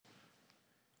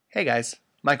Hey guys,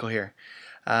 Michael here.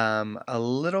 A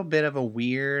little bit of a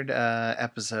weird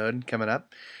episode coming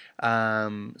up.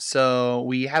 So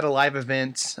we had a live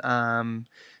event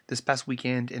this past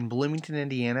weekend in Bloomington,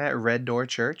 Indiana at Red Door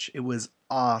Church. It was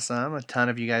awesome. A ton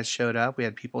of you guys showed up. We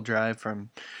had people drive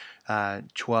from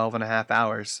 12 and a half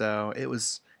hours, so it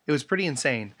was pretty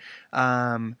insane.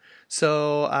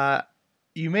 So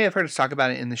you may have heard us talk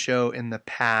about it in the show in the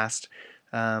past.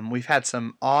 We've had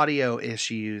some audio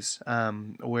issues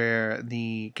where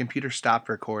the computer stopped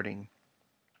recording.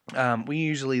 We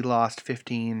usually lost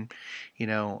 15,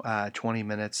 20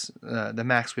 minutes. The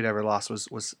max we'd ever lost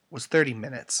was 30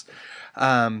 minutes.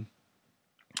 And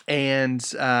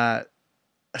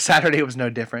Saturday was no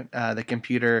different. The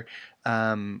computer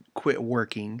quit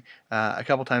working a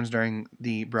couple times during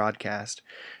the broadcast,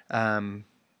 during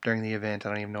the event. I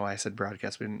don't even know why I said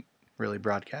broadcast. We didn't really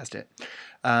broadcast it.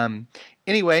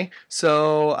 Anyway,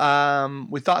 so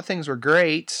we thought things were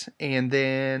great, and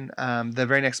then the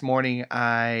very next morning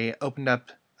I opened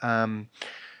up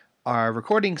our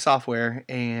recording software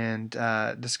and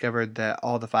discovered that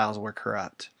all the files were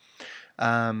corrupt.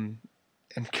 And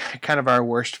kind of our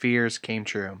worst fears came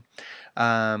true.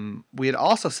 We had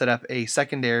also set up a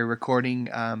secondary recording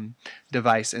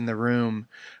device in the room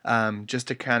just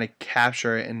to kind of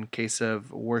capture it in case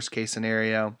of worst case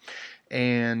scenario.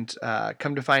 And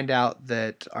come to find out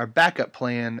that our backup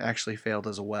plan actually failed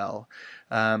as well.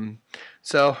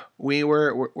 So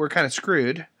we're kind of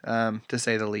screwed, to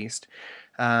say the least.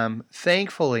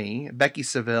 Thankfully, Becky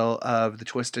Seville of the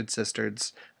Twisted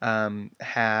Sisters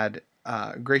had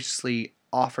graciously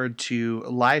offered to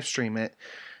live stream it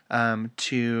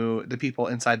to the people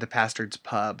inside the Pastor's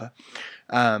Pub.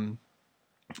 And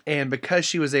because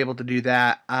she was able to do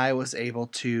that, I was able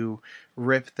to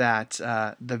rip that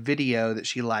the video that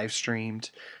she live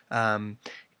streamed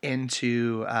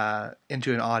into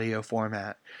an audio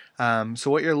format. So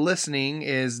what you're listening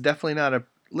is definitely not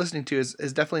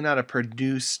is definitely not a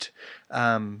produced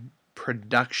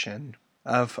production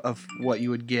of what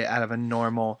you would get out of a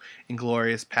normal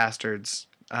Inglorious Bastards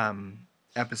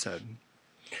episode.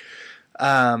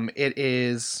 It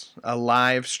is a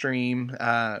live stream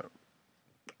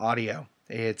audio.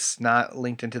 It's not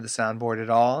linked into the soundboard at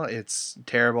all. It's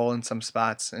terrible in some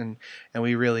spots, and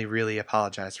we really, really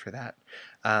apologize for that.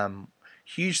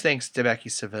 Huge thanks to Becky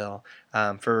Seville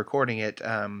for recording it,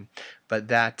 but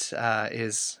that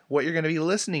is what you're going to be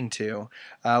listening to.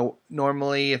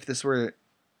 Normally, if this were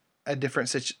a different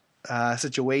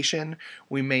situation,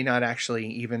 we may not actually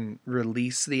even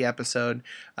release the episode.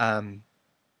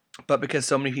 But because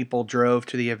so many people drove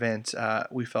to the event,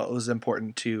 we felt it was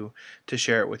important to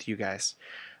share it with you guys.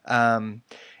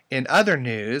 In other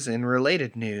news, in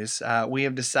related news, we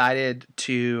have decided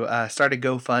to start a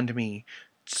GoFundMe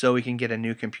so we can get a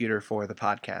new computer for the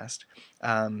podcast.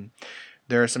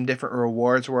 There are some different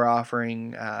rewards we're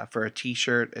offering for a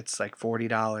t-shirt. It's like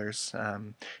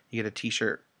 $40. You get a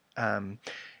t-shirt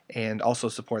and also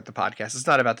support the podcast. It's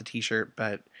not about the t-shirt,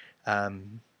 but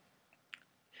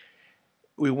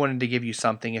we wanted to give you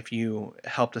something if you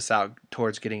helped us out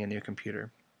towards getting a new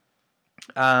computer.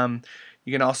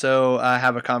 You can also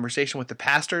have a conversation with the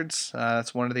Bastards.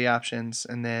 That's one of the options.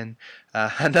 And then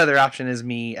another option is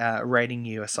me writing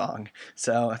you a song,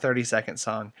 so a 30-second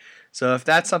song. So if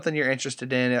that's something you're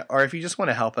interested in, or if you just want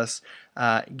to help us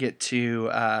get to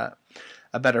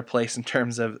a better place in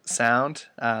terms of sound,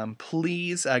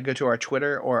 please go to our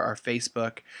Twitter or our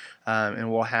Facebook,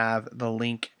 and we'll have the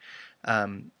link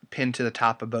pinned to the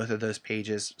top of both of those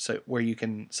pages, so where you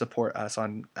can support us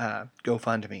on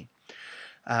GoFundMe.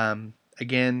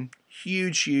 Again,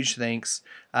 huge thanks.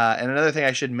 And another thing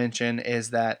I should mention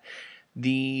is that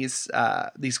these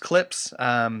clips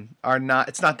are not.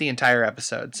 It's not the entire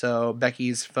episode. So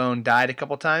Becky's phone died a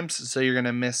couple times, so you're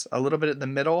gonna miss a little bit at the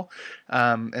middle,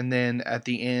 and then at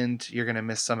the end you're gonna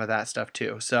miss some of that stuff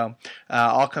too. So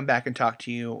I'll come back and talk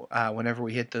to you whenever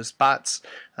we hit those spots.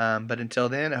 But until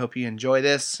then, I hope you enjoy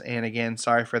this. And again,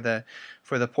 sorry for the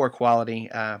poor quality.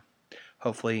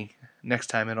 Hopefully next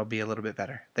time it'll be a little bit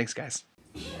better. Thanks, guys.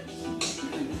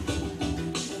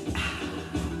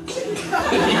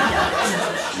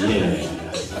 Yeah.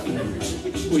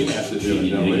 We have to do it,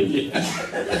 don't we?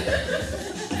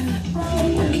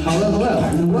 Hello,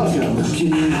 and welcome to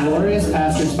the Inglorious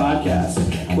Bastards Podcast.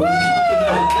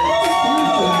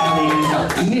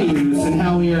 News and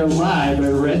how we are live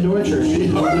at Red Door Church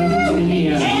in Bloomington,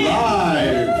 Indiana.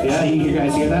 Live! Yeah, you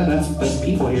guys hear that? That's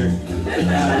people here.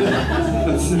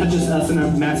 It's not just us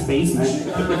in Matt's basement.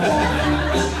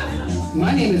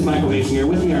 My name is Michael Basinger.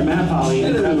 With me are Matt Polly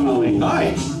and Brad Polly.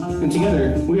 Hi! And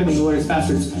together, we are the Inglorious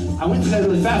Bastards. I went through that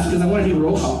really fast because I want to do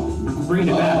roll call.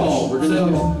 bringing it back. Oh, we're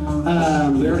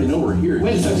gonna they already know we're here.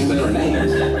 Wait a second. Say our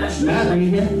names. Matt, are you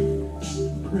here?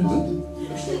 Present.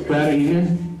 Brad, are you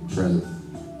here? Present.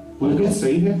 Lucas, are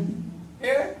you here?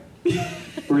 Here.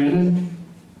 Brandon?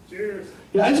 Cheers.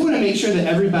 Yeah, I just want to make sure that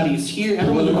everybody's here.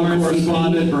 Everyone Political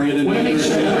correspondent, Brandon. Want to make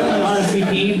sure everyone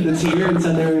RSVP that's here and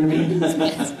said they were going to be.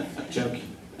 Joke.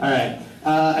 All right.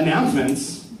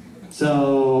 Announcements.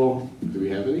 So, Do we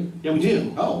have any? yeah, we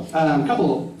do. Oh. A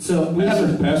couple. So we have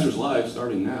a Pastor's Live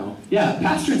starting now. Yeah,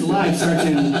 Pastor's Live starts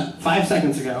in 5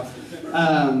 seconds ago.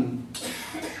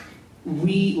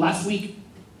 Last week,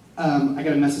 I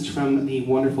got a message from the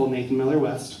wonderful Nathan Miller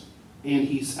West, and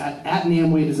he's at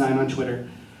Namway Design on Twitter.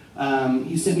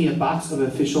 He sent me a box of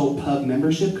official pub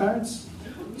membership cards.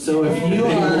 So if you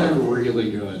They are, look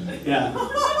really good. yeah.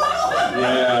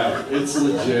 Yeah, it's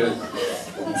legit.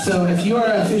 So if you are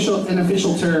an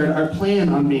official turd, or plan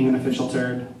on being an official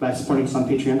turd by supporting us on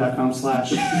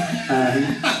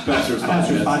patreon.com/Pastor's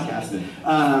Podcast.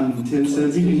 Tim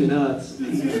says you can know us.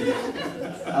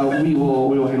 We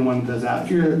will hand one of those out.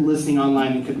 If you're listening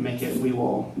online and couldn't make it, we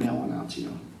will mail one out to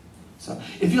you. So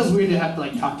it feels weird to have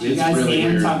to talk to you It's guys really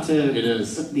and weird. talk to It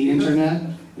is. the internet.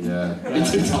 Yeah.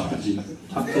 It's a talk to Jesus.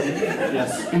 Talk to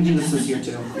yes, and Jesus is here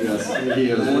too. Yes, he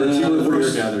is. We're two or three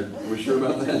are gathered. We're sure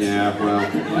about that? Yeah, well.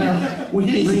 Well, we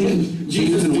did bring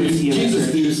Jesus and whiskey in the Jesus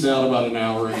church. deuced out about an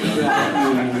hour ago.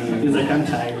 He's like, I'm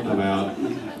tired. I'm out.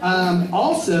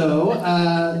 Also,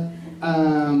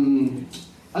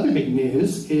 other big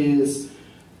news is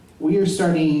we are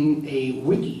starting a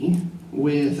wiki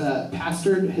with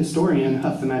Pastored Historian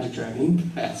Huff the Magic Dragon.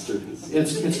 Pastor.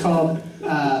 It's called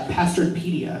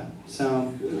Pastoredpedia.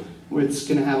 So it's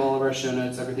going to have all of our show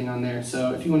notes, everything on there.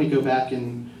 So if you want to go back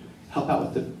and help out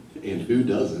with the And who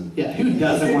doesn't? yeah, who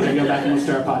doesn't want to go back and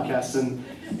listen to our podcast and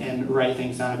write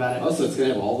things down about it? Also, it's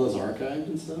gonna have all those archived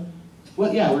and stuff,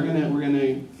 Well, yeah, we're gonna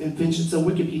eventually. It's a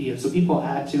Wikipedia, so people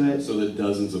add to it. so that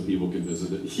dozens of people can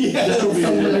visit it. So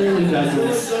literally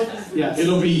dozens. Yes.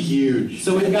 It'll be huge.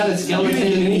 So we've got a skeleton.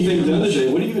 done today.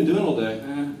 What have you been doing all day?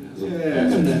 Yeah.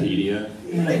 Wikipedia.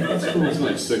 Yeah, that's cool. It's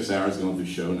like 6 hours going through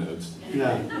show notes.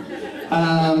 Yeah.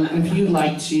 If you'd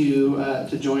like to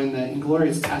join the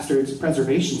Inglorious Pastors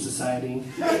Preservation Society,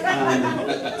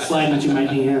 slide into my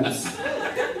DMs.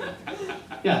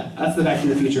 Yeah, that's the Back to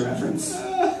the Future reference.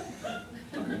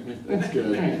 That's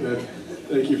good.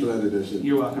 Thank you for that addition.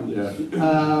 You're welcome. Yeah.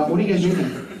 What are you guys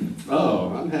drinking?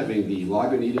 Oh, I'm having the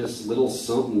Lagunitas Little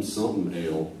Something Something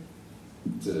Ale.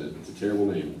 It's a terrible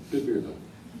name. Good beer though.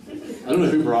 I don't know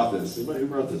who brought this. Anybody who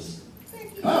brought this?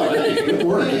 Oh, hey, good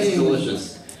work. It's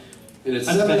delicious. And it's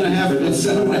 7.5%. It's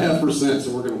 7.5%.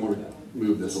 So we're going to want to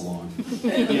move this along.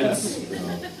 Yes.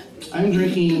 I'm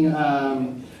drinking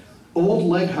Old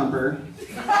Leg Humper.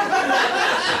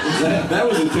 That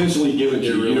was intentionally given to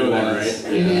you. You know that, right?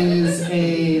 It is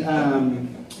a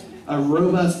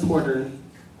robust porter,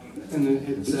 and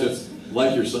it's It's just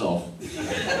like yourself.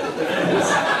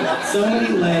 so many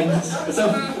legs, so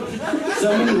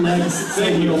many legs, so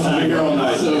little time.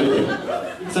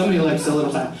 So many legs, so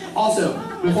little time. Also,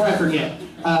 before I forget,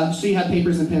 so you have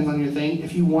papers and pens on your thing.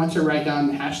 If you want to write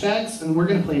down hashtags, and we're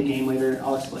going to play a game later,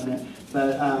 I'll explain it.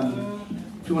 But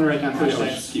if you want to write down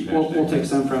hashtags, we'll take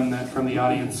some from the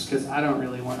audience because I don't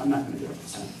really want. I'm not going to do it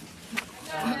this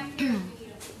time.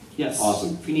 Yes.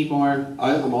 Awesome. If you need more.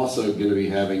 I'm also going to be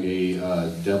having a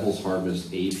Devil's Harvest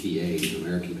APA, an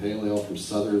American Pale Ale from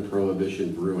Southern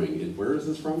Prohibition Brewing. And where is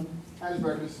this from?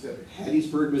 Hattiesburg, Mississippi.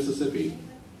 Hattiesburg, Mississippi.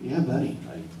 Yeah, buddy.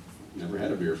 I never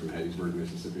had a beer from Hattiesburg,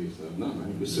 Mississippi, so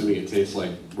I'm assuming it tastes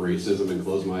like racism and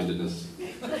closed-mindedness.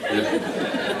 Yep.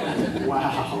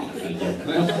 Wow. Thank you.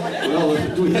 Well,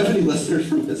 do we have any listeners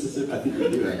from Mississippi? I think we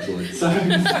do, actually. Sorry.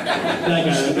 That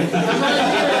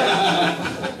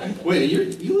guy. Wait, you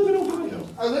live in Ohio?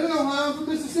 I live in Ohio, I'm from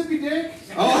Mississippi, Dick.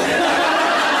 Oh!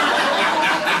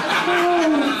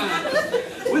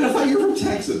 Wait, I thought you were from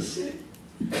Texas.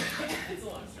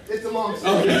 It's a long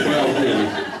story. Okay, well,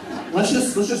 yeah. Let's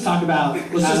just talk about.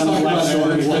 Let's just talk about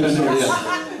stories.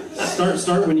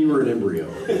 Start when you were an embryo.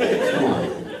 Come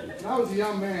on. I was a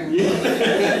young man.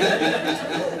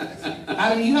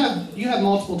 Adam, you have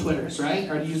multiple Twitters, right?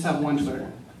 Or do you just have one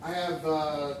Twitter? I have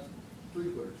 3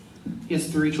 Twitters. He has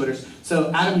 3 Twitters.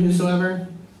 So Adam Whosoever,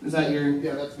 is that your?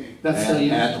 Yeah, that's me. That's still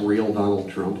you. At real Donald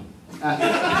Trump. You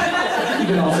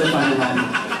can also find him on.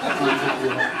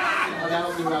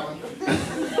 That'll do that one.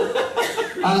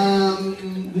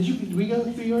 Did we go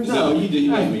through yours? No, you did.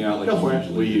 You All let right, me out like go for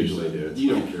it. we usually do.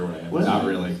 You don't care what I have. What? Not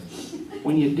really.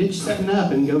 When you ditch setting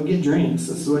up and go get drinks,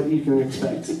 that's what you can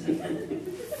expect.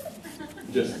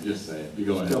 Just say it. You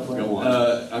go ahead. Go for it. Go on.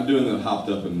 I'm doing the hopped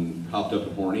up and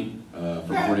horny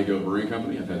from Horny Goat Brewing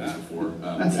Company. I've had this before.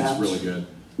 That's It's apt. really good.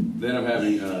 Then I'm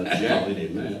having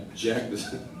Jack the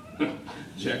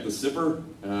Sipper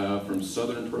from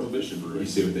Southern Prohibition Brewing. You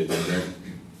see what they did there?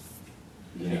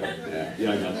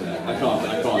 Yeah, I got that. I caught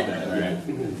that.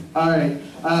 All right.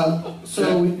 All right.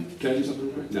 So we, Can I do something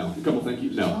real quick? No. A couple thank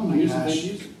yous? No. Oh my You do some gosh.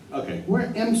 thank yous? Okay.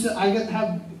 I got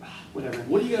have whatever.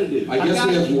 What do you got to do? I guess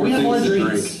we have more more things to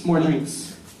drinks. drink. More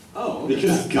drinks. Oh, okay.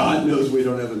 Because God knows we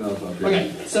don't have enough up here.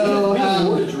 Okay. So we have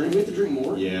more to drink. We have to drink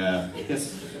more. Yeah.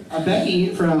 yes,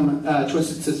 Becky from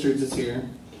Twisted Sisters is here.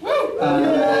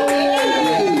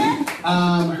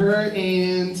 Her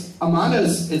and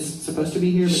Amanda's is supposed to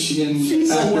be here, but she didn't. She's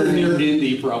somewhere factor in. near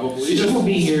Indy, probably. She will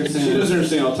be here soon. She doesn't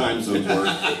understand how time zones work.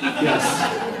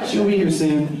 Yes, she'll be here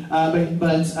soon. But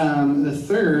the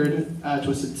third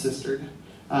Twisted Sister,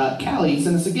 Callie,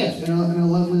 sent us a gift and a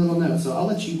lovely little note. So I'll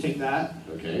let you take that,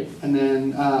 Okay. and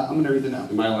then I'm going to read the note.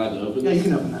 Am I allowed to open Yeah, this? you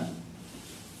can open that.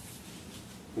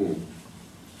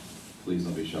 Please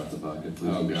don't be shots of vodka. Please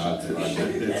Oh, don't be God. shots of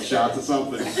vodka. It's shots of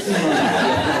something.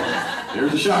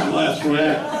 There's a shot glass for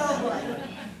you.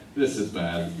 This is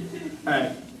bad. All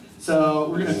right. So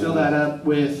we're going to fill that up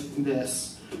with this.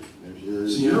 There's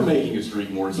yours. So you're making us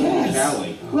drink more. So Yes.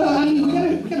 Callie. Well, I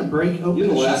mean, we gotta break open. You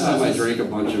know, the the last shot time I glasses. drank a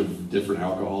bunch of different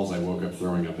alcohols, I woke up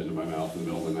throwing up into my mouth in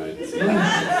the middle of the night.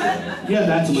 Yeah,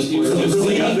 that's a You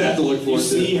really got that to look You forward to.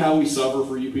 see how we suffer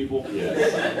for you people? Yes,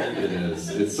 it is.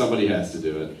 It's somebody has to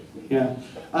do it. Yeah.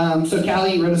 So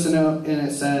Callie wrote us a note and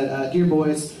it said, "Dear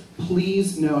boys,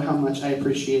 please know how much I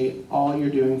appreciate all you're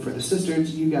doing for the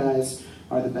sisters. You guys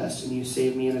are the best, and you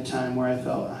saved me in a time where I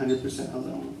felt 100%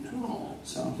 alone."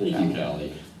 So Thank you,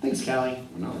 Callie. Thanks, Callie.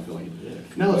 Well, now I feel like a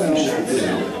dick. Now let's do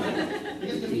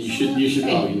shots. You should,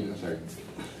 Hey. sorry.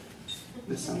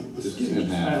 This one. Just give him All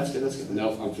right, half. that's good. That's good.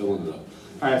 Nope, I'm filling it up.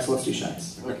 All right, so let's do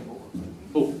shots. Okay.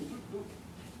 Oh.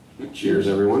 Cheers,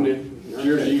 everyone.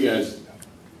 Cheers to you guys.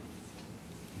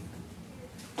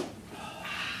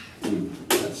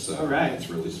 That's, All right. That's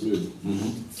really smooth.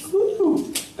 Woo.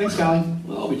 Thanks, Callie.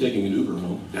 Well, I'll be taking an Uber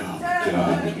home. Oh,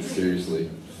 God. Seriously.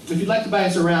 If you'd like to buy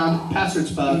us around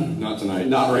Pastor's Pub, Not tonight.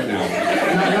 Not right now.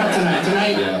 not tonight.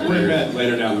 Tonight, Yeah, we're later, good.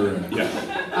 later down the road.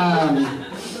 Yeah.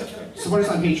 Support us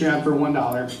on Patreon for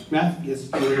 $1. Matt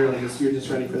is literally, you're just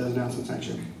ready for those announcements, aren't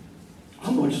you?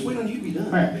 I'm just waiting on you to be done.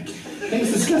 All right.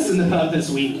 Things discussed in the pub this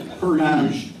week. Per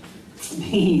usual.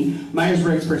 The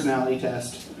Myers-Briggs personality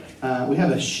test. We have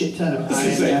a shit ton of I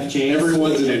was gonna INFJs. say,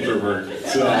 everyone's an introvert.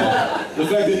 So the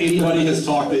fact that anybody has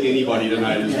talked to anybody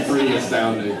tonight is pretty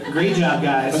astounding. Great job, I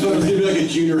guys. thought it was gonna be like a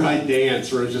junior high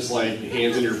dance where it's just like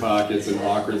hands in your pockets and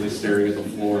awkwardly staring at the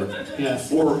floor.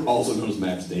 Yes. Or also known as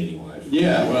Matt's dating life.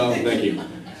 Yeah, well, thank you.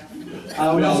 We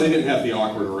Well, also- they didn't have the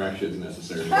awkward erections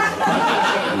necessarily.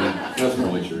 That's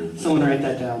probably true. Someone write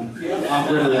that down.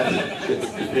 Awkward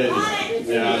erection.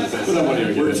 Yeah,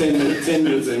 we're 10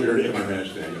 minutes in, we already have our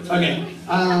hashtag. Okay.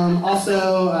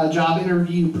 Also, job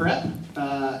interview prep.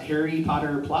 Harry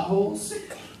Potter plot holes.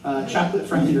 Chocolate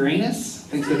from Uranus.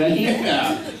 Thanks to Becky.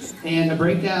 Yeah. And a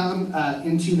breakdown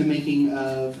into the making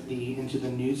of the Into the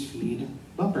Newsfeed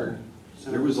bumper. So,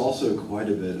 There was also quite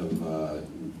a bit of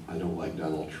I don't like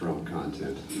Donald Trump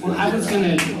content. well, I was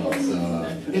gonna.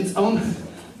 So, Its own.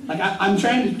 Like I'm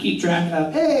trying to keep track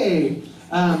of. Hey.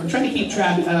 I'm trying to keep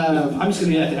track of. I'm just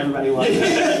gonna do that to everybody watching.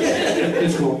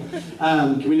 It's cool.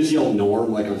 can we just yell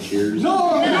Norm like on Cheers?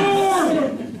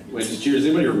 Norm! Wait, does Cheers?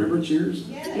 Anybody remember Cheers?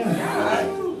 Yeah.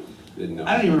 Didn't know.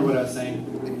 I don't even remember what I was saying.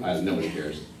 Nobody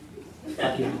cares.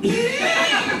 Fuck you.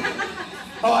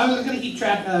 Oh, I was going to keep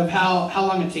track of how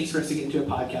long it takes for us to get into a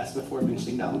podcast before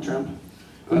mentioning Donald Trump.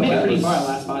 We made it that pretty was- far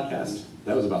last podcast.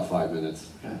 That was about 5 minutes.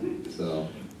 Okay. So,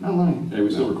 Not long. hey,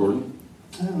 we still recording?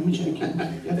 Let me check.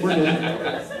 Yep, we're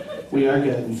good. We are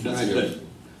good. That's good. Why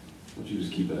don't you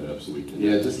just keep that up so we can?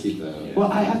 Yeah, just keep that up.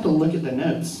 Well, I have to look at the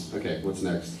notes. Okay, what's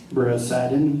next?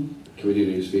 Brosidon. Can we do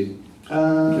newsfeed?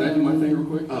 Can I do my thing real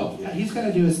quick? Oh, Yeah, he's got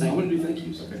to do his I want thing. to do thank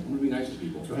yous. Okay, I'm going to be nice to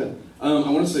people. Go ahead. I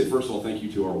want to say, first of all, thank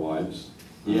you to our wives.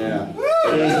 Yeah.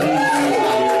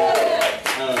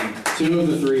 Um, 2 of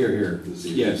the 3 are here this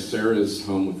evening. yes, Sarah's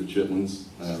home with the Chitlins.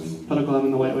 Puddle Glum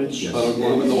and the White Witch. Yes. Puddle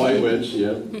Glum and the White Witch,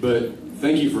 yeah. But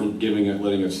thank you for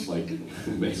letting us like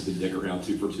basically dick around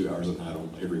for 2 hours a night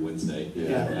every Wednesday.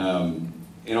 Yeah.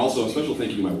 And also a special thank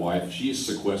you to my wife. She is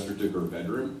sequestered to her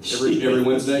bedroom every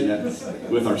Wednesday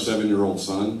with our 7-year-old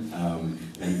son.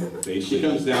 And she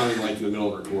comes down in like in the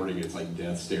middle of recording. It's like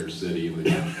Death Stare City.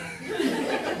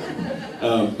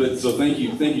 But so thank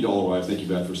you to all our wives. Thank you,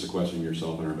 Beth, for sequestering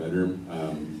yourself in our bedroom.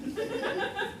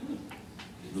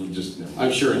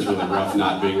 I'm sure it's really rough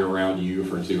not being around you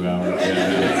for 2 hours.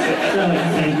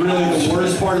 Really, Really, the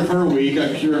worst part of her week,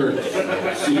 I'm sure. What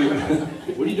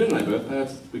are you doing tonight,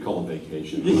 Beth? We call it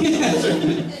vacation.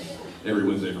 Every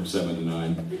Wednesday from 7 to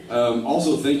 9.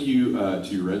 Also, thank you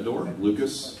to Red Door,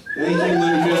 Lucas. Thank you,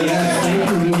 Lucas. yeah, thank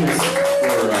you, Lucas.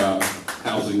 For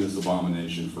housing this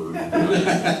abomination for.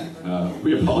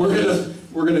 We apologize.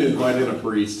 We're gonna invite in a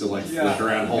priest to like flick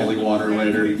around holy water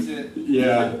later.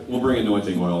 Yeah, We'll bring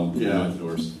anointing oil and Yeah. anoint the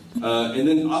doors. And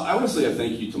then I want to say a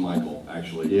thank you to Michael,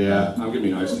 actually. Yeah. I'm going to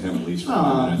be nice to him at least for 5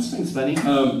 Aw, minutes. thanks, buddy.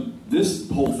 This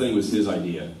whole thing was his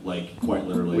idea, like quite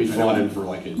literally. we I fought know him for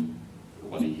like a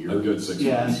year. a good 6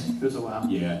 Yeah, months. it was a while.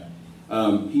 Yeah.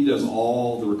 He does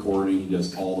all the recording, he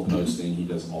does all the posting, he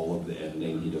does all of the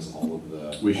editing, he does all of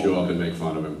the... We show up and make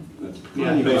fun of him. That's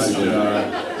Yeah, pretty much, basically.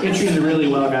 Get treated really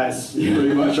well, guys.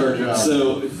 pretty much our job.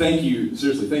 So thank you,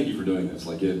 seriously, thank you for doing this.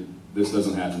 Like this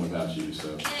doesn't happen without you, so...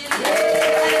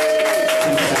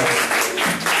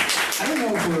 I don't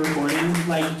know if we're recording.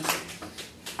 Like,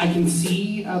 I can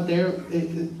see out there,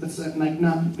 it's like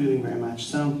not moving very much.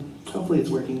 So hopefully it's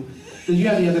working. Did you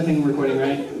have the other thing recording,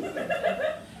 right?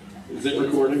 Is it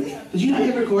recording? Did you not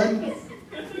hit record?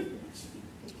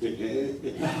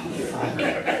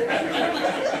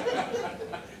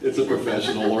 It's a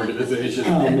professional organization.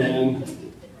 Oh man,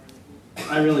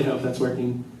 I really hope that's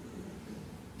working.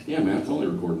 Yeah, man, I'm totally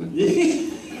recording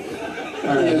it.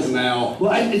 All It right. is now.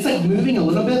 Well, it's like moving a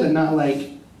little bit, but not like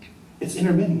it's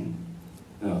intermittent.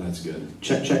 Oh, that's good.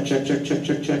 Check, check, check, check, check,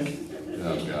 check, check.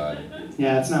 Oh God,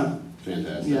 Yeah, it's not.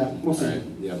 fantastic. Yeah, we'll see. All right,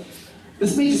 yep.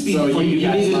 This may just be So for you, you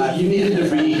guys live. you needed to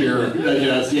be here.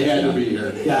 Yes, you had to be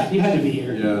here. Yeah, you had to be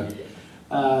here. Yeah,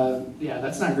 Yeah,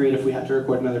 that's not great if we have to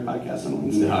record another podcast on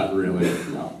Wednesday. not really.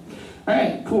 No. All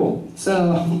right, cool.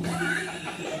 So,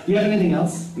 you have anything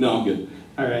else? No, I'm good.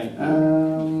 All right,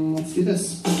 let's do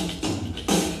this.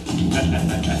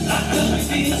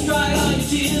 Feels dry on your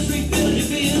tears, refill your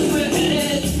fears, we're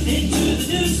headed into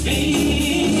the new speed.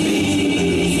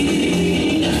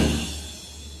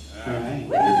 All right.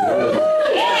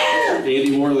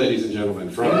 Andy Moore, ladies and gentlemen,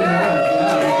 from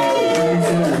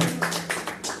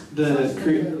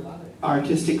The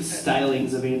artistic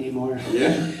stylings of Andy Moore.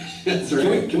 yeah, that's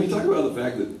Can we talk about the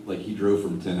fact that like he drove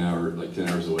from 10 hours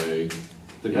away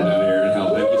to come down here, and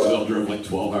how Becky still drove like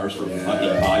 12 hours for a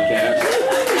fucking podcast?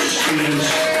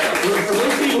 For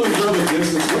those people who drove a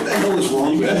distance, what the hell is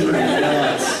wrong with you?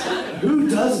 Who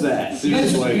does that? You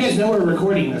guys seriously. know we're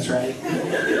recording this, right?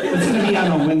 It's going to be out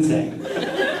on Wednesday.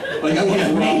 Like I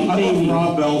love, maybe. I love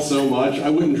Rob Bell so much, I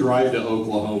wouldn't drive to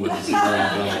Oklahoma to see Rob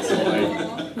Bell. So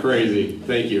like, crazy.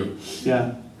 Thank you.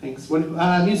 Yeah, thanks. What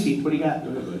newsfeed? What do you got?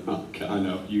 Oh, God. I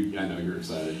know you're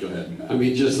excited. Go ahead. I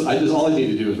mean, all I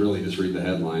need to do is really just read the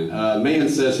headline. Man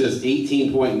says his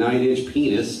 18.9-inch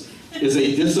penis is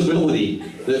a disability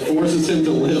that forces him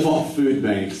to live off food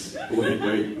banks.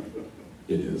 Wait.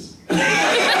 It is.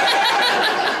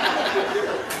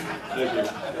 Thank you.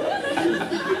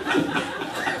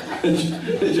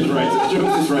 It just writes. The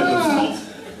jokes just write themselves.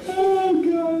 Oh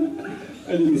God! I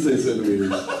didn't say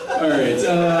centimeters. All right.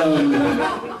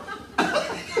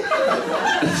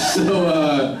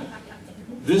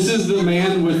 This is the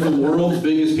man with the world's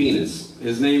biggest penis.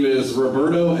 His name is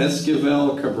Roberto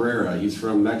Esquivel Cabrera. He's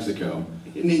from Mexico.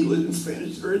 In English and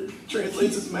Spanish, or it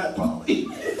translates as Matt Polly.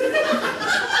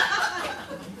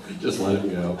 Just let it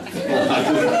go. Go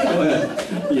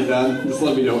ahead. You done? Just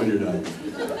let me know when you're done.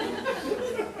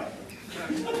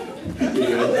 You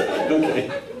good? Okay.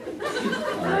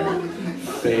 All right.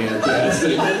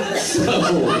 Fantastic. So,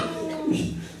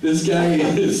 this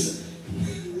guy's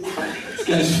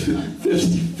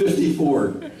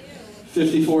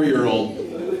 54-year-old.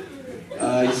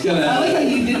 He's got I like how a...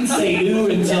 you didn't say ooh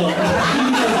until age.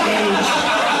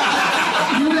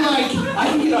 You were like, I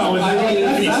can get on with it.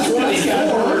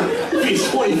 If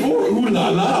he's 24, ooh la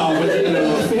la, but you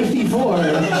know... 54.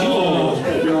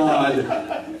 Oh, God.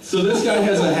 So this guy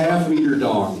has a half-meter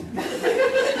dong.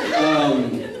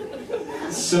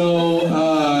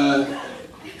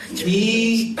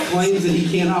 He claims that he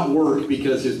cannot work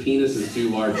because his penis is too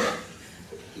large.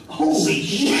 Holy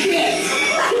shit!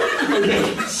 Okay,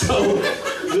 so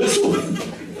this one,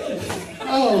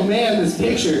 Oh man, this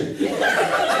picture.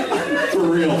 for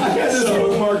real. I had this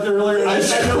bookmarked earlier and I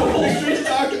scrolled.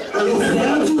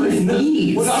 Down to his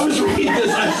knees. When I was reading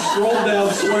this, I scrolled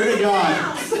down, swear to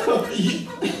God.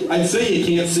 I'd say you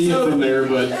can't see it from there,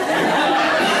 but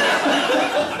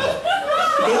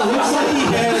it looks like he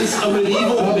has a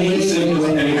medieval base in his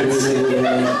pants.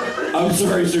 I'm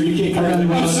sorry, sir, you can't carry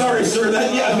that. I'm sorry, sir,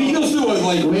 that, yeah, he goes through it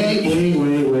like, Wait.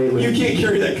 you can't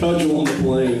carry that cudgel on the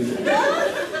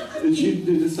plane.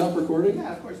 Did it stop recording?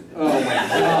 Yeah, of course it did. Oh my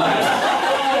god.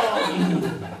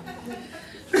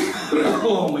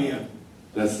 Oh man.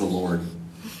 That's the Lord.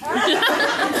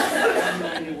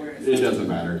 It doesn't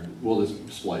matter. We'll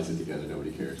just splice it together.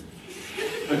 Nobody cares.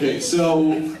 Okay,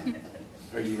 so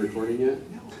are you recording yet?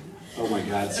 No. Oh my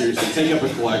God! Seriously, take up a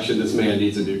collection. This man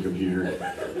needs a new computer.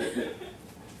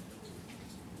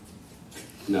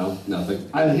 No, nothing.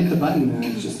 I hit the button and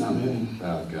it's just not moving.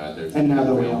 Oh God! There's And now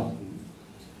the wheel.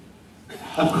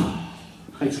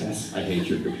 Thanks, guys. I hate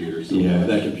your computer. So Yeah, much.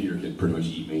 that computer can pretty much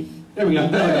eat me. There we go.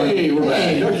 Hey, we're back.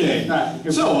 Hey. Okay. All right, here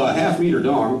we So, half meter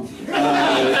dong.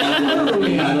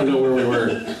 I don't know where we were.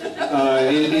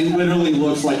 It literally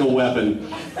looks like a weapon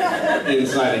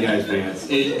inside a guy's pants.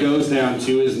 It goes down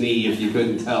to his knee, if you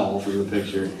couldn't tell from the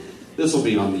picture. This will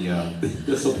be on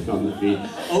the feed.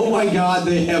 Oh my God,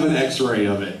 they have an X-ray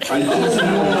of it. I just look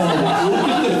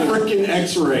at the freaking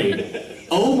X-ray.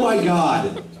 Oh my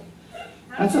God.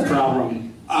 That's a problem.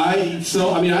 I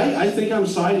think I'm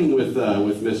siding with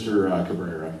Mr.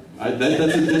 Cabrera.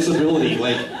 That's a disability.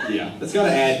 Like, yeah, that's got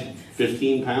to add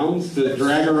 15 pounds to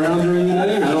drag around during the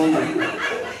day. I don't know.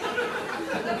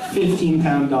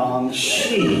 15-pound dong.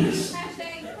 Jeez.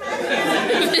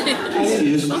 It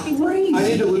is crazy. I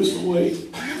need to lose some weight.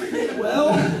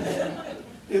 Well,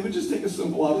 it would just take a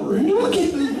simple operation.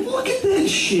 Look at that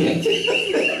shit.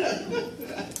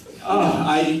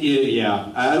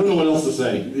 I don't know what else to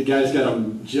say. The guy's got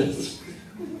him just.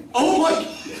 Oh my!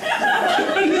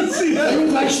 I didn't see that. There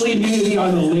was actually nudity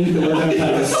on the link that we're going to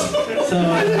post. So,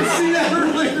 I didn't see that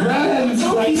earlier. Brad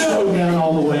hadn't quite slowed down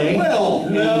all the way. Well,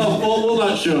 no, we'll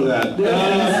not show that.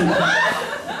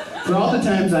 For all the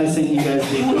times I sent you guys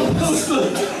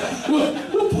videos.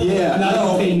 Yeah,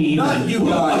 Not pay me either. not you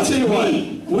guys. I'll tell you what.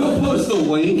 We'll post the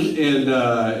link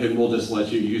and we'll just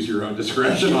let you use your own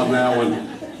discretion on that one.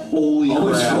 Holy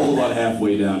Always crap! scroll about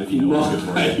halfway down if you know what's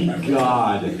good for you. My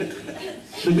God.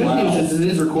 The good news is it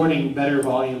is recording better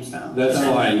volumes now. That's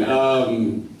So- fine.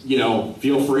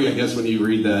 Feel free, I guess, when you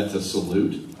read that to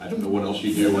salute. I don't know what else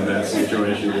you do in that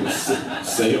situation.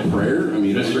 Say a prayer. I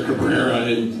mean, Mr. Cabrera,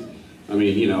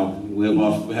 live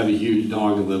off, have a huge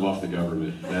dog and live off the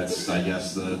government. That's, I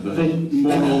guess, the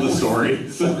moral of the story.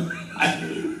 So,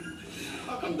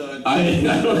 I'm done. I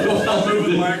don't know how to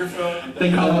do it.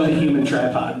 They call it a human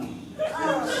tripod.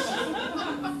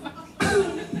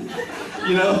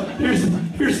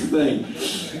 Here's the thing.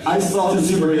 I saw the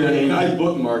Super game. and I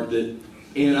bookmarked it,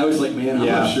 and I was like, man, I'm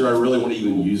not sure I really want to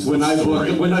even use When this I story.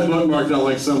 bookmarked it, I'm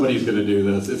like, somebody's going to do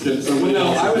this. It's going to. Somebody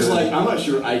else I is was gonna- like, I'm not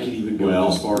sure I can even go Well,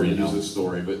 this far and you know. use this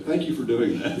story, but thank you for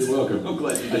doing that. You're welcome. I'm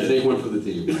glad you I did. take one for the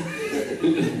team.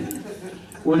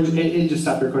 It just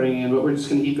stopped recording again, but we're just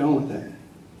going to keep going with it.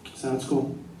 Sounds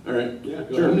cool. All right. Yeah.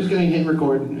 Go Sure, I'm ahead. just going to hit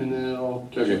record and then it'll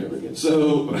catch up Okay. again.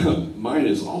 So mine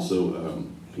is also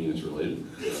penis related.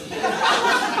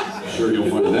 Sure you'll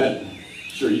find that.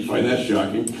 Sure you find that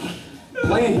shocking.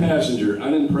 Plane passenger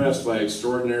unimpressed by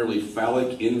extraordinarily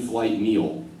phallic in-flight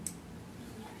meal.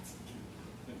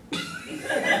 What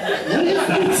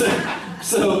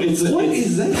is that? What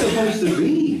is that supposed to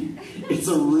be? It's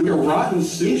a rotten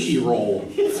sushi roll.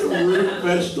 It's a root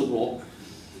vegetable.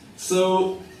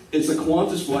 So it's a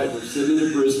Qantas flight from Sydney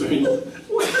to Brisbane.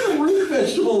 What kind of root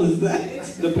vegetable is that?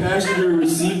 The passenger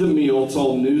received the meal,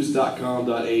 told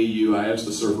news.com.au. I asked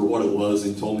the server what it was,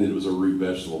 and he told me that it was a root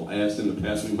vegetable. I asked him to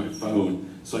pass me my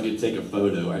phone so I could take a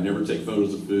photo. I never take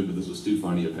photos of food, but this was too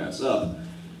funny to pass up.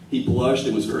 He blushed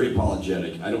and was very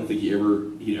apologetic. I don't think he'd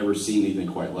ever seen anything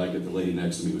quite like it. The lady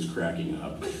next to me was cracking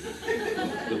up.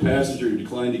 The passenger, who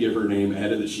declined to give her name,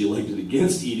 added that she elected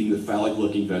against eating the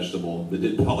phallic-looking vegetable, but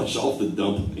did polish off the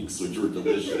dumplings, which were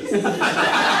delicious.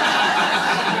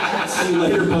 She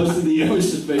later posted the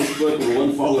image to Facebook, where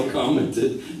one follower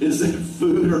commented, "Is that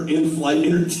food or in-flight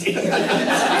entertainment?"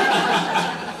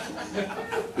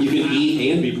 You can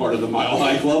eat and be part of the Mile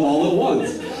High Club all at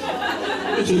once.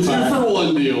 It's a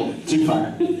 2-for-1 deal. Too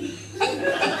far.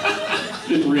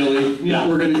 Really? Yeah.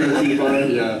 We're gonna go too far?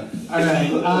 Yeah. All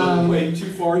right. Wait,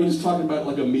 too far? He's talking about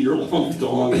like a meter-long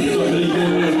dong.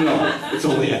 No. It's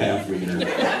only a half meter.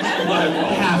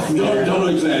 Half meter. Don't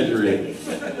exaggerate.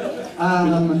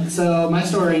 So my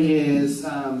story is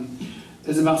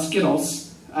about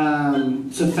Skittles.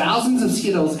 So thousands of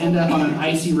Skittles end up on an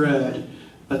icy road,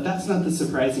 but that's not the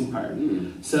surprising part.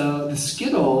 So the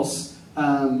Skittles,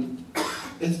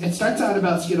 it starts out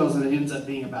about Skittles and it ends up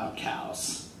being about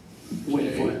cows.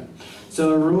 Wait for it.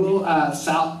 So a rural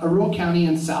county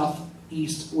in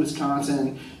southeast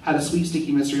Wisconsin had a sweet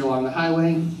sticky mystery along the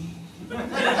highway.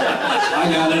 I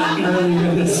got it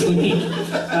earlier this week.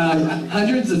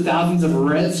 Hundreds of thousands of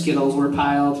red Skittles were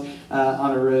piled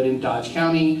on a road in Dodge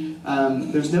County.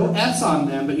 There's no S on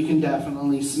them, but you can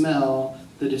definitely smell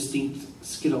the distinct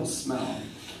Skittles smell.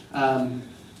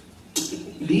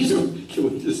 These are...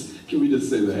 Can we just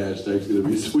say the hashtag's gonna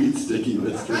be sweet sticky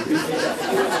mystery?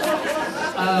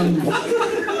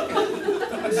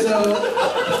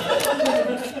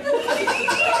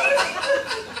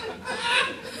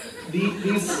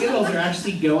 These Skittles are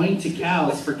actually going to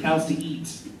cows for cows to eat.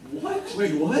 What?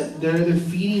 Wait, what? They're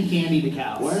feeding candy to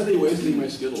cows. Why are they wasting my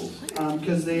Skittles?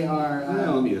 Because they are.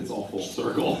 Well, I mean, it's all full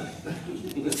circle.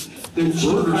 They're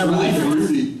cheap carbohydrates.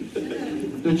 Fruity.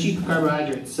 They're cheap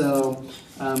carbohydrates. So,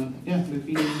 yeah, they're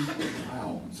feeding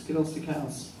Wow. Skittles to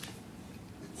cows.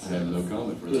 I have no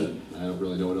comment for that. I don't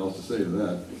really know what else to say to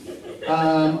that.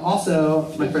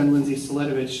 Also, my friend Lindsay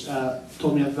Stoletovich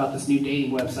told me about this new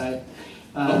dating website.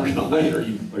 Oh God,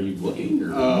 are you looking? Or?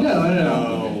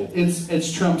 No. It's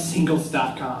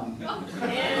TrumpSingles.com.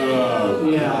 Oh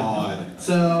Yeah. God.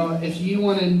 So if you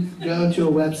want to go to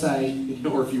a website,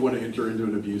 Or if you want to enter into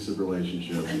an abusive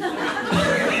relationship.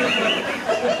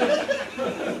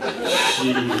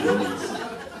 Jeez.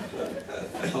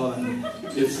 hold on.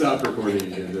 It stopped recording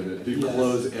again, didn't it? Do you Yes.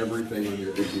 close everything on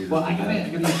your computer? Well, I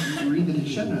gotta read the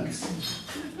show notes.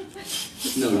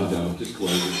 No, you don't. Just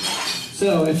close it.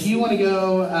 So if you want to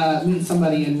go meet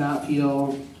somebody and not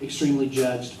feel extremely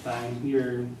judged by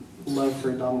your love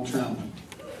for Donald Trump,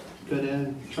 go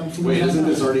to TrumpSingles.com. Wait, isn't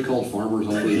this already called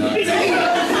FarmersOnly.com?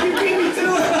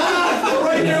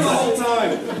 Right there the whole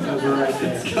time. That was right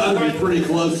there. Gotta be pretty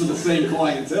close to the same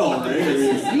clientele, right? I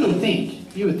mean, You would think.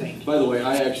 You would think. by the way,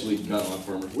 I actually got on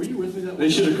Farmers. Were you with me that They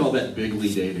should have called that Bigly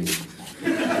Dating.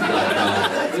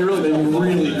 they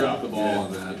really dropped the ball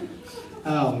on that.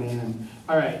 Oh man.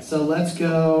 All right. So let's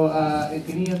go.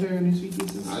 Any other newsfeed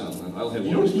pieces? I don't know. I'll have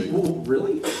You one. don't need, well,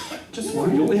 really? Just You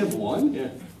one. only have one? Yeah.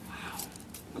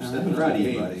 I'm I'm stepping proud proud of of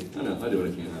you, you, buddy. buddy. I know. I do what I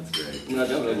can. That's great. I mean, I've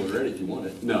got another one ready if you want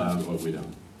it. No, we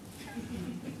don't.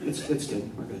 It's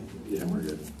good. We're good. Yeah, we're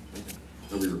good.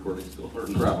 Are we recording still? Or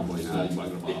Probably not. I'm not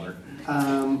gonna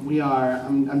bother. We are.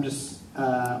 I'm just.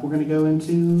 We're gonna go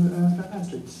into Fat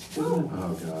Bastards. Oh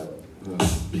God.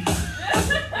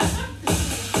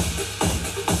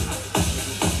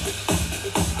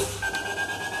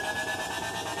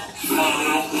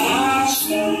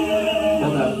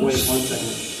 Hold up. Wait 1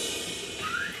 second.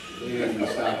 And you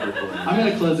stop recording. I'm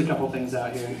gonna close a couple things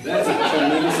out here. That's a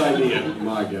tremendous idea.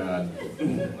 My God.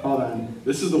 Hold on.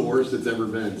 This is the worst it's ever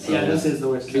been. So Yeah, this is the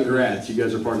worst. Congrats. You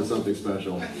guys are part of something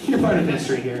special. You're part of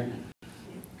history here.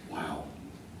 Wow.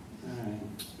 All right.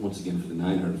 Once again, for the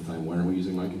 900th time, why aren't we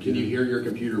using my computer? Can you hear your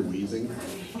computer wheezing?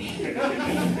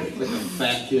 It's like a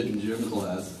fat kid in gym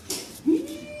class.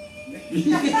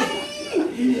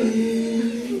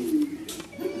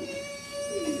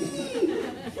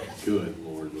 Good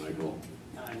Lord, Michael.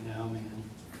 I know, man.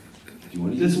 Do you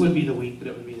want to This would be the week, but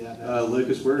it would be that bad.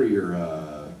 Lucas, where are your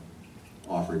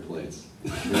offering plates?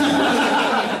 Get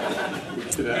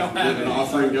an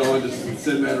offering going, just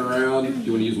send that around. Do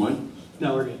you want to use mine?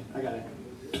 No, we're good. I got it.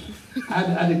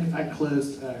 I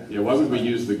closed. Yeah, why would we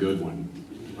use the good one?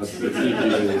 Let's keep using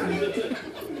it.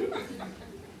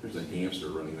 There's a hamster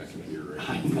running that computer right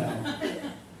I now. know.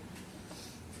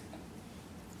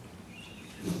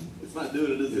 It's not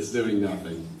doing it, is it? It's doing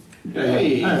nothing.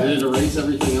 Hey, All right. did it erase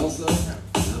everything else though? No?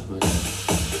 Okay.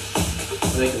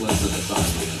 They can listen to the song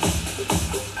again.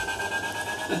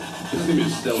 It's gonna be a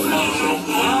stellar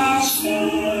episode.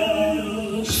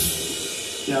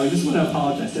 Yeah, we just want to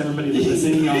apologize to everybody who's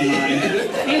listening online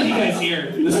and you guys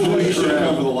here. This is why you should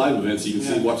come for the live event so you can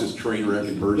see watch this train wreck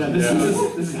in person. Yeah,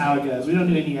 this is how it goes. We don't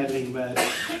do any editing, but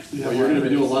we have Well, you're gonna one.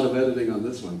 do a lot of editing on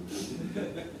this one.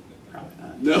 Probably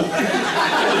not. No.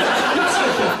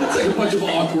 It's like a bunch of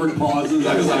awkward pauses.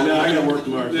 I was like, no, I gotta work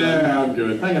tomorrow. Yeah, I'm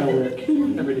good. I gotta work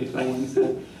every day till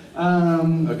Wednesday.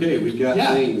 Okay, we've got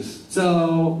Yeah. things.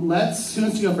 So who wants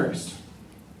to go first?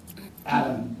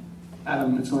 Adam.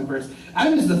 Adam is going first.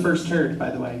 Adam is the first turd,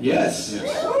 by the way. Yes. He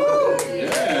was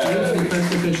the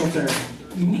first official turd.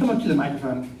 You can come up to the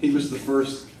microphone. He was the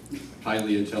first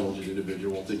highly intelligent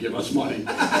individual to give us money.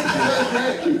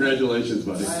 Congratulations,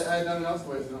 buddy. I had nothing else to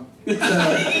waste it on. So,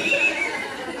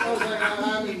 I was like,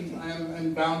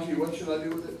 I'm bound to you. What should I do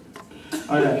with it?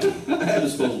 all right. I have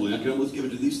disposable income. Let's give it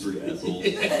to these three assholes.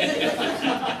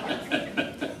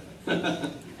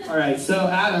 All right. So,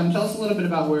 Adam, tell us a little bit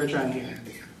about what we're trying here.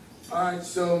 All right,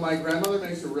 so my grandmother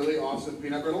makes a really awesome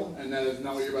peanut brittle, and that is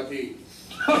not what you're about to eat.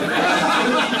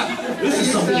 This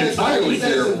is something entirely It's a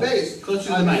terrible. base. Closer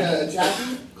to I the made mic. a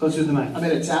taffy. Closer to the mic. I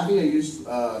made a taffy. I used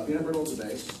peanut brittle as a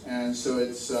base, and so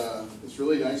it's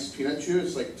really nice peanut chew.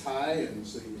 It's like Thai, and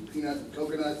so you get peanut and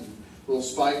coconut and little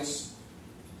spice.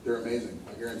 They're amazing.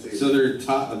 I guarantee you. So they're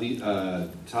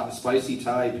spicy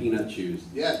Thai peanut chews.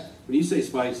 Yeah. When you say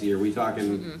spicy, are we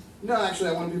talking? No, actually,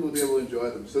 I want people to be able to enjoy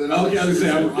them. So they're not Okay, I was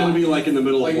gonna say, I'm gonna be like in the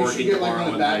middle like of you should working get like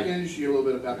tomorrow on the and back end, you should get a little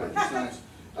bit of pepper. It's nice.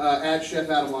 Add Chef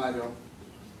Adam Live, yo.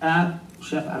 At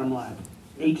Chef Adam Live.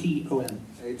 ATOM.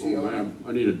 ATOM.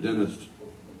 I need a dentist.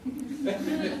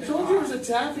 Told you it was a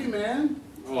taffy, man.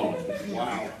 Oh,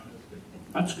 wow.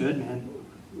 That's good, man.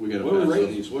 We gotta What are we pass rating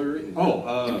those. these? What are we rating?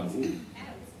 Oh,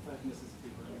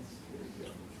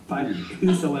 5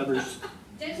 whosoever's.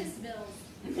 Dentist bills.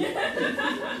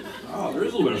 oh, there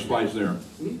is a little bit of spice there.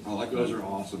 I like those. Are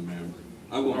awesome, man.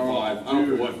 I'm going 5. I don't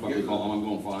care what fucking call them. I'm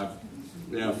going 5.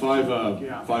 Yeah, 5.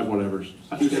 Yeah. 5 whatevers.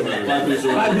 5 5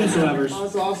 whosoever's. Oh,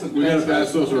 that's awesome. We gotta Thanks, pass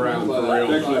guys. those around for real.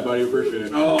 Thanks for that, buddy. Appreciate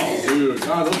it. Oh, dude.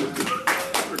 God, those are good.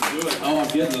 Oh, I'm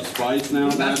getting the spice now.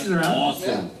 Pass That's these around.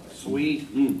 awesome. Sweet.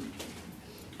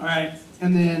 All right,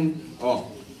 and then Oh,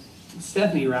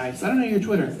 Stephanie Rice. I don't know your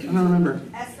Twitter. I don't remember.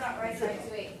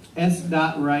 S.Rice.28.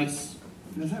 S.Rice.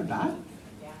 Is that a dot?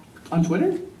 Yeah. On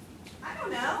Twitter? I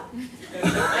don't know.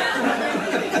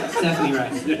 Stephanie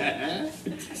Rice.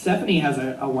 Stephanie has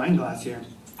a wine glass here.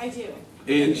 I do.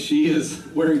 and she is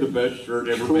wearing the best shirt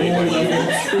ever made.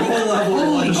 Troll level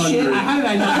Holy shit, how did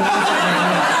I not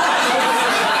notice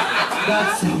that?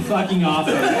 That's so fucking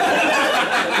awesome.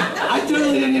 I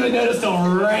totally didn't even notice till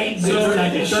right this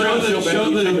second.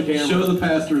 Show the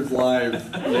pastors live.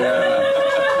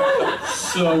 Yeah.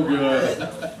 So good.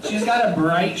 She's got a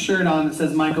bright shirt on that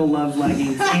says Michael loves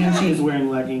leggings, and she is wearing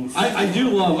leggings. I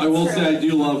will say I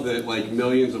do love that like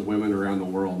millions of women around the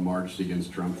world marched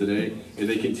against Trump today, and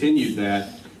they continued that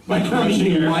by coming crushing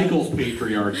here. Michael's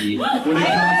patriarchy when it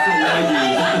comes to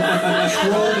leggings.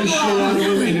 Troll the shit out of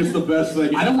him, and it's the best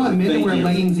thing. I don't want men to Thank wear you.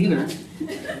 leggings either.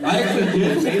 I actually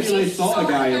did. Maybe I saw a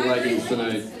guy in leggings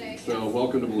tonight. So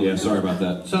welcome to Blue. Yeah, sorry about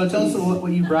that. So tell us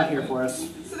what you brought here for us.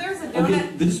 So there's a Okay,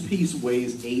 donut. this piece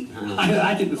weighs 8 pounds.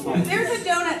 I did this one. There's a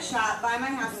donut shop by my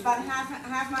house. It's about a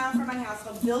half mile from my house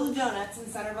called Bill's Donuts in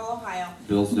Centerville, Ohio.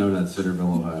 Bill's Donuts,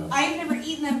 Centerville, Ohio. I've never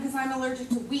eaten them because I'm allergic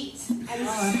to wheat, and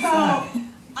so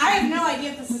I have no idea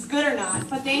if this is good or not.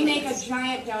 But they make a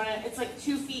giant donut. It's like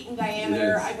 2 feet in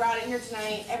diameter. Yes. I brought it here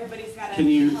tonight. Everybody's got to Can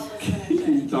you help us finish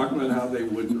it. talk about how they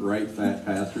wouldn't write fat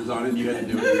pastors on it? You had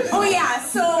to do it yourself. Oh yeah,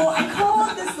 so I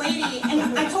called this lady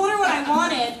and I told her what I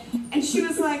wanted, and she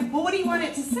was like, well, what do you want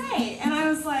it to say? And I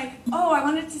was like, oh, I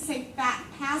want it to say fat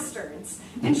bastards.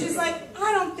 And she's like,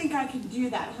 I don't think I can do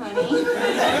that, honey.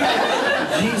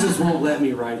 Jesus won't let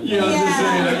me write it. Yeah, I was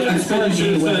Yeah. just saying, I said you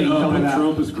should have said, Coming out.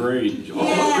 Trump is great. Oh,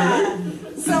 Yeah.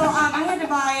 So I had to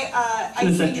buy Should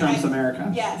have said icing. Trump's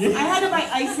America. Yes, I had to buy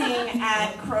icing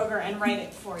at Kroger and write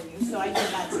it for you, so I did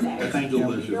that today. Thank you.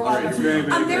 delicious. You're All right, welcome. very,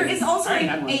 very There good. is also I already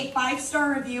had one. a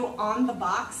 5-star review on the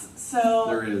box, so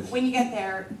There is. when you get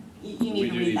there, you we need do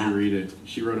to read need that. to read it.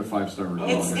 She wrote a 5-star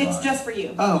review. It's just for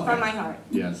you, Oh, okay. from my heart.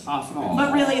 Yes. Awesome.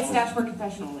 But really, it's Dashboard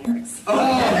Confessional lyrics. Oh,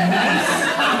 nice.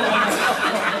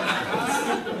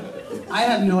 I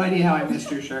have no idea how I missed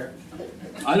your shirt.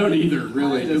 I don't either,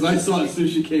 really, because I saw it as soon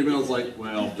as she came in. I was like,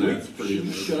 well, that's pretty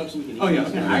amazing. Shut up so we can eat. Oh yeah.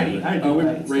 Yeah, I already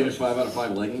we did that. rated 5 out of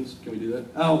 5 leggings. Can we do that?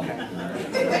 Oh, okay.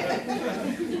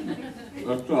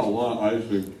 That's a lot of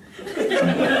icing.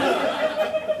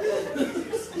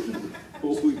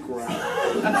 Holy crap.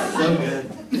 That's so good.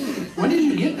 When did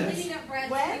you get this? Cleaning up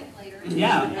Brad's What? drink later.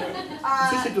 Yeah. It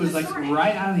seems like it was like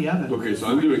right out of the oven. Okay, so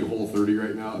I'm doing Whole30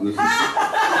 right now, and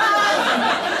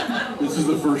this is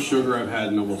the first sugar I've had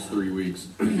in almost 3 weeks.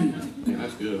 Yeah,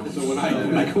 that's good. So when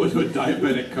I go into a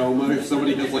diabetic coma, if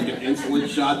somebody has like an insulin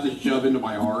shot to shove into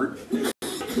my heart,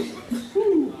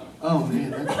 Oh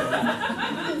man,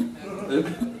 that's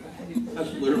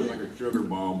that's literally like a sugar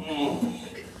bomb. Oh,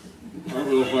 I don't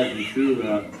know if I can do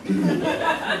that.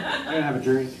 I gotta have a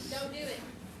drink. Don't do it.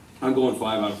 I'm going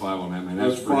 5 out of 5 on that, man.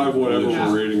 That's pretty 5 whatever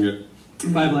delicious. we're rating it.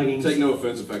 5 leggings. Take no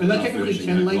offense if I Is come that out technically finishing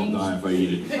 10 it. I'll leggings? die if I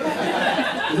eat it. Is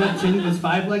that 10? Was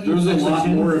 5 leggings? There's a Extra lot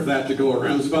 10? more of that to go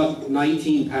around. There's about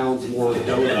 19 pounds more of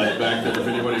donut back there if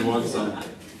anybody wants some.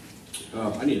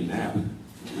 Oh, I need a nap.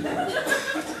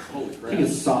 Holy I think crap.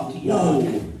 it's soft.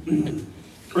 Whoa.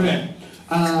 Okay.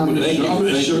 I'm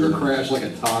gonna sugar crash like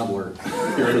a toddler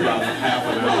here in about half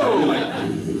an hour.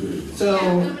 So,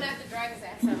 I'm gonna have to drag his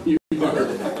ass out. You are.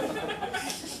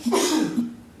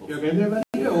 you okay there, buddy?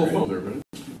 Yeah, we'll phone there, man.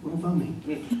 Little phony.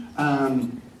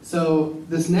 So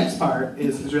this next part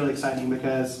is really exciting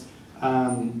because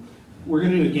we're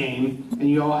going to do a game, and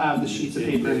you all have the sheets of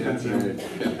paper in front of you.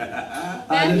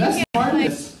 The next part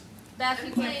is That's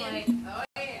you can't play. Oh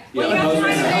yeah.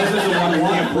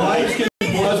 Wives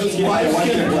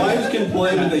can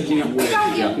play, but they can't We win.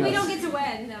 don't get to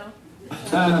win, no.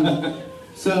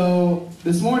 So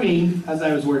this morning, as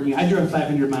I was working, I drove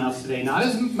 500 miles today. Not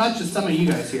as much as some of you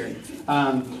guys here,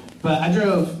 but I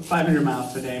drove 500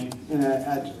 miles today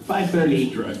at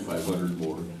 5:30. Drive 500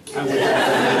 more. I was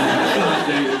God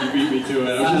dang it, you beat me to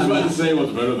it. I was just about to say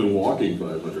what's better than walking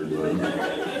 500 miles.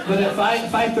 But at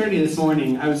 5:30 this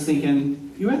morning, I was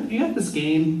thinking, you at this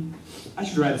game? I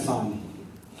should write a song.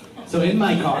 So in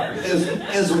my car.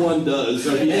 As one does.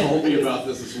 So he told me about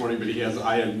this morning, but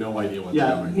I have no idea what's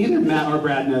Yeah, coming. neither Matt or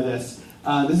Brad know this.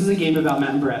 This is a game about Matt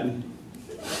and Brad. And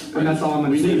that's all I'm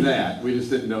going to We say. knew that. We just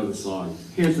didn't know the song.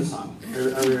 Here's the song.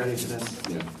 Are we ready for this?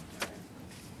 Yeah.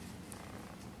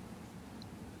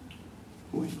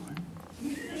 Wait for it.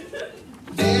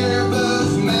 They're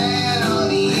both mad on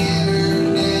the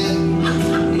internet.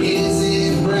 Is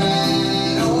it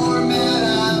Brad or Matt?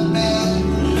 I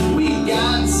bet we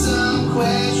got some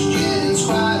questions,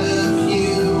 quite a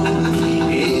few.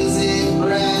 Is it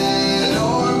Brad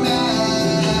or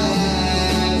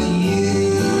Matt? You.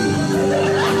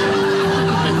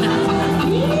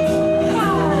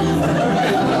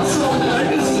 So can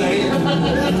I just say,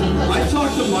 I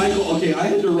talked to Michael. Okay, I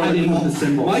had to I run. didn't know the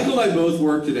symbol. Michael and I both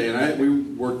worked today, and we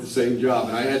worked the same job,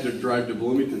 and I had to drive to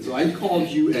Bloomington. So I called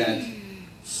you at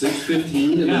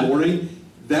 6:15 in Yeah. the morning.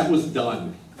 That was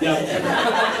done. Yep.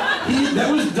 That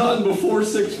was done before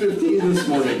 6:15 this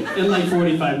morning. In like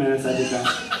 45 minutes, I did that.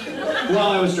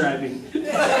 While I was driving.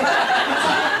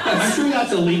 I'm sure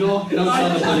that's illegal. Don't tell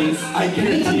the police. I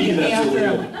guarantee you that's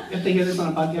illegal. If they hear this on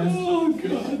a podcast. Oh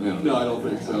God! No, I don't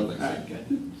think so. Alright, good.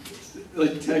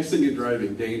 Like texting and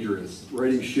driving, dangerous.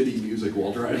 Writing shitty music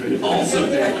while driving, also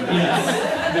dangerous.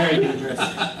 Yes, very dangerous.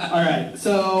 All right,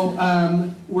 so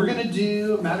we're gonna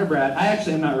do Matt or Brad. I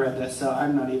actually have not read this, so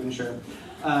I'm not even sure.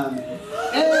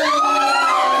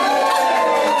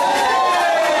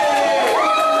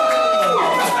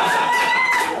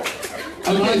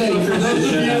 Okay, so for those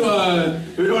of you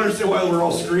who don't understand why we're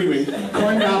all screaming,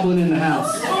 Corn Goblin in the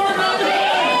house.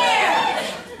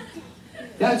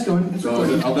 Yeah, it's going. It's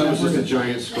recording. that was Yeah, just we're a good.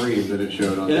 giant scream that it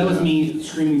showed on. Yeah, that was the, me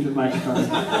screaming to the microphone.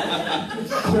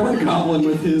 Corn Goblin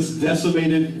with his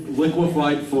decimated,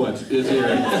 liquefied foot is here.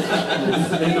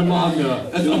 And Amanda.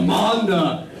 That's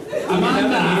Amanda. Do we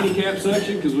have a handicap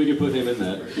section? Because we could put him in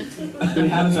that. Do we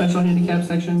have a special handicap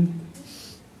section?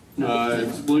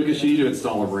 Lucas, you need to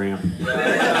install a ramp.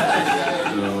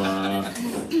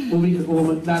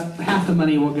 Well, that half the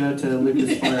money will go to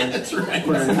Lucas for. That's right.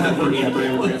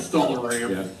 We'll install a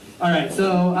ramp. Yeah. All right.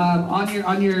 So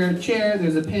on your chair,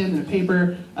 there's a pen and a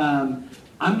paper. I'm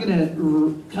gonna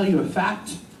tell you a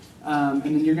fact, and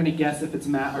then you're gonna guess if it's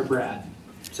Matt or Brad.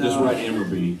 So, Just write M or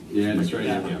B. Yeah, that's right.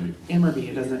 Yeah. Yeah. M or B.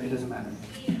 It doesn't matter.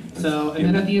 So and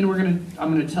then at the end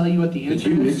I'm gonna tell you what the Did answer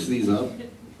you mix is. these up?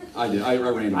 I did. I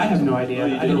randomized. I have no idea.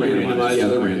 I They're didn't randomized. Yeah,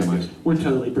 they're randomized. We're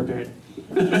totally prepared.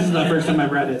 This is the first time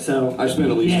I've read it, so I spent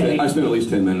at least Yay.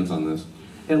 10 minutes on this.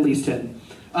 at least 10.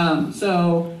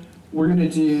 So we're gonna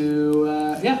do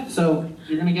So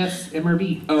you're gonna guess M or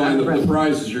B. Oh, and Brad. the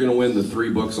prize is you're going to win the 3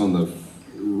 books on the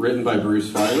written by Bruce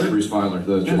Feiler. Bruce Feiler.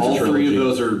 All the 3 of trilogy.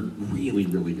 those are really,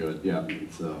 really good. Yeah.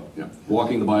 So, Yeah.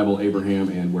 Walking the Bible, Abraham,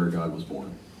 and Where God Was Born.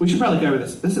 We should probably cover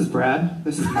this. This is Brad.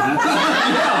 This is Matt.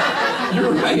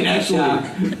 You're right, actually.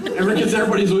 Because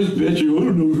everybody's always bitching. I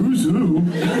don't know who's who.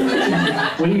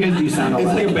 What do you guys do sound It's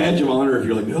alike? like a badge of honor if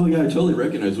you're like, oh yeah, I totally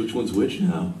recognize which one's which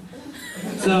now.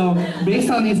 So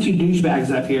based on these 2 douchebags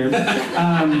up here,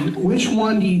 which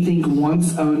one do you think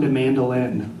once owned a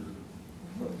mandolin?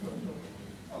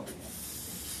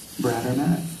 Brad or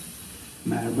Matt?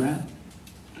 Matt or Brad?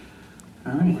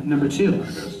 All right, number 2. I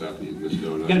gotta stop eating this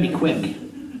donut. You gotta be quick,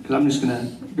 because I'm just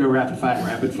gonna go rapid fire.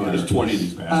 Rapid fire. There's 20 of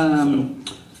these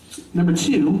bastards. Number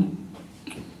 2,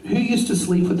 who used to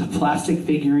sleep with a plastic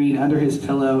figurine under his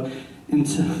pillow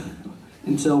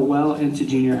until well into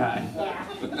junior high?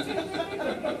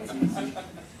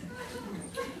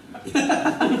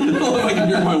 I can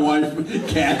hear my wife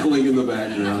cackling in the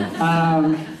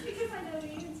background.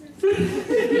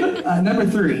 Number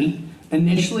 3,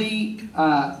 initially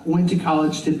went to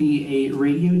college to be a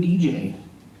radio DJ.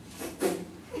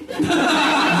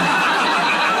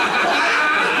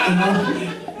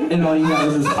 and all you got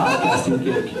was this podcasting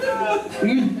gig.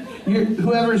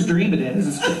 Whoever's dream it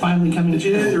is finally coming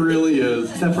true. It really is.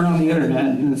 Except for on the internet,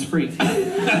 and it's free.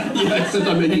 Yeah, except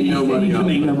I'm making no money You off can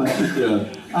make no it. money.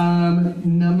 Yeah.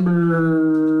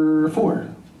 Number 4,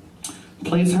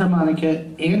 plays harmonica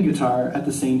and guitar at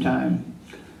the same time.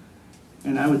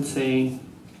 And I would say,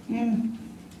 yeah. No,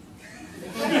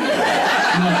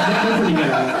 they're pretty good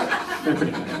at it. They're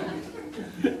pretty good at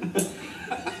it.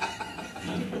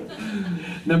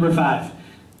 Number 5,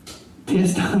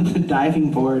 pissed on the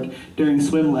diving board during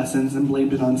swim lessons and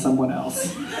blamed it on someone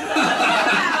else.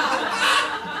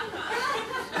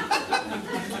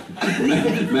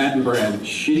 Matt and Brad,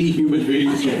 shitty human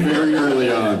beings from very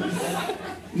early on.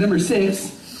 Number 6,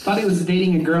 thought he was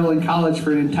dating a girl in college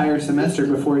for an entire semester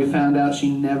before he found out she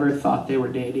never thought they were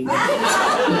dating.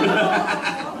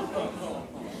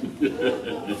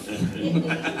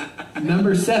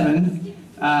 Number 7,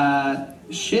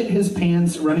 shit his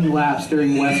pants running laps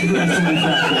during wrestling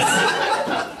practice.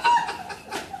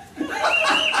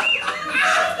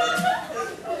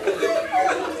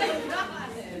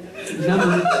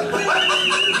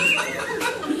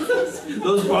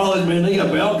 Those pilots, man, they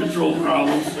got bowel control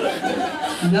problems.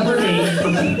 Number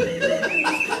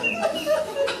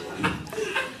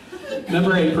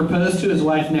 8, proposed to his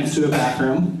wife next to a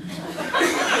bathroom.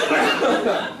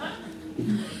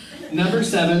 Number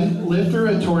 7, lived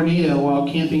through a tornado while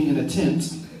camping in a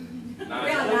tent.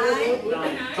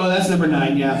 Oh, that's number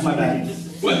 9, yeah, my bad.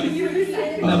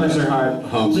 Numbers are hard.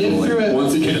 Lived through a,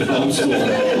 Once again,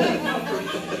 homeschooling.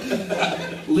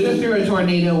 lived through a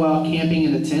tornado while camping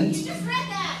in a tent. Just read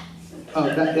that. Oh,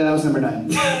 that was number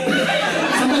 9.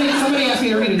 Somebody asked me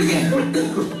to read it again.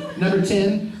 Number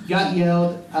 10, got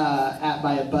yelled at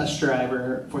by a bus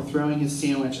driver for throwing his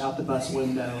sandwich out the bus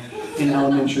window in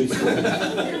elementary school.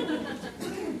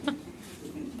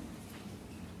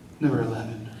 Number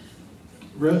 11,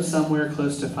 wrote somewhere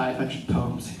close to 500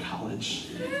 poems in college.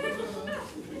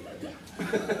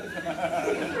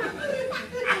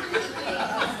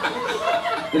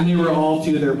 And they were all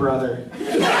to their brother.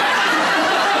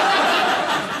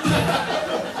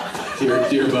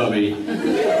 Dear Bubby,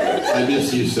 I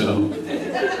miss you so.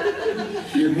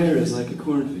 Your hair is like a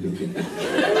cornfield.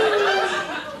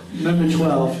 Number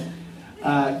 12,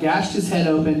 gashed his head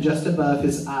open just above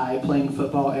his eye playing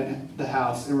football in the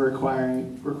house and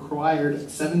required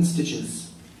 7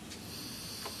 stitches.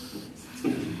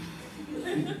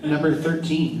 Number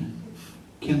 13,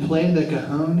 can play the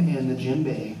cajon and the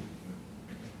djembe.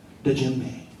 The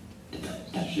djembe. The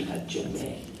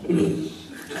djembe.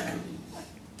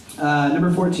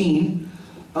 Number 14,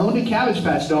 owned a Cabbage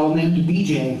Patch doll named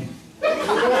BJ.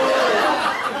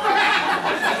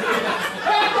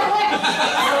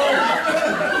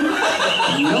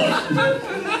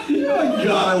 Oh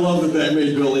God, I love that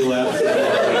made Billy laugh.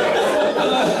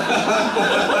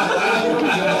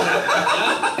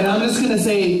 And I'm just going to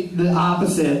say the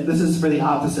opposite. This is for the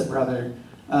opposite brother.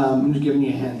 I'm just giving you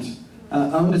a hint.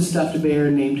 Owned a stuffed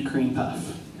bear named Cream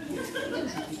Puff.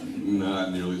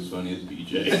 Not nearly as funny as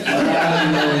BJ.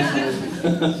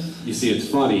 You see, it's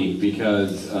funny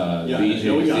because BJ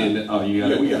we was got in. it. Oh, you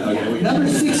got it. We got it. Number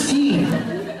 16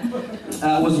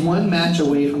 was 1 match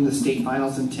away from the state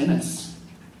finals in tennis.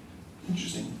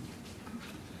 Interesting.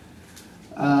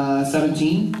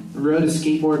 17, rode a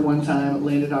skateboard one time,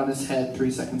 landed on his head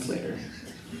 3 seconds later.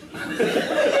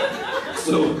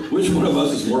 So, which one of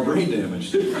us is more brain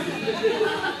damaged?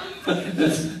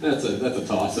 That's a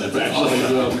toss-up, actually.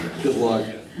 So, good luck.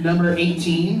 Number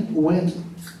 18 went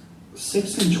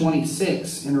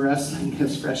 6-26 in wrestling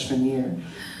his freshman year,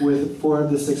 with 4 of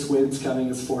the 6 wins coming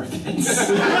as forfeits.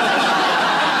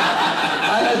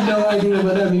 I had no idea,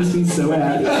 but that makes me so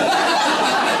happy.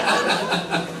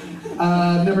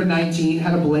 Number 19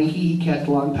 had a blankie he kept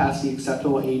long past the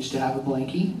acceptable age to have a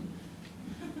blankie.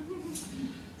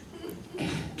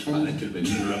 That could have been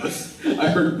either of us. I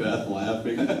heard Beth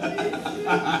laughing.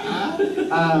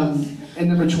 And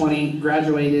number 20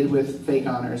 graduated with fake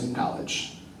honors in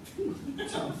college.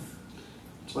 So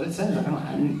that's what it says. I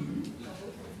don't.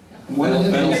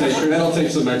 That'll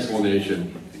take some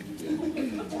explanation.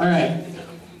 All right.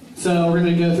 So we're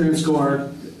going to go through and score.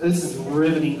 This is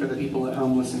riveting for the people at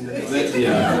home listening to this.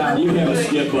 Yeah. You have a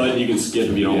skip button, you can skip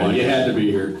if you don't want You it. had to be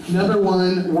here. Number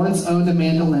 1, once owned a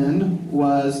mandolin,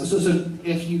 was so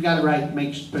if you got it right,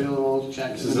 put a little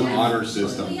check. This is an honor We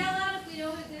system. yell out if we know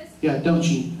what this. Yeah, don't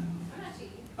cheat. I'm not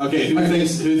cheating. Okay,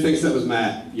 who thinks that was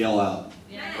Matt? Yell out.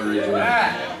 Or raise your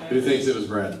hand. Who thinks it was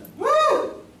Brad?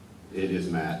 Woo! It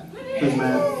is Matt. Doesn't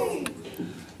matter.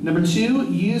 Number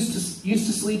 2, used to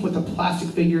sleep with a plastic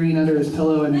figurine under his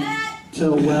pillow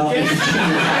until well into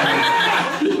junior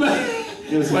high.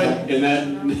 It was Matt. And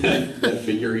that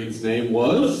figurine's name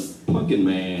was Pumpkin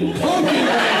Man. Pumpkin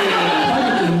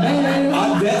Man.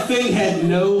 That thing had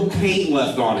no paint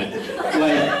left on it.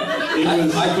 Like it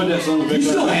was. I put that son of a bitch. You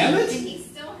still have And it? he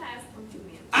still has Pumpkin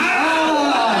Man.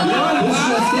 This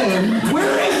just in.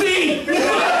 Where is he?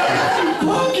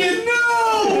 Pumpkin, no!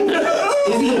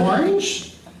 Is he orange?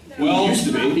 Well, He used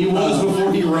to be. He was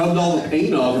before he rubbed all the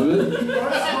paint off of it.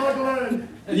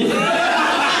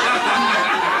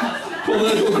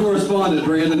 Political correspondent on that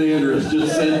Brandon Andrews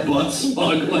just said butt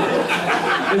smuggling.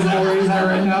 Is that where he's at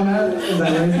right now, Matt? Is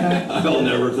that where he's at? I'll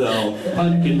never tell.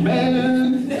 Pumpkin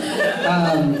Man.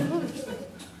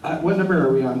 What number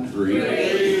are we on?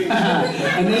 3.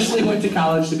 Initially went to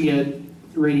college to be a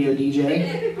radio DJ. Are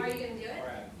you gonna do it?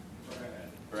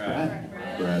 Brad.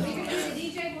 Brad. Are you gonna do the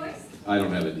DJ voice? I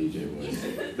don't have a DJ voice.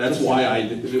 That's why I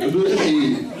did. This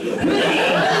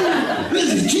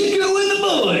is Chico and the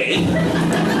Boy.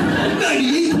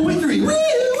 98.3.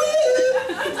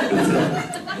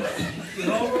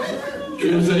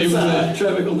 It was a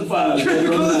traffic on the fives. Traffic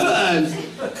on the fives.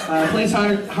 Plays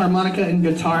harmonica and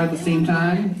guitar at the same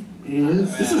time.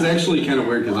 This is actually kind of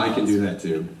weird because I can do that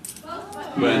too.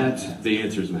 But Matt. the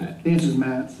answer's Matt. The answer's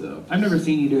Matt. So I've never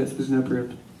seen you do it, so there's no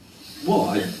proof. Well,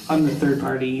 I'm the third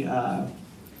party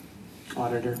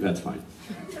auditor. that's fine.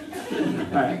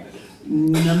 All right.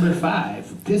 Number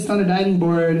 5. Pissed on a diving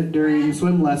board during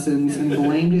swim lessons and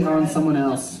blamed it on someone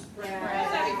else.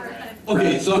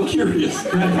 Okay, so I'm curious.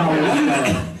 Brad probably was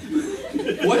better.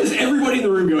 What is everybody in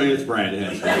the room going? It's Brad.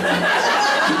 It's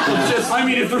just, I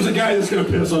mean, if there's a guy that's going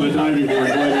to piss on a diving board,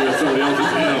 blaming it on somebody else,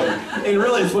 it's him. And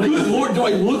really, it's funny. Good Lord, do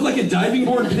I look like a diving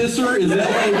board pisser? Is that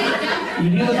like... You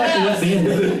do look like a wet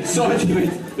bandit. So I do.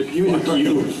 You.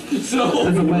 So...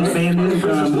 There's a wet bandit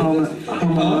from Home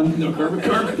Alone. No, carpet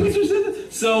pissers in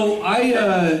it. So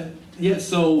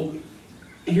so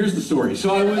here's the story.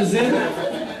 So I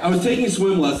was taking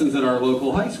swim lessons at our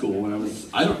local high school when it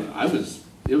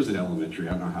was in elementary.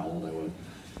 I don't know how old I was.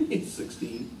 It's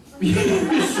 16.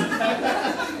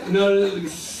 No,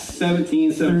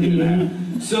 17 and a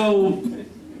half. So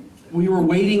we were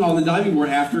waiting on the diving board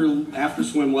after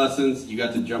swim lessons. You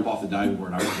got to jump off the diving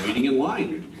board. I was waiting in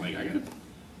line. Like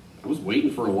I was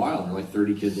waiting for a while. There were like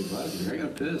 30 kids in class. I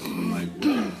got pissed. I'm like,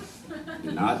 well,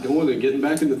 not going and getting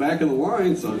back in the back of the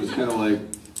line. So I'm just kind of like,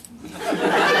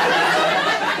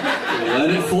 let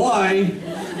it fly.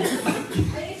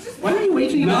 Why don't you wait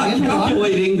till you Not get in the water?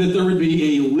 calculating that there would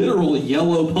be a literal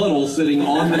yellow puddle sitting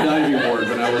on the diving board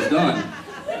when I was done.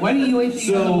 Why don't you wait till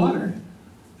you get in the water?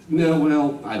 No,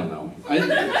 well, I don't know. I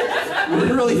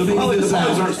didn't really think this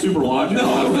out. aren't super logical.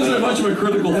 No, I wasn't much of a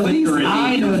critical At least thinker at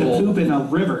I 8 know years to old. poop in a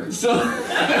river. So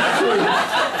that's true.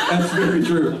 That's very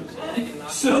true.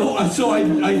 So I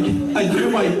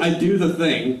do the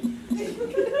thing,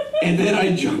 and then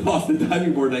I jump off the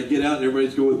diving board and I get out and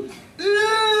everybody's going,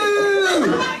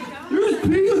 ew! There's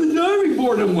pee on the diving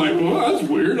board. I'm like, well, that's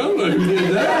weird. I don't know who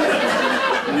did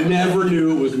that. Never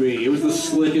knew it was me. It was the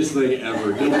slickest thing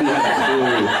ever. Nobody had a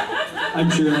clue. I'm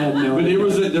sure I had no But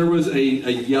idea. there was a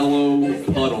yellow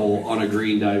puddle on a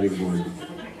green diving board.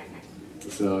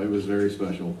 So it was very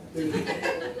special. Did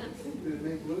it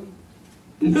make blue?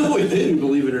 No, it didn't,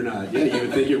 believe it or not. Yeah, you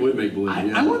would think it would make blue.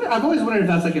 Yeah. I've always wondered if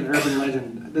that's like an urban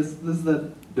legend. This is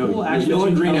the cool actual Yellow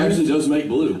and green colors. actually does make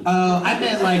blue. I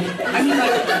mean like,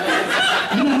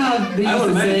 you know how they I used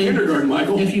would to imagine say kindergarten,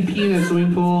 Michael. if you pee in a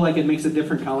swimming pool, like it makes a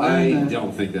different color? I than-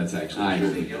 don't think that's actually. I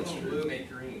don't think that's true.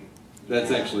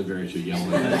 That's actually very true. Yellow.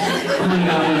 Coming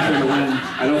out in for the win.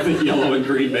 I don't think yellow and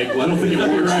green make blue. I don't think it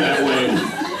works that way.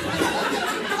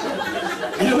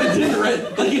 You know, it didn't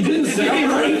it didn't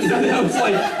sound right. And I was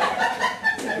like,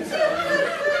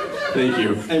 thank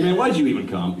you. Hey man, why'd you even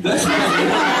come? That's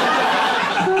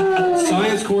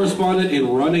science correspondent and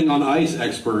running on ice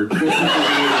expert.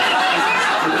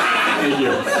 Thank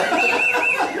you.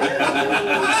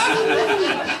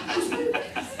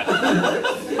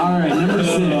 All right, number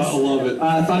 6. I love it.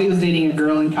 Thought he was dating a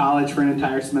girl in college for an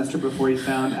entire semester before he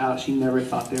found out she never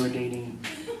thought they were dating.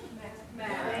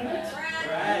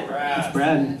 It's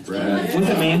Brad. Brad. Was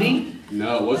it Mandy?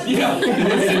 No, it wasn't. Yeah, and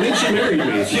then she married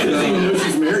me. She doesn't even know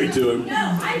she's married to him. No,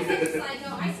 I sent a side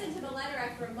note. I sent him a letter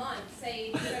after a month saying,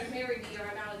 you better marry me or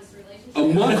I'm out of this relationship. A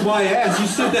month, my ass. You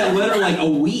sent that letter like a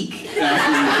week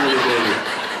after you started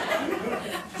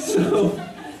dating. So,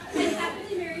 And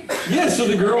happily married. yeah, so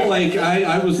the girl, like,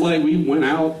 I was like, we went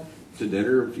out to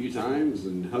dinner a few times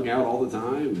and hung out all the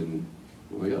time, and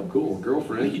I'm like, oh, cool,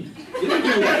 girlfriend.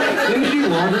 Didn't you do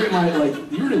laundry at my, like,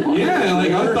 you were doing laundry? Yeah,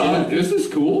 like, I thought, this is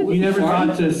cool. You never Fine.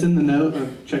 thought to send the note or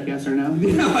check yes or no?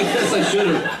 Yeah, I guess I should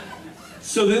have.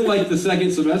 So then, like, the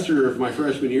second semester of my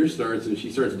freshman year starts, and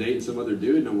she starts dating some other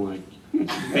dude, and I'm like,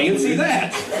 fancy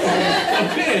that.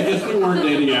 Okay, I guess we weren't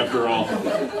dating after all.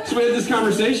 So we had this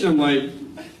conversation. I'm like,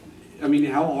 I mean,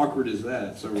 how awkward is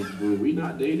that? So were we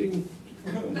not dating?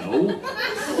 No.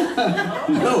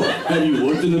 No. Have you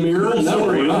looked in the mirror? No.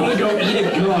 I'm gonna go eat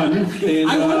a gun. And,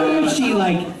 I wonder if she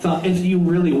like thought if you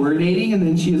really were dating, and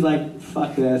then she was like,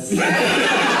 "Fuck this, I'm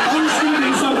just gonna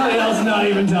date somebody else and not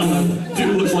even tell them."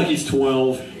 dude looks like he's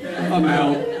 12. I'm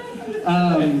out.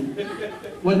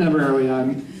 What number are we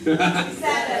on?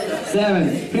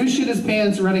 7. Who shit his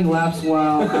pants running laps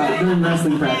while during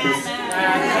wrestling practice?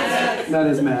 That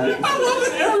is Matt. I love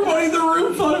that everybody in the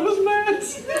room thought it was Matt.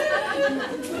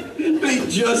 They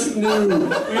just knew.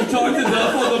 We've talked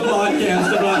enough on the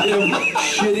podcast about him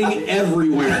shitting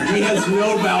everywhere. He has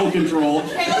no bowel control to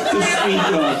speak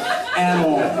of at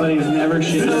all. But he's never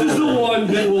shit. This is the one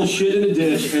that will shit in a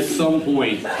ditch at some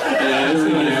point. Yeah, it's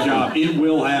not his job. It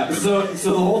will happen. So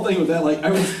the whole thing with that, like,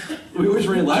 we always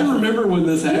ran laps. I remember when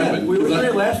this happened. We always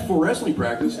ran laps before wrestling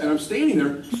practice, and I'm standing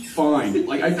there, fine.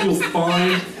 Like, I feel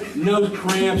fine. No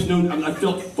cramps. I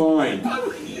felt fine.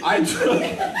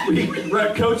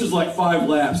 Coach is like 5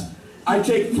 laps. I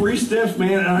take 3 steps,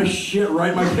 man, and I shit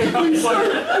right in my pants.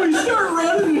 Like, we start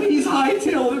running, and he's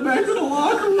hightailing it back to the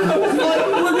locker room. I was like,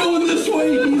 we're going this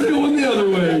way, and he's going the other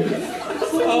way.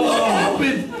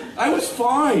 I was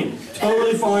fine.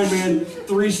 Totally fine, man.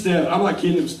 3 steps. I'm not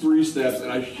kidding, it was 3 steps,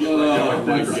 and I shit right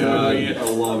my God. I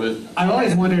love it. I've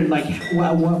always wondered, like,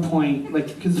 at what point,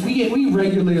 like, because we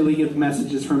regularly get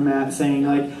messages from Matt saying,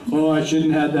 like, oh, I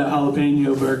shouldn't have that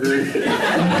jalapeno burger.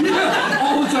 Yeah,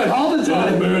 all the time. All the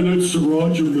time. Oh, man, that's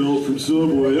sriracha melt from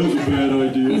Subway. That was a bad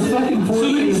idea. He's fucking 40 So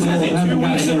then he years says old. it 2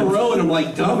 weeks in a row, and I'm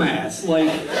like, dumbass.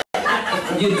 Like,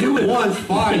 you do it once,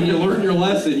 fine, you learn your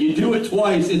lesson. You do it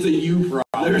twice, it's a you problem.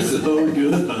 They're so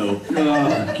good, though.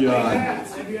 Oh, God.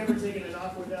 Have you ever taken an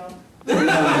aqua down?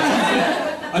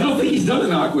 I don't think he's done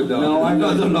an aqua dunk. No, I've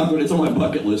not done an aqua. It's on my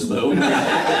bucket list, though. You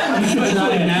should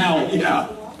try it now. Yeah.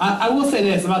 I will say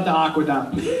this about the aqua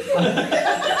dump.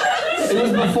 It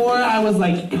was before I was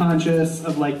like conscious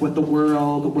of like what the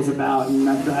world was about, and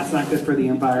that's not good for the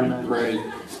environment. Right.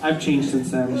 I've changed since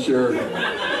then. Sure.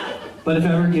 But if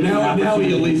ever given Now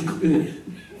he at least.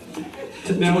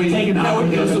 Now he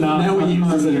uses a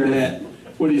net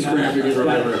when he's crapping it or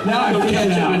whatever. Now I fish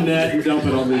it out. A net and dump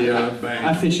it on the bank.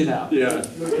 I fish it out. Yeah.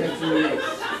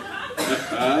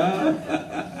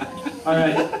 All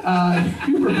right.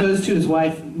 Who proposed to his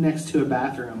wife next to a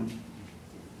bathroom?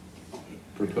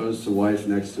 Proposed to wife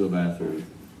next to a bathroom.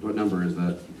 What number is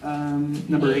that?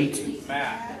 Number 8.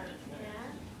 Matt.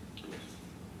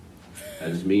 That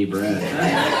is me, Brad.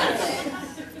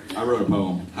 I wrote a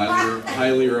poem.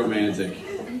 Highly romantic.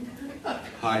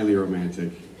 Highly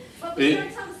romantic. But we gotta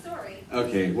tell the story.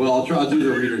 Okay, well, I'll do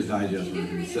the Reader's Digest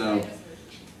version. So,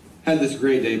 had this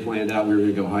great day planned out. We were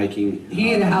going to go hiking.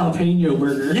 He ate a jalapeno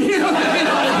burger.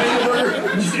 Jalapeno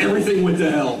burger. Just everything went to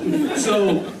hell.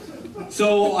 So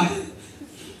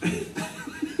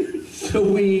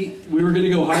we were going to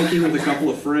go hiking with a couple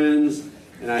of friends,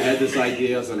 and I had this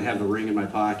idea. I was going to have the ring in my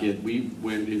pocket.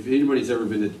 If anybody's ever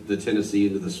been to the Tennessee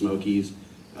into the Smokies,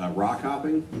 rock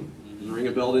hopping, does it ring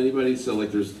a bell to anybody? So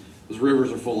like those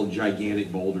rivers are full of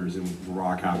gigantic boulders, and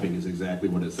rock hopping is exactly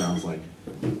what it sounds like.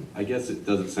 I guess it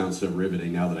doesn't sound so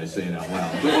riveting now that I say it out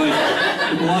loud, but like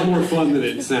it's a lot more fun than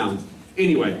it sounds.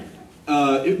 Anyway.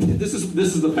 This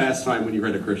is the pastime when you're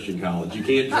at a Christian college. You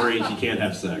can't drink, you can't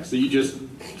have sex, so you just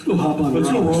Let's go hop on. let's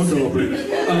go rock hopping.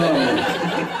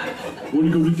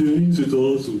 Want to go to Denny's? It's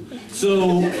awesome.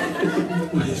 So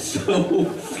let's go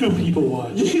people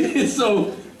watch.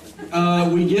 So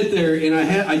we get there, and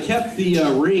I kept the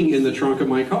ring in the trunk of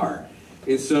my car,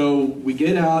 and so we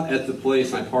get out at the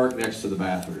place. I park next to the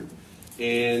bathroom,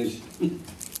 and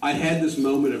I had this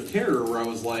moment of terror where I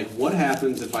was like, what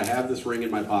happens if I have this ring in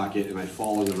my pocket and I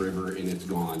fall in the river and it's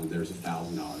gone? There's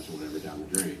 $1,000 or whatever down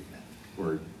the drain.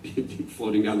 Or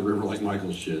floating down the river like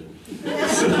Michael's shit.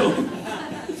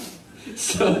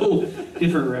 So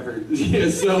Different river. yeah,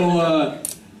 so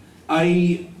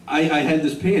I had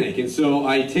this panic, and so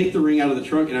I take the ring out of the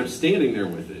trunk and I'm standing there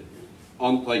with it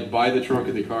on like by the trunk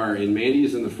of the car, and Mandy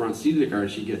is in the front seat of the car, and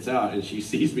she gets out and she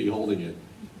sees me holding it.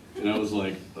 And I was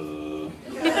like,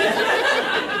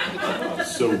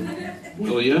 so,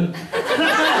 will ya?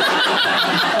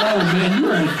 Oh man,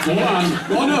 you're a Hold on.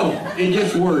 Oh no, it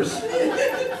gets worse.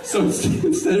 So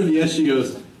instead of yes, she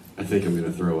goes, I think I'm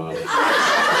gonna throw up.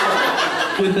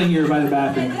 Good thing you were by the And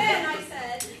bathroom. then I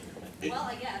said, well,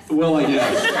 I guess. Well, I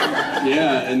guess.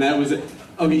 Yeah, and that was it.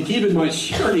 Okay, keep in mind,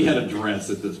 she already had a dress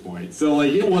at this point. So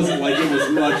like, it wasn't like it was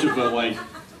much of a like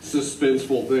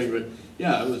suspenseful thing, but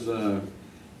yeah, it was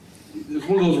it's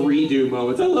one of those redo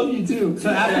moments. I love you too. So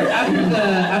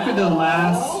after the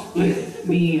last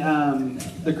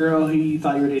the girl who you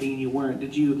thought you were dating and you weren't,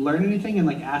 did you learn anything and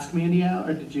like ask Mandy out,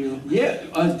 or did you? Yeah,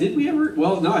 did we ever?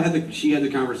 Well, no. She had the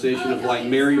conversation of like,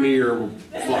 marry me or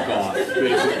fuck off,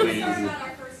 basically. We talked about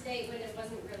our first date when it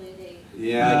wasn't really a date.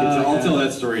 Yeah, I'll tell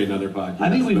that story in another podcast. I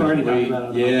think we've already talked about it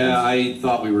on the Yeah, podcast. I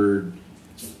thought we were.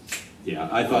 Yeah,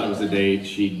 I thought it was a date.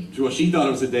 She thought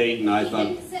it was a date, and I She thought.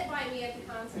 didn't sit by me at the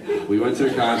concert. We went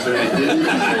to a concert.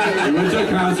 We went to a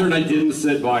concert and I didn't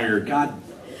sit by her. God.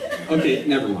 Okay,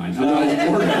 never mind. No, you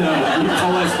tell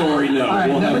that story. No, All right,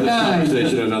 we'll have number this 9.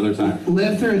 conversation another time.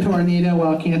 Lived through a tornado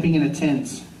while camping in a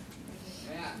tent.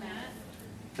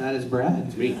 That is Brad.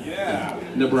 It's me. Yeah.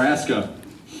 Nebraska.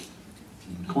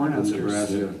 Cornhuskers.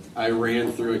 Nebraska. I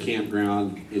ran through a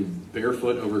campground in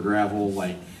barefoot over gravel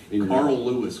like Carl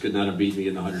Lewis could not have beat me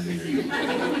in the 100 meters.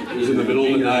 It was in the middle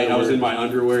of the night. I was in my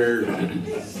underwear.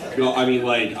 No, I mean,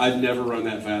 like, I've never run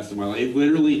that fast in my life. It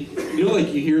literally, you know, like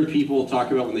you hear people talk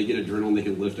about when they get adrenaline, they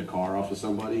can lift a car off of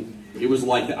somebody. It was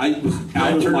like that. I was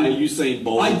out of my Usain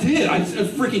Bolt. I did. I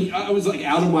was like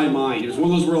out of my mind. It was one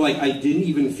of those where like I didn't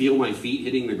even feel my feet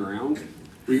hitting the ground.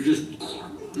 Where you're just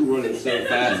running so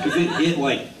fast because it hit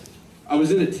like. I was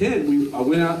in a tent. I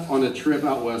went out on a trip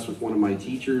out west with one of my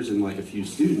teachers and like a few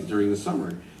students during the summer.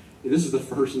 And this is the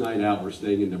first night out. We're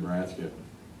staying in Nebraska,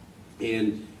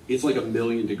 and it's like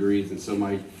 1,000,000 degrees. And so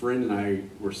my friend and I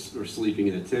were sleeping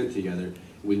in a tent together.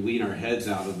 We lean our heads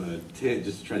out of the tent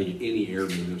just to try to get any air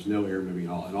moving. There's no air moving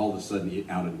at all. And all of a sudden,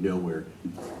 out of nowhere,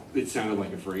 it sounded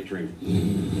like a freight train.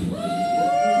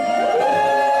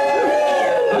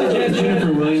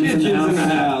 Jennifer Williams in the Jen's in the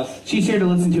house. house. She's here to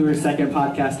listen to her second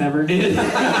podcast ever.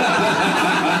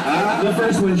 The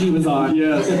first one she was on.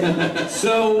 Yes.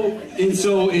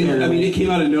 I mean, it came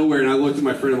out of nowhere, and I looked at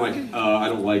my friend. I'm like, I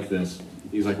don't like this.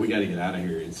 He's like, we got to get out of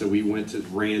here. And so we ran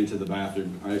to the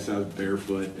bathroom. I was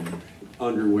barefoot and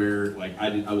underwear. Like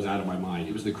I was out of my mind.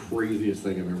 It was the craziest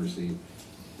thing I've ever seen.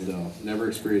 So never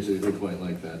experienced anything quite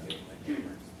like that.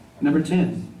 Number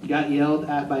 10. Got yelled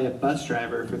at by a bus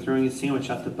driver for throwing a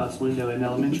sandwich out the bus window in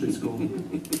elementary school.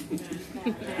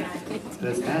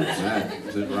 That's Pat.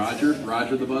 Is it Roger?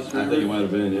 Roger the bus driver? I think it might have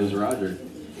been. It was Roger.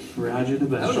 Roger the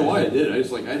bus I don't know why I did. I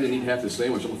just like I didn't eat half the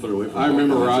sandwich. I'm gonna throw it away. From I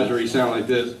remember the Roger. He sounded like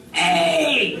this.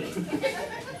 Hey!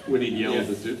 When he'd yell at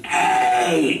the student.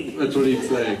 Hey! That's what he'd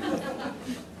say.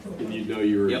 And you'd know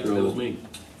you were in trouble. That was me.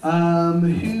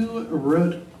 Who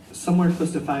wrote somewhere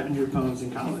close to 500 poems in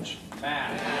college?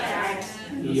 Let's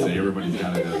Yep. say everybody's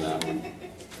got to know that one.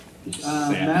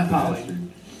 Matt Polly.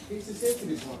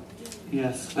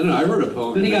 Yes. I don't know. I wrote a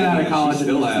poem. Then he got out of She college and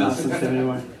still he's not has. since then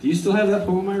anymore. Do you still have that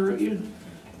poem I wrote you?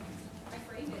 I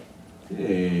framed it.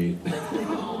 Hey.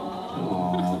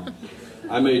 Aww.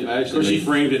 I actually she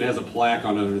framed it and has a plaque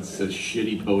on it that says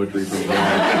shitty poetry from God.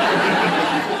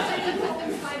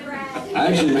 Hi, Brad.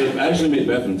 I actually made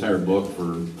Beth an entire book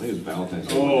for I think it was Valentine's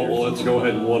Day. Oh, well, let's go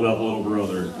ahead and one up little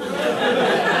brother.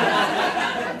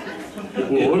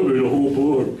 Well, I made a whole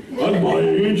book. I'm my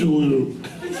Angelou.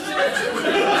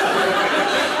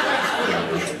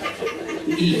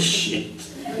 Eat shit.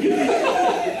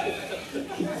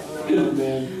 Good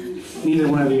man. Neither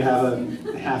one of you have a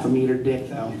half a meter dick,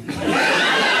 though.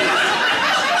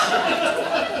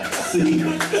 See.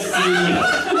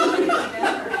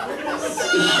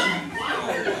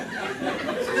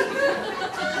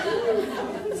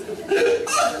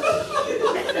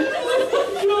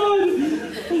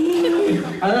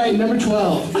 All right, number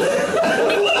 12. I'm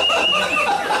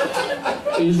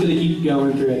just gonna keep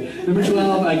going through it. Number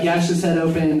 12, I gashed his head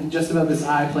open just above his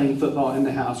eye playing football in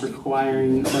the house,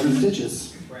 requiring 11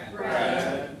 stitches.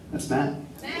 That's Matt.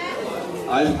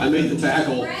 I made the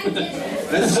tackle.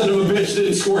 That son of a bitch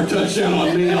didn't score a touchdown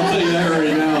on me, I'll tell you that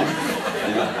right now.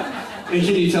 And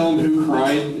can you tell him who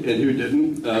cried and who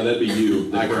didn't? That'd be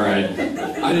you. I cried.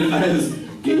 I had this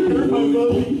gaping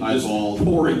wound. I was all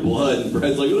pouring blood, and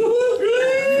Brad's like, "Oh,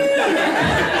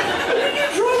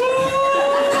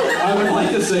 I would like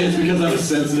to say it's because I was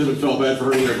sensitive and felt bad for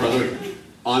hurting my brother.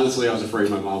 Honestly, I was afraid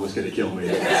my mom was going to kill me.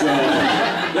 So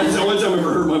that's the only time I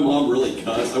ever heard my mom really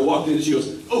cuss. I walked in and she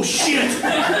goes, "Oh shit!"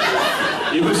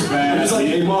 it was bad. I was like,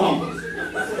 "Hey mom."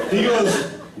 He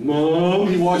goes, "Mom."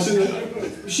 He walks in.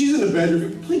 She's in the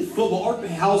bedroom playing football. Our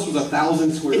house was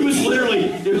 1,000 square feet. It was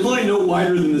literally no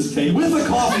wider than this table. With a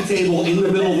coffee table in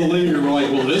the middle of the living room. We're like,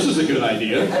 well, this is a good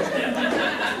idea. What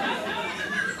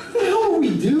the hell are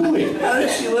we doing? How did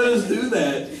she let us do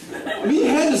that? I mean, it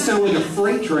had to sound like a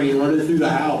freight train running through the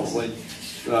house. Like,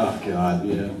 oh God,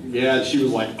 yeah. Yeah, and she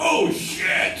was like, oh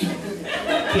shit!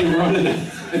 Came running.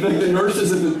 And like the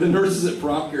nurses at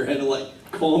Prop Care had to like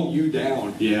calm you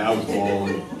down. Yeah, I was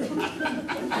bawling.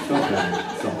 Felt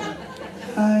bad.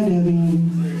 Hi,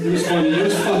 Debbie. It was funny. It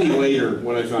was funny later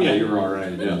when I found out you were all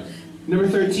right. Yeah. Number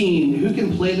 13, who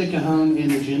can play the cajon in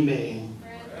the djembe?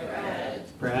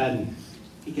 Brad.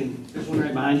 He can. There's one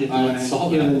right behind you. If you I want to saw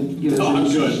give that. it- give it a I'm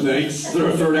demonstration. good, thanks.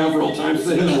 Throw down for old time's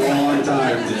sake. It's been a long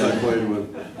time since I played one.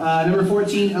 Number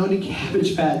 14, owned a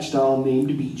Cabbage Patch doll named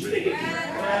BJ.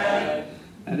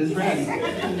 That is Brad.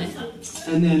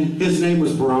 And then His name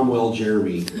was Bromwell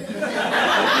Jeremy. It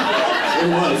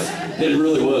was. It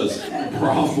really was.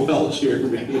 Bromwell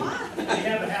Jeremy. Do you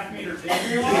have a half-meter tape?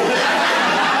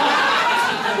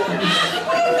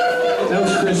 that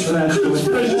was Chris Fresh. Chris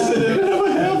Fresh said it didn't have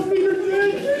a half-meter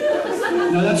dick.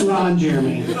 No, that's Ron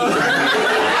Jeremy.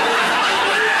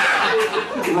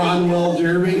 Ronwell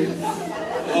Jeremy.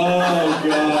 Oh,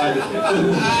 God.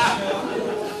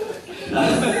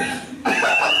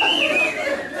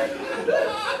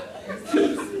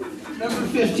 Number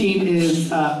 15 is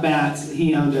Matt.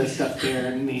 He owned a stuffed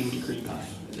bear named Cream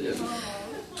Puff.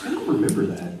 I don't remember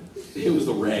that. It was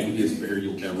the raggediest bear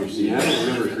you'll ever see. I don't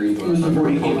remember Cream Puff. It was before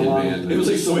you came Pumpkin along. Man. It was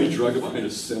like somebody drug it behind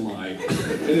a semi and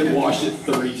then washed it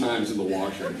 30 times in the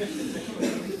washer.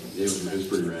 It was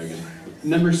pretty ragged.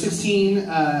 Number 16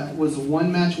 was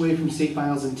one match away from state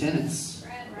finals in tennis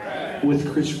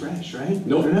with Chris Fresh, right?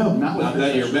 Nope. Or no, not with Not Chris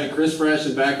that year. Fresh. Met Chris Fresh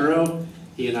in back row.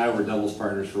 He and I were doubles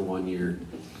partners for 1 year.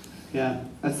 Yeah,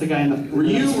 that's the guy in the. Were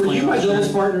you my shirt.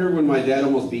 doubles partner when my dad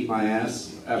almost beat my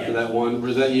ass after that one?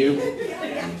 Was that you?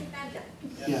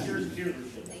 Yeah.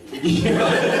 We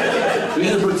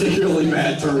had a particularly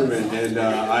bad tournament, and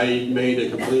I made a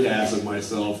complete ass of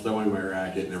myself, throwing my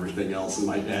racket and everything else, and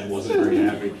my dad wasn't very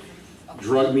happy.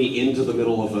 Drugged me into the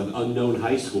middle of an unknown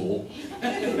high school,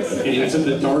 and into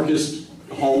the darkest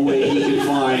hallway he could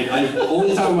find.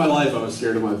 Only time in my life I was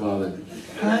scared of my father.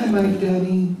 Hi, Mike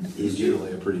Daddy. He's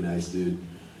generally a pretty nice dude.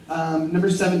 Number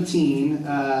 17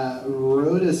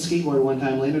 rode a skateboard one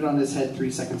time, landed on his head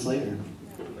 3 seconds later.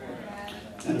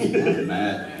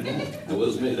 Matt. That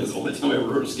was me. That's the only time I ever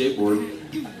rode a skateboard.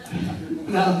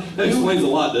 Now, That explains a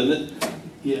lot, doesn't it?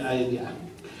 yeah.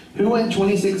 Who went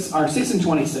 6 and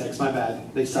 26? My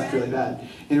bad. They sucked really bad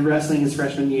in wrestling his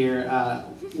freshman year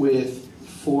with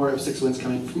 4 of 6 wins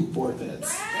coming from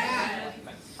forfeits.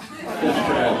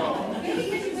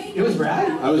 It was Brad.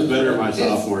 I was better my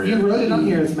sophomore year. You wrote it on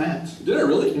here as Matt. Did I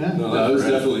really? Yeah. No, that was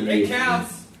definitely me. It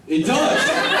counts. It does.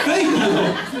 Thank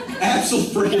you.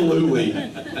 Absolutely.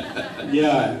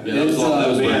 Yeah. that was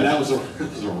man, bad. that was a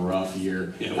rough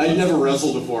year. Yeah, it I'd was. never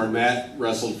wrestled before, and Matt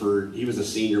wrestled he was a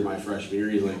senior my freshman year.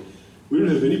 He's like, we don't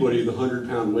have anybody in the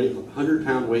 100-pound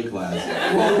weight class.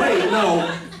 Well, wait, no.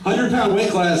 100-pound weight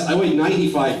class, I weighed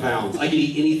 95 pounds. I could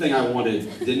eat anything I wanted,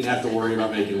 didn't have to worry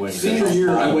about making weight. Senior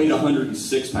year, I weighed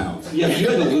 106 pounds. Yeah, but you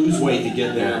had to lose weight to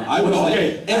get there. I was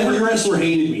every wrestler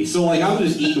hated me, so I'm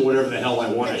just eating whatever the hell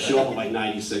I want. I show up at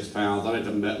 96 pounds. I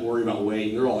don't have to worry about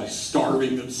weight, and they're all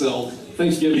starving themselves.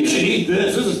 Thanksgiving, you should eat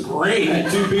this. This is great. I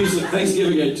had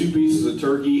Thanksgiving, I had 2 pieces of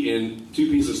turkey and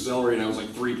 2 pieces of celery, and I was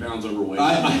 3 pounds overweight.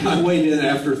 I weighed in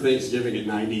after Thanksgiving at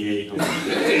 98. I'm like,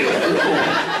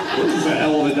 what is the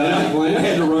hell of a diet plan? I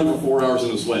had to run for 4 hours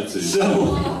in a sweatsuit.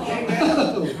 Hey, man,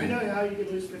 I know how you can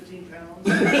lose 15 pounds.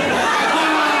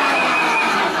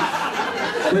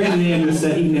 Brandon Andrews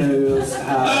said he knows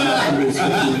how not to lose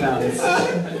 15 pounds.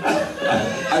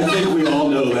 I think we all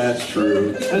know that's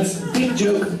true. That's big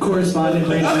joke correspondent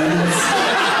Brandon Andrews.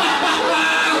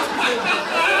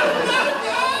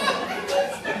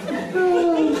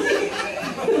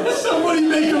 Somebody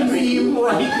make a meme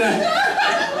right now.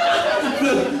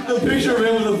 The picture of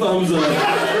him with a thumbs up.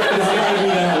 It's gotta be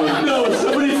that one. No,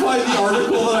 somebody find the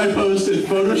article that I posted.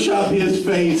 Photoshop his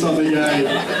face on the guy.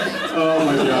 Oh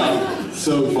my god.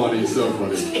 So funny, so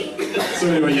funny. So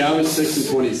anyway, I was 6 and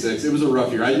 26. It was a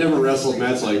rough year. I'd never wrestled.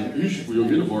 Matt's like, you should go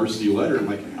get a varsity letter. I'm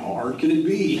like, how hard can it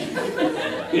be?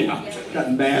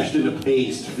 Got mashed into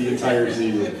paste the entire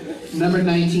season. Number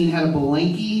 19 had a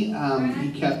blankie.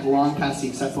 He kept long past the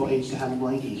acceptable age to have a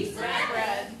blankie.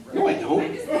 No, I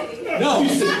don't. No,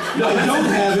 I don't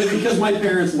have it because my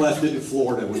parents left it in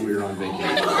Florida when we were on vacation.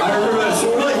 I remember that.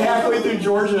 So we're halfway through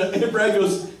Georgia, and Brad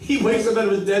goes, he wakes up out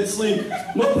of his dead sleep.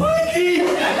 My blankie!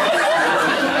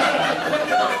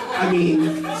 I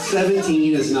mean,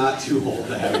 17 is not too old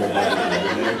to have a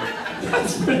blankie.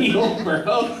 That's pretty old, bro.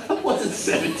 I wasn't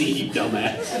 17, you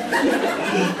dumbass.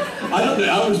 I don't know.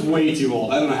 I was way too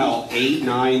old. I don't know how. 8,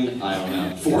 9, I don't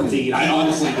know. 14. I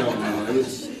honestly don't know.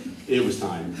 It was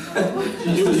time.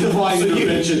 It was divine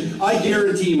intervention. I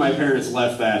guarantee my parents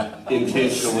left that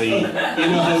intentionally in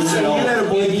a hotel You had a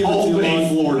blankie in for Palm too Bay, long.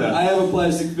 Florida. I have a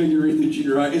plastic figurine in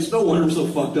junior high. It's no wonder I'm so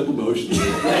fucked up emotionally.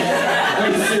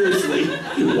 I mean, seriously.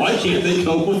 Why can't they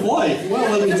cope with life?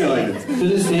 Well, let me tell you. To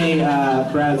this day,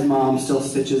 Brad's mom still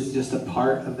stitches just a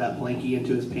part of that blankie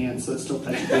into his pants so it still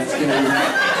touches his skin every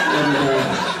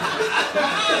day.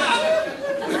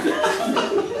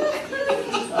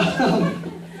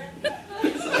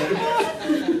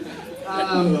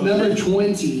 Number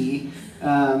 20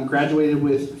 graduated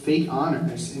with fake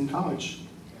honors in college.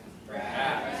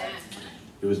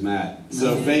 It was Matt.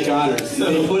 So fake honors. So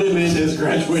they put him in as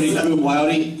graduating cum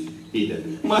laude. He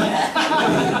didn't. My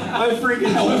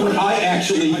freaking, however, I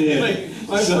actually did.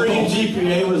 My freaking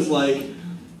GPA was like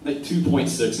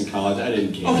 2.6 in college. I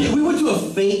didn't care. Okay, we went to a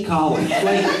fake college.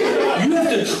 Like, you have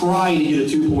to try to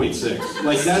get a 2.6.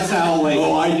 Like, that's how, like...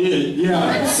 Oh, I did.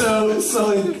 Yeah. So I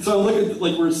look at,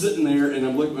 like, we're sitting there, and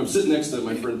I'm sitting next to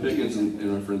my friend Pickens and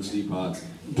my friend Steve Potts,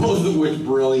 both of which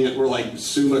brilliant. We're like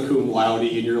summa cum laude,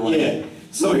 and you're like... Yeah.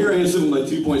 So here I am sitting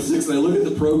with my 2.6, and I look at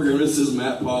the program, and it says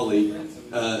Matt Pauley,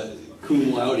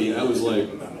 cum laude, and I was like...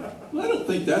 I don't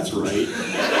think that's right.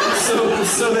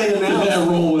 So they announced. Yeah,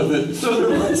 roll with it. So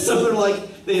they're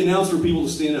like, they announced for people to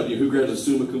stand up. You know, who graduates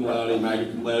summa cum laude,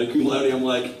 magna cum laude, cum laude. I'm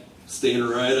like, standing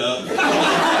right up.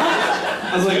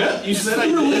 I was like, you said I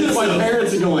did. Looking at my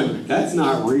parents and going, that's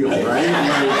not real, right?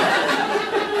 I'm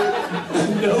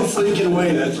like, no freaking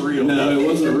way, that's real. No, it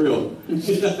wasn't real.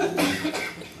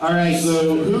 All right,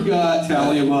 So who got?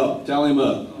 tally them up. Tally them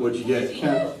up. What'd you get?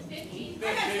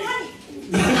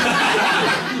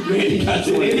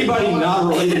 Did anybody not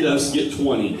related to us get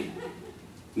 20?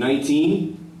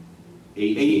 19?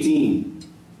 18?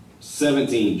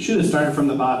 17? Should have started from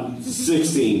the bottom.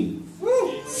 16?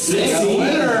 16.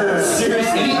 Winner.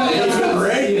 Seriously,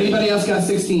 anybody else got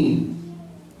 16?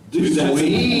 Dude, that's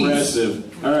Sweet.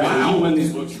 impressive. All right, Wow. you win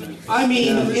these books then. I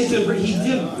mean, he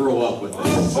did grow up with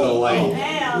it, so like...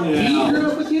 He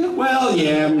grew up with you? Well,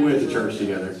 yeah, we went to church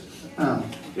together. Oh.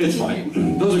 It's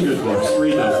fine. Those are good books.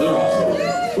 Read those. They're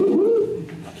awesome.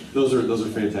 Those are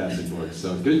fantastic books.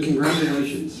 So good.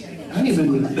 Congratulations. I don't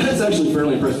even. That's actually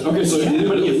fairly impressive. Okay, so did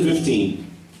anybody get 15?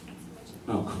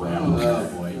 Oh, crap. Oh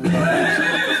boy. We're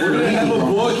gonna have a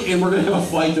book and we're gonna have a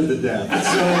fight to the death.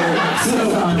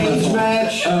 So age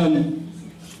match.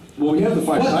 Well, we have the 5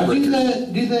 What,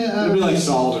 tiebreakers. do the. It'll be like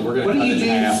Solomon. We're What gonna do cut you it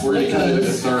in half. do? We're gonna cut it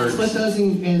into Split thirds. those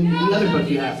in the other book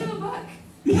you have.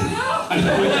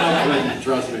 I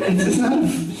trust me. It's not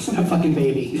a fucking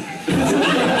baby.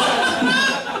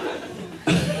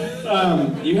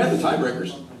 You have the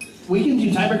tiebreakers. We can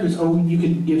do tiebreakers, or you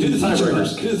could give Do the them each a tiebreakers.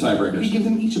 book. Do the tiebreakers. You give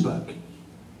them each a book.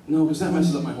 No, because that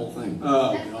messes up my whole thing.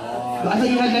 Oh I thought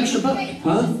you had an extra book.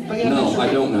 Huh? But you have an No, extra I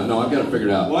book. don't know. No, I've got it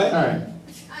figured out. What? All right.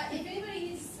 If anybody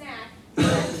needs a snack,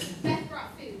 Beth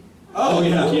brought food. Oh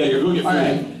yeah. Yeah, you're going to get All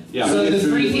food. right. Yeah. So get the food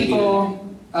three if we need it. people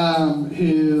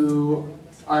who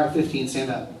are at 15 stand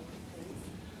up.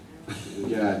 We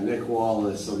got Nick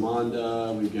Wallace,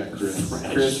 Amanda, we've got Chris.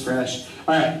 Chris Fresh.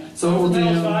 All right. So what we'll do.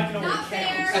 So I can only Not count,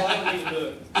 fair. so I don't need to do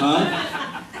it.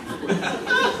 Huh?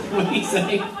 What do you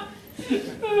say? He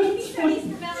said he's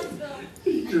from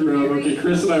Ellisville. Jerome, okay,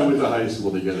 Chris and I went to high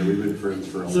school together. We've been friends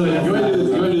for a while. So, yeah. Go ahead and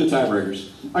do the tiebreakers.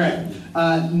 All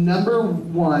right. Number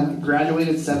 1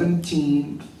 graduated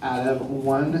 17 out of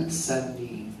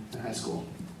 170 in high school.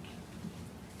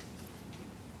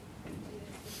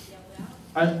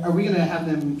 Are we gonna have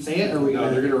them say it, or are we No,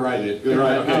 gonna? they're going to write it. They're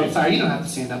Right, gonna- okay. Oh, sorry, you don't have to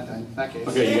stand up then. In that case.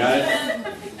 Okay, you got it?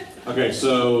 Okay,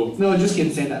 so No, just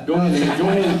kidding. Stand up. go ahead and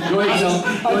tell you can go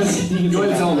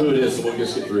ahead and tell them who it is, so we'll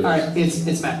just get through All this. right.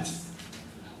 It's Matt.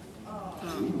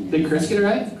 Did Chris get it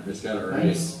right? Chris got it right.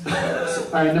 Nice. All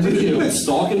right. Number Dude, you've 2. been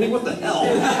stalking me? What the hell?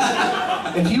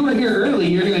 If you were here early,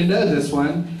 you're gonna know this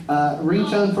one.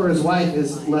 Ringtone for his wife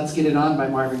is "Let's Get It On" by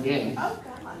Marvin Gaye. Oh, God.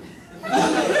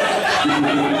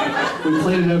 We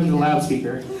played it over the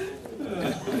loudspeaker.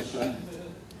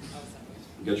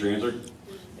 You got your answer?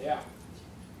 Yeah.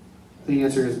 The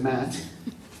answer is Matt.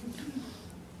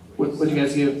 What'd you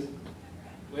guys give?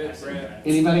 With Brad.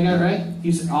 Anybody got it right?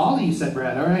 You said all of you said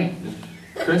Brad. All right.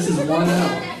 Chris is 1-0.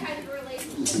 That kind of a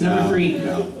relationship. Number 3.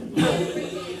 No.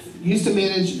 Used to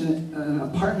manage an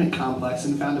apartment complex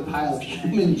and found a pile of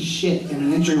human shit in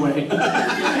the entryway.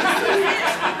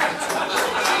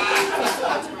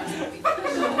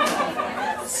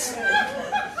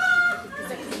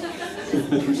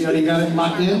 You already got it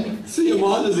locked in? See,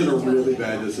 Amanda's in a really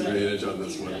bad disadvantage on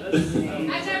this one. I've never really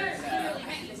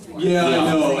met you before. Yeah, I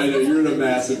know. You're at a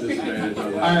massive disadvantage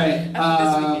on that. All right.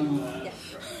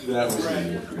 That was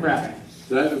me. Brad.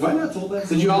 Have I not told that?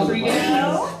 Did you all 3 get it?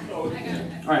 No. All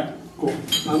right. Cool.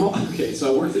 Okay,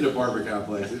 so I worked at an apartment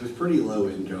complex. It was pretty low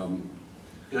income.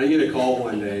 And I get a call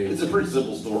one day. It's a pretty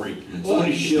simple story.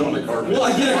 Somebody shit on the carpet. Well,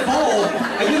 I get a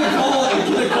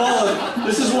call.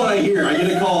 This is what I hear. I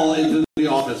get a call into The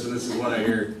office, and this is what I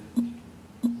hear.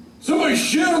 Somebody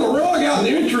shit on the rug out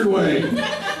in the entryway.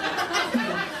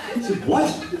 I said, what?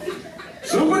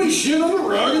 Somebody shit on the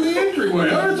rug in the entryway.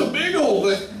 Oh, it's a big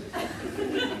old thing.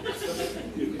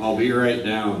 I'll be right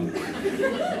down.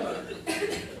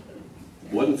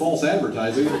 Wasn't false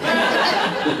advertising.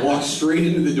 Walked straight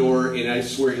into the door, and I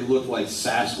swear it looked like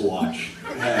Sasquatch.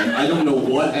 I don't know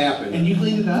what happened. And you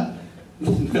cleaned it up?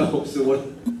 No, so what?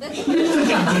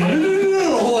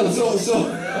 No, hold on.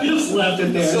 So you just left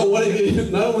it there. So what?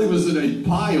 Not only was it a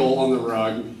pile on the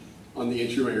rug, on the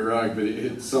entryway rug,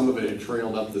 but some of it had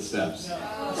trailed up the steps.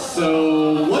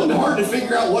 So it wasn't hard to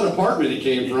figure out what apartment it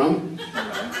came from.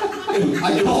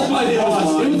 I called my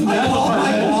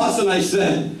boss and I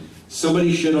said,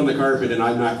 somebody shit on the carpet and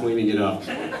I'm not cleaning it up.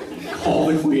 Call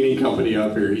the cleaning company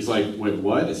up here. He's like, wait,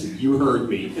 what? I said, you heard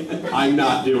me. I'm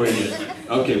not doing it.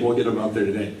 Okay, we'll get them up there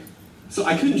today. So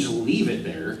I couldn't just leave it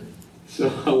there.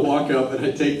 So I walk up and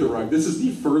I take the rug. This is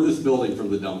the furthest building from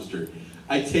the dumpster.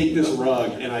 I take this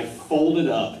rug and I fold it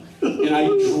up and I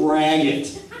drag it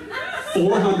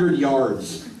 400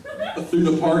 yards through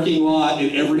the parking lot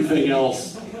and everything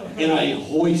else, and I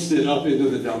hoist it up into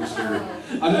the dumpster.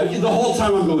 The whole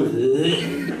time I'm going,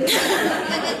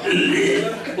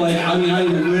 I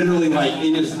literally,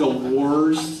 it is the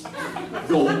worst.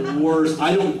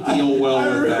 I don't deal well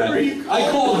with that. I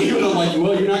called you and I'm like,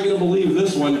 well, you're not going to believe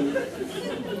this one.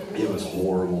 It was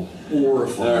horrible.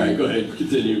 Horrifying. All right, go ahead,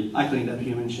 continue. I cleaned up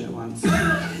human shit once.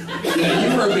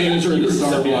 Yeah, you were a manager in the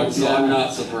Starbucks, so I'm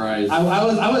not surprised. I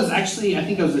was actually, I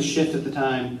think I was a shift at the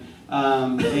time,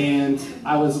 and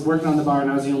I was working on the bar,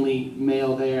 and I was the only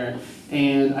male there,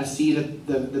 and I see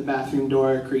the bathroom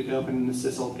door creak open, and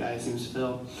this old guy, his name's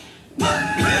Phil.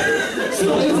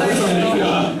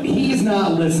 He's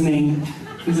not listening.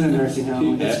 He's in a nursing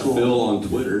home. It's cool. Phil on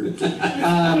Twitter.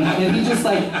 And he just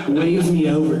waves me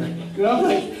over. And I'm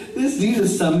like, this dude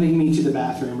is summoning me to the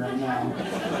bathroom right now.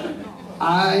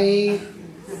 I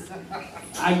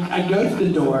go to the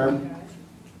door,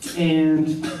 and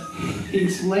he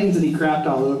explains that he crapped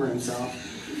all over himself.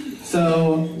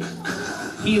 So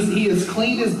he has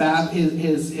cleaned his pants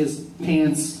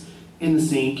in the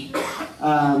sink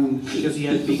because he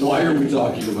had to be. Why are we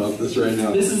talking about this right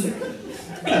now? This is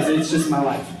because it's just my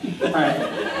life. All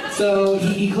right. So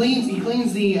he cleans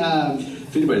the.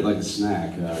 If anybody'd like a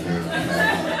snack, I'm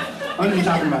gonna be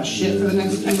talking about shit for the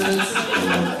next few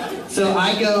minutes. So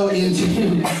I go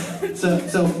into. So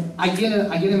I get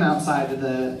him outside of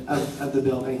the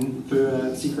building through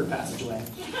a secret passageway.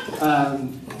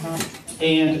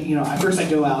 And first I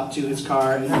go out to his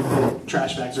car and put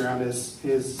trash bags around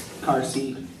his car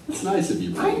seat. It's nice of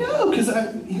you. I know, because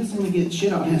he doesn't want to get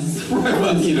shit on his car.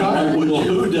 Well,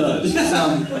 who does?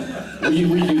 We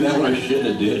do that when I shit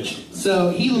in a ditch.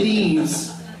 So he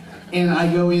leaves, and I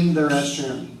go in the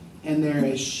restroom, and there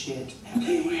is shit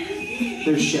everywhere.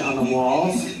 There's shit on the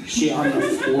walls, shit on the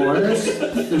floors,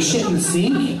 there's shit in the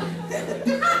sink.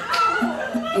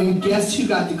 And guess who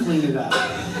got to clean it up?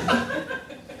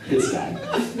 This guy.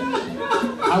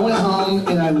 I went home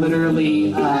and I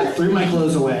literally threw my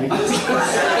clothes away.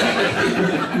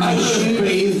 My shoes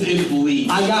bathed in bleach.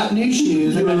 I got new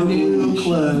shoes, I got new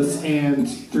clothes, and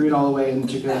threw it all away and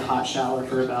took a hot shower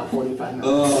for about 45 minutes.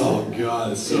 Oh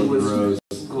God, it's so gross.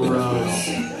 Gross.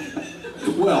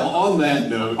 Well, on that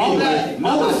note, All that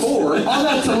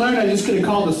to learn, I just could have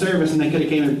called the service and they could have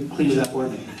came and cleaned it up for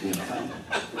me.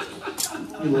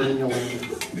 You live and you'll learn.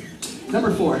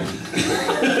 Number 4.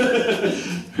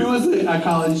 Who was a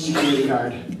college security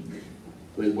guard?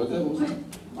 Wait, what that was?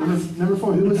 Number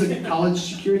 4, who was a college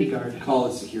security guard?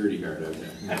 College security guard,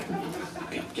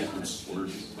 okay. Get this word.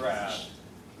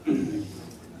 You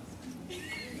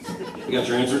got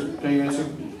your answer? Got your answer?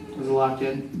 Was it locked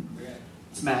in?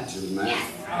 It's Matt. It was Matt.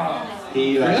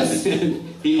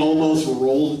 He almost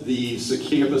rolled the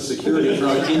campus security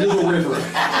truck into the river.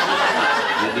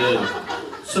 I did.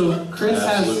 So Chris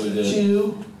Absolutely has did.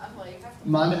 2,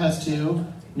 Amanda has 2,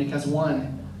 Nick has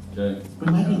 1. Okay. We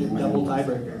might need a double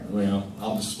tiebreaker. Well,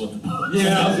 I'll just split the points.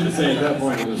 Yeah, I was going to say at that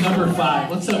point it was. Number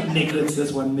 5. Let's hope Nick gets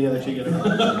this one and the other 2 get it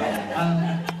wrong.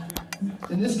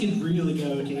 And this could really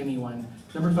go to anyone.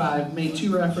 Number 5, made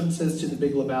 2 references to the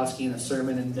Big Lebowski in a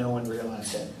sermon and no one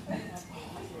realized it.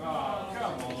 Oh,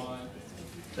 come on.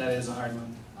 That is a hard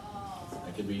one.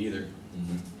 That could be either.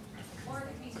 Or it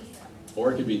could be either.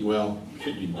 Or it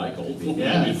could be Michael.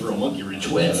 Yeah. Maybe for a monkey wrench.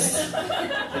 Twist.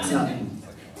 That's not me.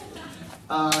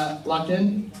 Locked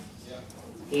in?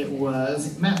 It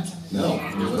was Matt. No,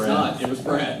 it was not. It was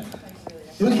Brad.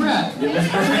 It was Brad. It was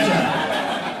Trick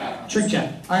Chat. Trick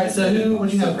Chat. All right, so what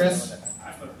do you have, Chris?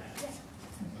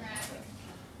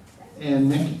 And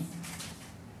Nick?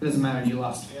 It doesn't matter, you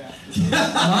lost.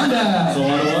 Amanda! So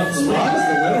Amanda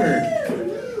the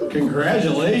winner.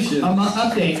 Congratulations.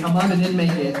 Update, Amanda did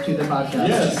make it to the podcast.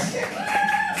 Yes.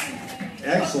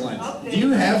 Excellent. Do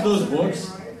you have those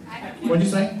books? What'd you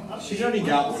say? She's already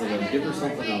got one of them. Give her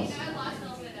something else. I lost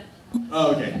all of it.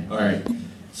 Oh, okay. All right.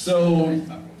 So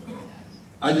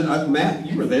Matt,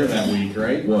 you were there that week,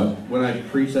 right? What? When I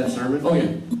preached that sermon? Oh,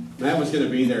 yeah. Matt was going to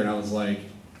be there, and I was like,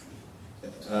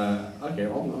 okay,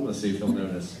 well, I'm going to see if he'll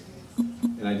notice.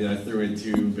 And I did. I threw in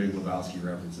 2 Big Lebowski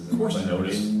references. Of course I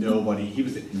noticed. And nobody,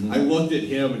 I looked at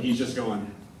him, and he's just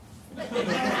going, just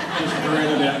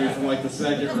grinning at me from like the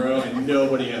second row, and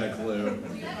nobody had a clue.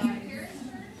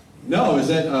 No, it was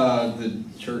at the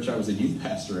church I was a youth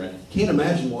pastor at. Can't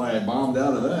imagine why I bombed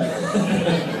out of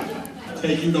that.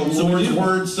 Taking the Lord's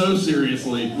word so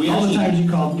seriously. All the times you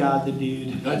called God the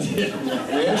dude. I did.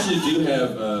 We actually do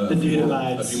have The dude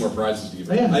a few more prizes to give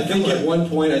Oh, yeah. I think at one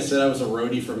point I said I was a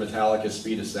roadie for Metallica's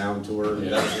Speed of Sound tour. Yeah.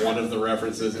 That was one of the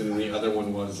references, and then the other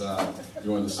one was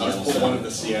You want the I was Seattle one Seven. of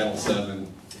the Seattle 7.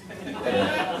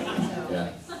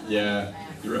 Yeah. Yeah.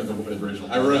 You wrote the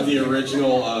original. I wrote the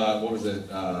original, what was it?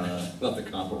 Not the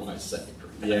compromise second.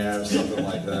 Yeah, or something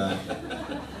like that.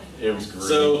 It was great.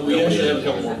 So we Nobody actually have had a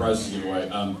couple it. more prizes to give away.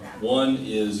 One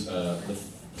is the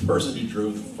person who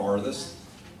drove the farthest,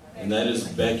 and that is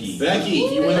Becky. Becky,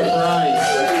 you win a prize.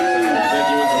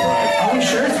 Becky wins a prize. Are we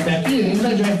sure it's Becky? Did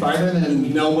anybody drive farther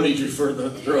than Nobody drove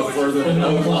further than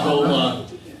Oklahoma.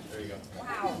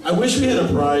 I wish we had a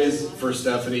prize for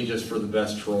Stephanie just for the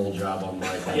best troll job on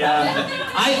Michael. Yeah.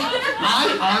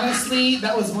 I honestly,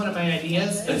 that was one of my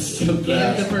ideas. That's To the give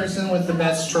best. the person with the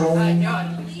best trolling.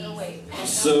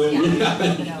 So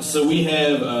we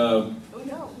have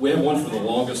one for the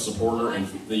longest supporter, and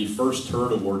the first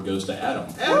turd award goes to Adam.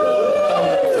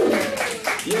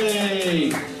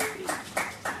 Yay!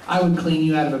 I would clean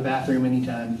you out of a bathroom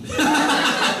anytime.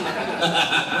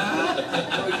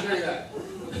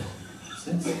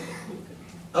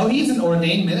 Oh, he's an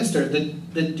ordained minister. The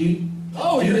dude.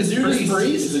 Oh, dude you're a is Judas Priest?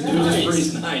 priest. The Judas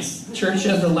Priest, nice. Church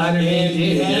of the Latter-day And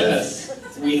Saints.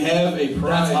 yes, we have a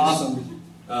prize. That's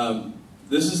awesome.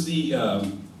 This is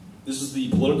the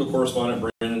political correspondent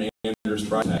Brandon Anders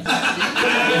prize.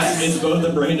 It's both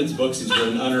of Brandon's books he's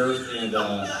written, Unearthed and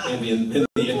the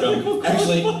Income.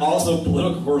 Actually, also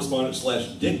political correspondent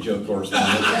 / dick joke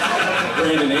correspondent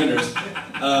Brandon Anders.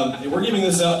 And we're giving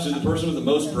this out to the person with the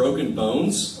most broken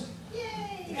bones.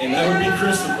 And that would be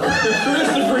Christopher.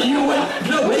 Christopher, you win.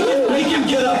 No, make him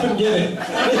get up and get it.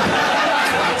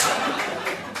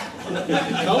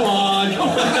 Come on.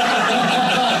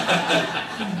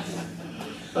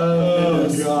 Oh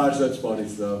gosh, that's funny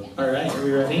stuff. All right, are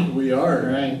we ready? We All are.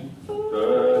 right.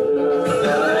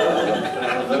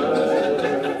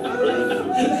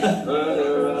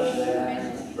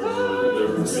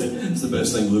 It's the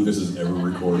best thing Lucas has ever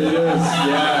recorded.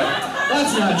 Yeah.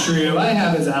 That's not true. I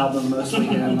have his album most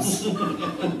weekends.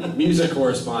 Music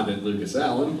correspondent Lucas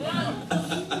Allen.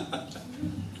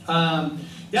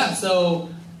 Yeah, so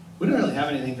we don't really have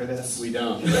anything for this. We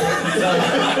don't. We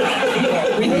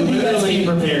hope you guys came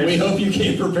prepared. We hope you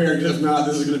came prepared, because if not,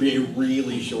 this is going to be a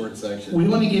really short section. We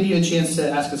want to give you a chance to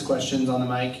ask us questions on the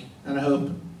mic, and I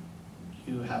hope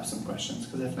you have some questions,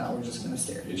 because if not, we're just going to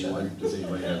stare at each other. Does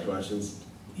anybody have questions?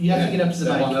 You have to get up to the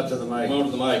Step on mic. up to the mic. Come over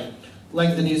to the mic.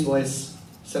 Like the newsboys,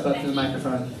 step up to the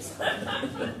microphone.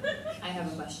 I have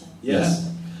a question. Yes.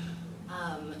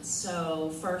 So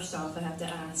first off, I have to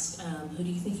ask, who do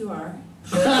you think you are?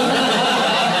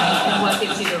 And what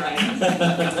gives you the right?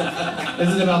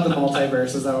 Is it about the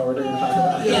multiverse? Is that what we're going to talk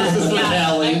about? Yeah, This is for yeah.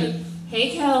 Callie. Hey,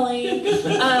 Kelly.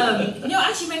 No,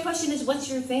 actually, my question is, what's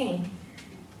your thing?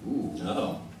 Ooh,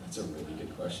 no. That's a really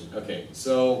good question. Okay,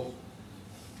 so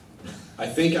I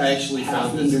think I actually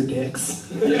found this. Half-meter dicks.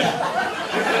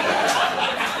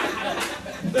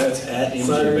 That's at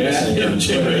Sorry.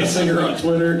 MJ Basinger on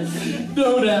Twitter.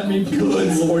 Don't at me.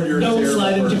 Good Lord, you're a Don't terrible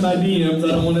slide into person. my DMs. I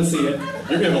don't want to see it.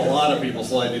 You're gonna have a lot of people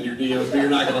slide into your DMs, but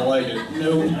you're not gonna like it.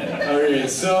 Nope. Okay,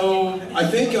 so I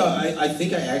think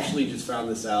I actually just found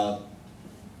this out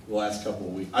the last couple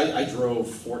of weeks. I drove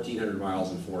 1,400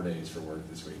 miles in 4 days for work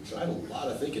this week, so I had a lot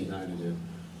of thinking time to do.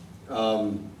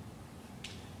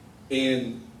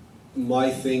 And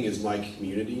my thing is my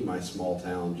community, my small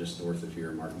town just north of here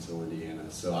in Martinsville, Indiana.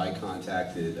 So I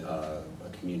contacted a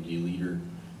community leader.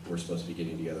 We're supposed to be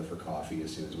getting together for coffee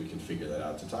as soon as we can figure that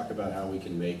out, to talk about how we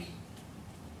can make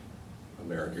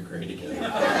America great again.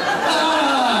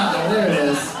 Ah, there it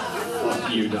is.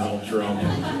 Fuck you, Donald Trump.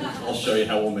 I'll show you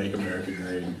how we'll make America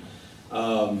great.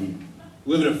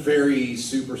 Live in a very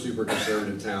super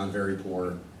conservative town, very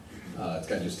poor. It's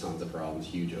got just tons of problems,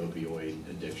 huge opioid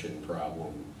addiction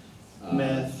problem.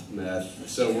 Meth.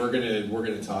 So we're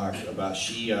gonna talk about,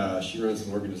 she runs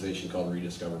an organization called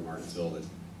Rediscover Martinsville that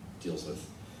deals with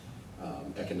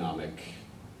economic,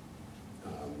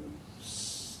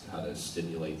 how to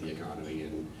stimulate the economy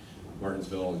and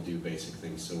Martinsville and do basic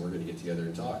things. So we're going to get together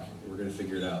and talk. We're going to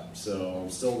figure it out. So I'm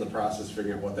still in the process of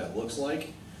figuring out what that looks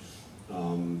like.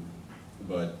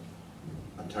 But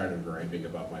I'm tired of griping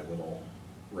about my little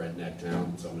redneck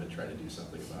town, so I'm going to try to do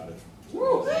something about it.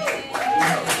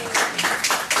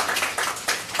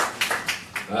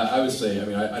 I would say, I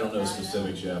mean, I don't know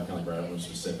specifics yet. I'm kind of like Brad, I don't know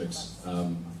specifics.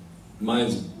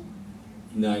 Mine's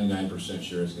 99%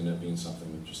 sure it's going to end up being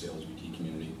something with just the LGBT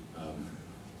community.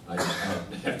 I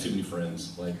have too many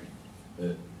friends like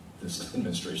that this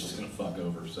administration is going to fuck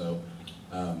over. So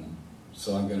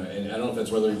I'm gonna, and I don't know if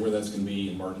that's where that's going to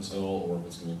be in Martinsville or if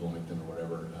it's going to be Bloomington or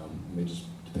whatever. It may just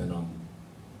depend on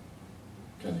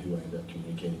kind of who I end up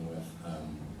communicating with.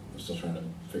 I'm still trying to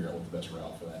figure out what the best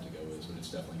route for that to go is, but it's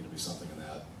definitely going to be something in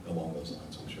that along those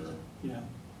lines, I'm sure. Yeah.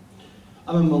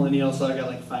 I'm a millennial, so I got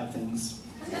like 5 things.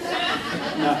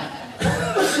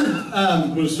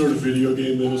 I'm going to start a video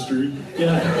game ministry.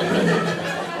 Yeah.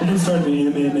 I'm going to start the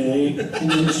MMA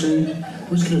industry.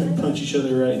 We're just going to punch each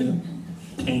other right in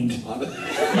the taint.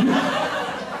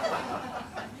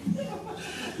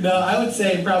 No, I would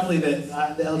say probably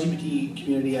that the LGBT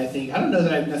community, I don't know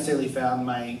that I've necessarily found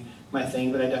my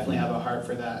thing, but I definitely have a heart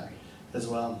for that as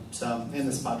well. So, and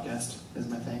this podcast is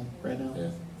my thing right now.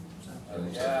 Yeah. So.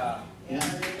 Yeah.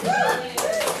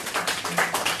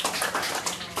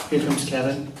 Here comes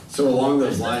Kevin. So along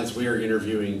those lines, we are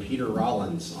interviewing Peter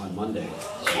Rollins on Monday.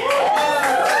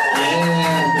 Yeah.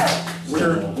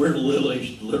 We're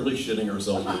literally shitting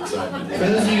ourselves with excitement. For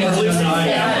those of you guys At least who don't I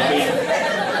know,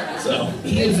 am. So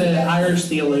he is an Irish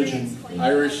theologian.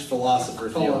 Irish philosopher,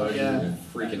 theologian, yeah.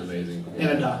 freaking amazing. And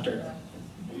a doctor.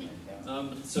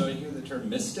 So I hear the term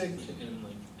mystic and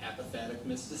like apophatic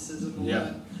mysticism a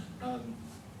Yeah. lot.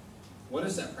 What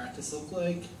does that practice look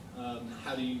like?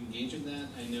 How do you engage in that?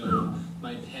 I know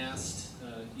my past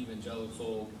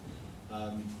evangelical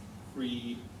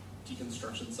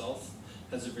pre-deconstruction self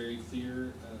has a very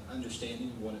clear understanding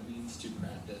of what it means to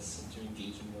practice and to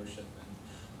engage in worship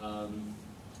and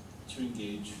to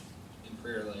engage in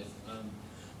prayer life.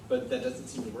 But that doesn't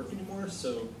seem to work anymore,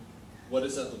 so what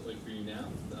does that look like for you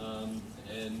now?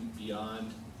 And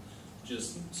beyond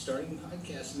just starting a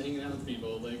podcast and hanging out with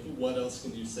people, like what else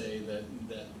can you say that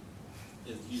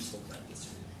is useful practice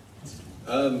for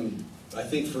you? I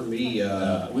think for me,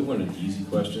 we want an easy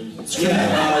question.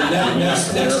 Yeah.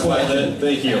 Next question.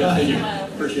 Thank you. Thank you.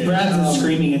 Appreciate Brad's it.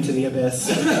 screaming into the abyss.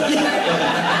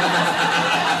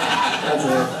 That's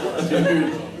it.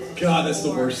 Dude, God, that's the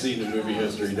worst scene in movie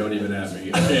history. Don't even ask me.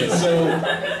 Okay,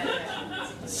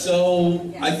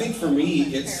 so I think for me,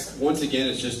 it's once again,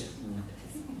 it's just,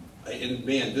 and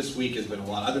man, this week has been a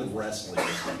lot. I've been wrestling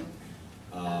this week.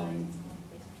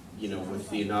 With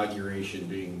the inauguration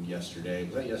being yesterday.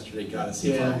 Was that yesterday? God, it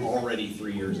seems like already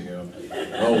 3 years ago.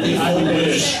 Oh, I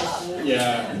wish.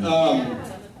 Yeah.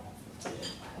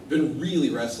 Been really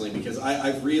wrestling because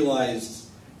I've realized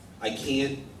I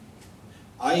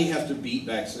have to beat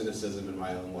back cynicism in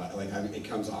my own life. It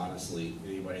comes honestly.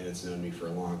 Anybody that's known me for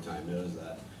a long time knows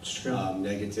that. It's true.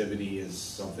 Negativity is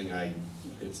something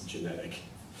it's genetic.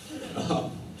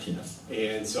 Yes.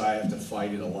 And so I have to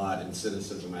fight it a lot, and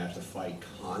cynicism I have to fight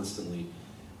constantly.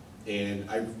 And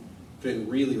I've been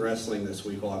really wrestling this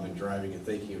week while I've been driving and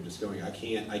thinking of just going, I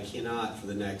cannot for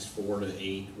the next 4 to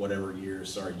 8 whatever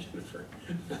years, sorry Jennifer,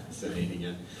 I said 8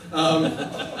 again.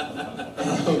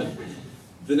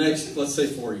 The next, let's say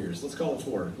 4 years, let's call it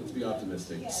 4, let's be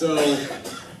optimistic. So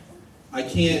I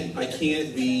can't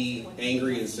be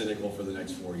angry and cynical for the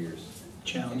next 4 years.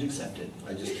 Challenge accepted.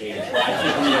 I just can't. You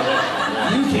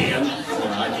can. No,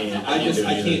 I can't.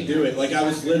 I can't do it. Like I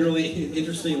was literally,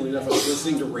 interestingly enough, I was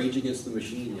listening to Rage Against the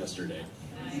Machine yesterday.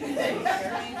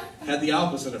 Had the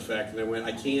opposite effect, and I went,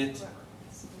 I can't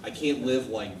live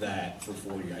like that for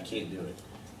 4 years. I can't do it.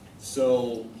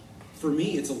 So, for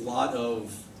me, it's a lot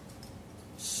of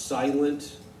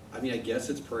silent. I mean, I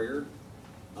guess it's prayer.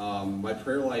 My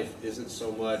prayer life isn't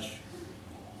so much.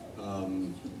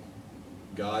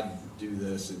 God, do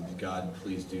this, and God,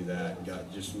 please do that. And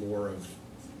God, just more of,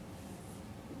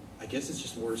 I guess it's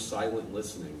just more silent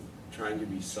listening, trying to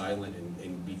be silent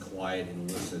and be quiet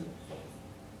and listen.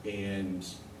 And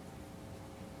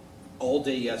all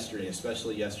day yesterday,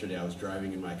 especially yesterday, I was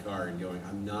driving in my car and going,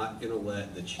 I'm not going to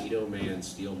let the Cheeto Man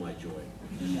steal my joy.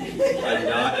 I'm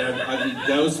not, I mean,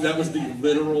 that was the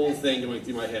literal thing going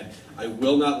through my head. I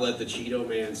will not let the Cheeto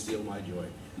Man steal my joy.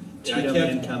 Cheeto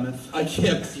Man cometh. I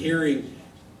kept hearing,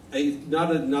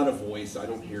 not a voice. I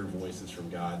don't hear voices from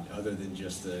God other than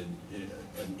just an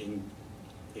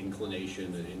inclination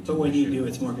and intuition. But when you do,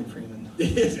 it's Morgan Freeman.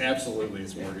 It's absolutely,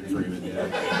 it's Morgan Freeman,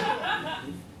 yeah.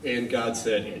 And God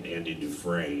said, and Andy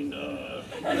Dufresne.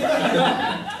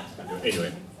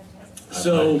 Anyway.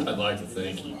 So I'd like to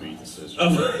think he beat the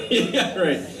system. Yeah,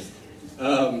 right.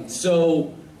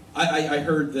 So I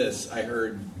heard this. I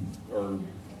heard, or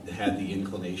had the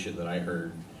inclination that I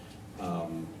heard,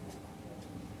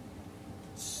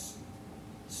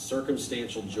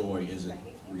 circumstantial joy isn't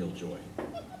real joy.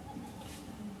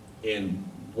 And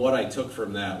what I took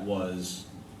from that was,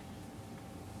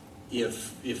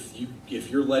 if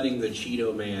you're letting the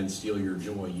Cheeto Man steal your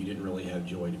joy, you didn't really have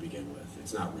joy to begin with.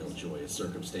 It's not real joy. It's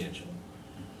circumstantial.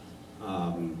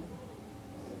 I'm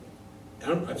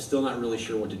still not really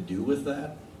sure what to do with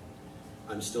that.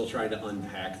 I'm still trying to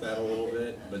unpack that a little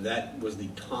bit. But that was the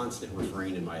constant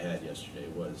refrain in my head yesterday,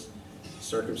 was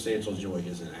circumstantial joy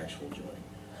isn't actual joy.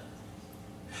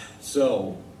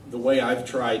 So the way I'm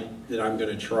going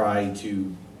to try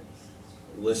to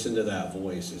listen to that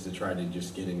voice is to try to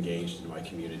just get engaged in my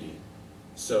community.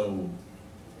 So,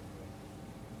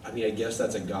 I mean, I guess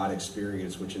that's a God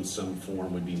experience, which in some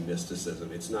form would be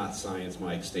mysticism. It's not Science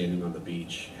Mike standing on the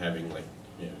beach having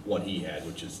what he had,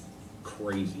 which is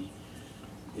crazy.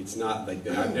 It's not like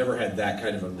that. I've never had that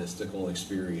kind of a mystical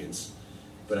experience,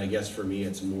 but I guess for me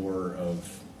it's more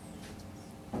of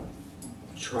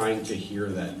trying to hear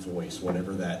that voice,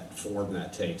 whatever that form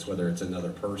that takes, whether it's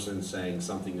another person saying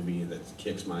something to me that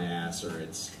kicks my ass, or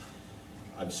it's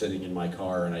I'm sitting in my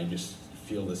car and I just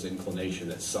feel this inclination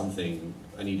that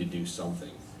I need to do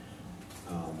something.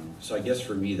 So I guess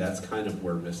for me, that's kind of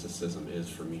where mysticism is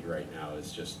for me right now,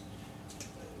 is just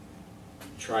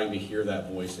trying to hear that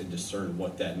voice and discern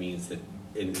what that means, that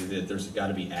there's got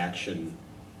to be action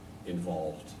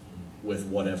involved with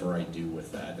whatever I do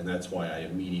with that. And that's why I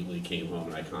immediately came home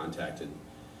and I contacted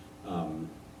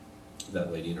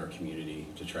that lady in our community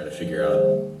to try to figure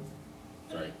out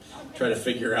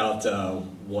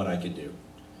what I could do.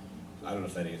 I don't know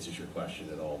if that answers your question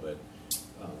at all, but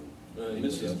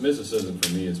mysticism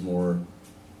for me is more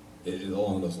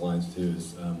along those lines too.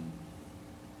 Is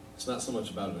it's not so much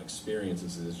about an experience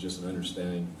as it is just an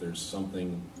understanding that there's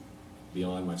something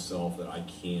beyond myself that I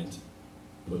can't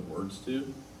put words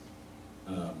to.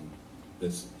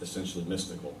 That's essentially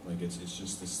mystical. Like it's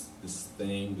just this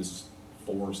thing, this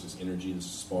force, this energy, this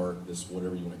spark, this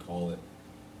whatever you want to call it,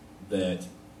 that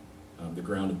the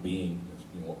ground of being,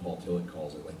 what Paul Tillich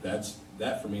calls it. Like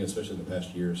that for me, especially in the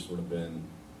past year, has sort of been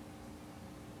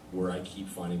where I keep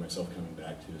finding myself coming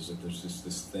back to, is that there's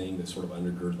this thing that sort of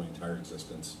undergirds my entire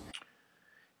existence.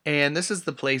 And this is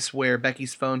the place where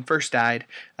Becky's phone first died.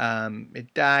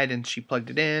 It died and she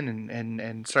plugged it in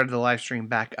and started the live stream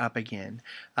back up again.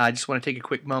 I just want to take a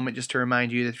quick moment just to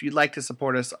remind you that if you'd like to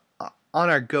support us on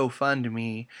our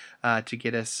GoFundMe to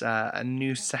get us a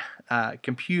new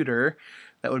computer,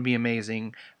 that would be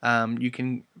amazing. You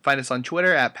can find us on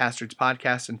Twitter at Pastards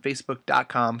Podcast and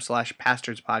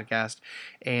Facebook.com/Pastards Podcast.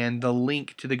 And the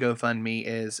link to the GoFundMe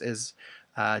is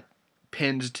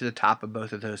pinned to the top of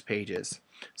both of those pages.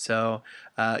 So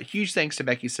huge thanks to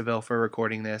Becky Seville for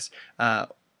recording this.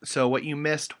 So what you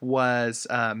missed was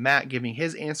Matt giving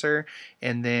his answer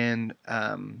and then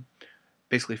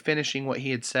basically finishing what he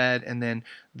had said, and then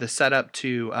the setup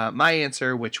to my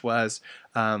answer, which was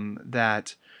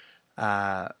that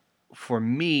for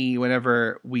me,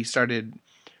 whenever we started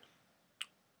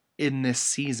in this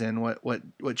season,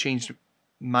 what changed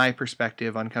my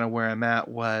perspective on kind of where I'm at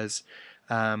was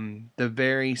the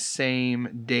very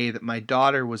same day that my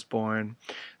daughter was born,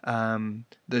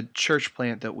 the church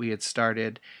plant that we had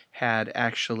started had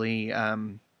actually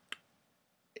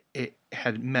it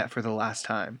had met for the last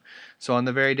time. So on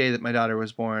the very day that my daughter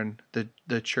was born,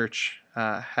 the church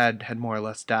had more or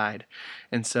less died.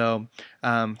 And so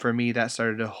for me, that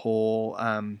started a whole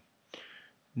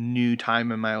new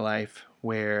time in my life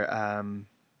where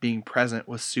being present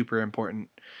was super important.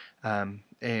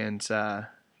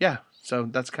 So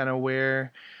that's kind of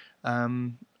where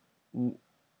we're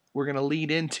going to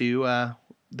lead into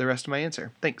the rest of my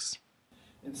answer. Thanks.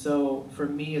 And so for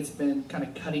me, it's been kind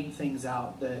of cutting things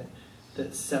out that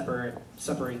separate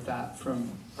that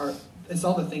from, it's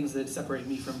all the things that separate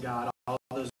me from God, all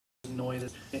those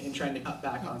noises, and trying to cut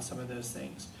back on some of those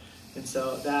things. And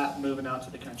so that, moving out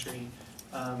to the country,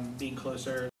 being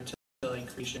closer to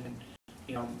like creation, and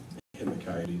and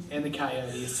the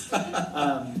coyotes.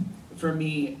 For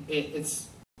me, it's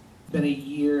been a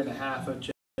year and a half of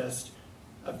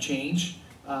of change,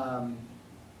 and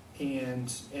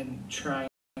trying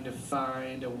to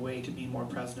find a way to be more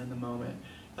present in the moment.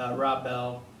 Rob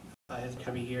Bell is going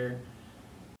to be here.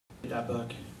 That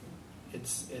book,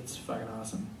 it's fucking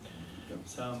awesome.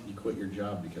 So you quit your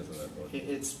job because of that book.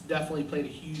 It's definitely played a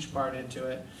huge part into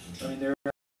it. I mean, there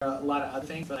are a lot of other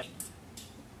things, but like,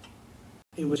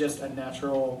 it was just a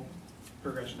natural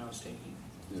progression I was taking.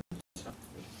 So,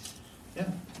 yeah.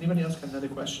 Anybody else got another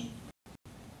question?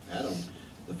 Adam.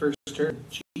 The first turd,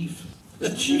 Chief.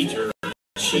 The Chief turd.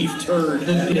 Chief turd.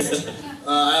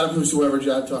 Adam Whosoever,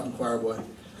 Jive Talking Choir Boy.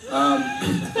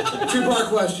 Two-part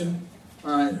question.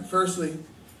 All right. Firstly,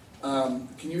 can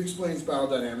you explain spiral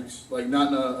dynamics? Like, not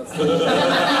in a like,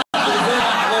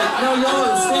 no, y'all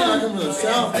understand. I come from the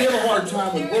South. We have a hard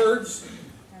time with words,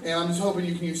 and I'm just hoping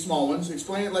you can use small ones.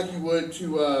 Explain it like you would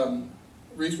to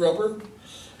Reese Roper.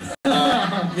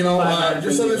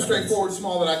 Just something straightforward,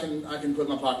 small that I can put in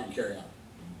my pocket and carry out.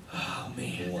 Oh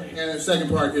man! And the second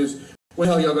part is, when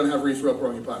the hell y'all gonna have Reese Roper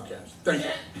on your podcast? Thank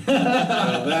you.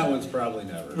 That one's probably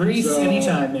never. Reese,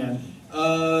 anytime, man.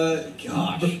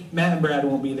 Gosh. Matt and Brad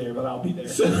won't be there, but I'll be there.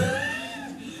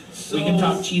 We can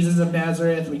talk cheeses of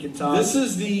Nazareth. We can talk. This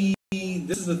is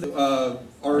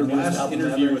our last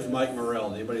interview ever. with Mike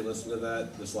Morrell. Anybody listen to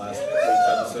that? This last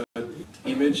week's episode,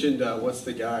 he mentioned what's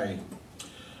the guy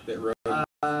that wrote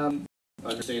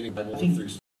Understanding Bible Through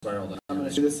Spiral Dynamics. I'm going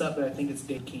to do this up, but I think it's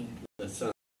Dave King. That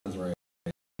sounds right.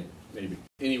 Maybe.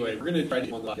 Anyway, we're going to try to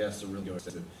do on the podcast to really go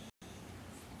into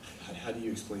how do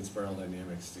you explain spiral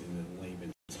dynamics in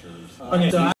layman's terms. Okay,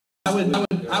 so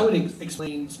I would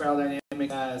explain spiral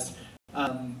dynamics as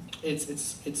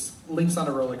it's links on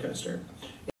a roller coaster,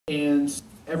 and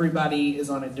everybody is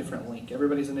on a different link.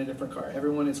 Everybody's in a different car.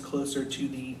 Everyone is closer to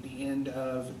the end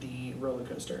of the roller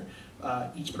coaster.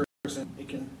 Each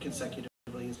person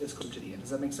consecutively is closer to the end.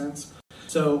 Does that make sense?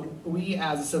 So we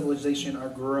as a civilization are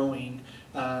growing.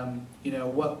 I'll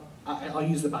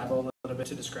use the Bible a little bit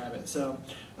to describe it. So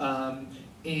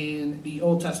in the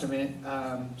Old Testament,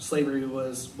 slavery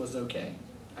was okay.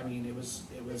 I mean, it was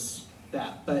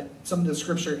that. But some of the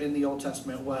scripture in the Old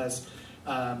Testament was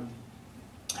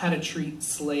how to treat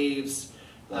slaves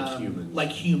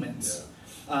like humans.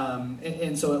 Yeah.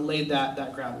 And so it laid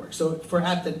that groundwork. So for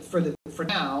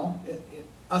now,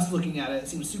 us looking at it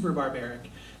seems super barbaric.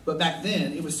 But back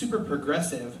then, it was super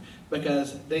progressive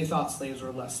because they thought slaves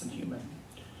were less than human.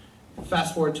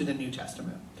 Fast forward to the New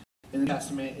Testament. And the New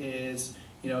Testament is,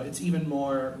 it's even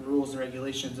more rules and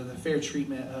regulations of the fair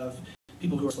treatment of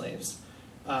people who are slaves.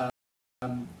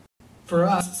 For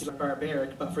us, it's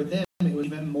barbaric, but for them, it was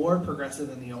even more progressive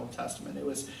than the Old Testament. It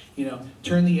was,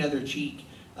 turn the other cheek.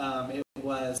 It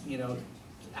was,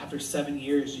 after 7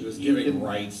 years, it was giving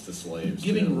rights to slaves.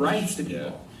 Giving rights to people.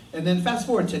 Yeah. And then fast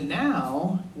forward to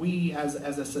now, we as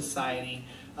a society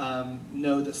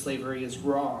know that slavery is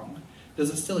wrong. Does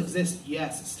it still exist?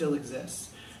 Yes, it still exists.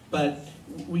 But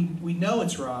we know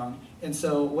it's wrong. And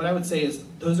so what I would say is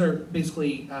those are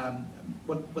basically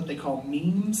what they call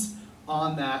memes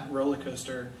on that roller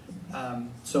coaster.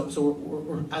 So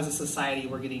we're, as a society,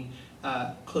 we're getting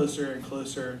closer and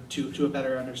closer to a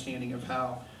better understanding of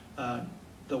how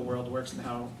the world works and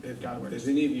how God works. Has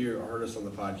any of you heard us on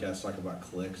the podcast talk about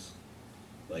clicks?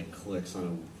 Like clicks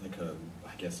on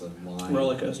a line.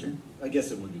 Roller coaster. I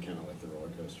guess it would be kind of like the roller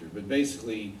coaster. But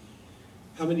basically,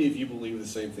 how many of you believe the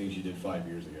same things you did 5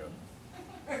 years ago?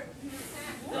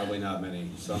 Probably not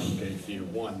many. Some, okay, few.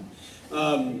 One.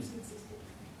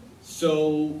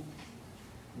 So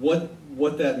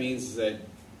what that means is that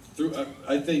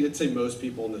I'd say most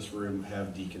people in this room are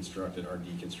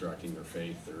deconstructing their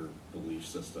faith, their belief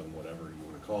system, whatever you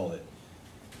want to call it.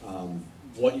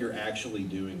 What you're actually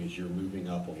doing is you're moving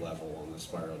up a level on the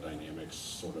spiral dynamics,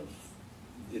 sort of,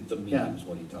 the meme is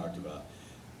what he talked about.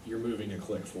 You're moving a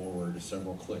click forward,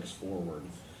 several clicks forward.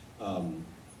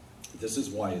 This is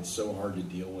why it's so hard to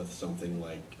deal with something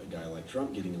like a guy like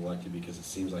Trump getting elected, because it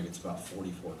seems like it's about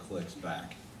 44 clicks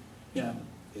back. Yeah.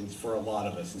 And for a lot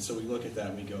of us. And so we look at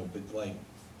that and we go, but like,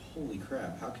 holy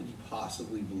crap, how could you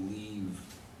possibly believe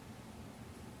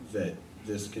that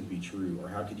this could be true? Or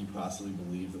how could you possibly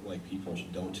believe that like people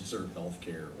don't deserve health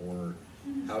care? Or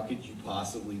how could you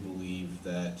possibly believe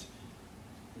that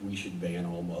we should ban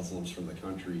all Muslims from the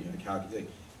country? Like, how could they?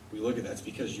 We look at that, it's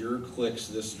because your clicks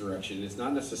this direction. It's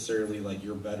not necessarily like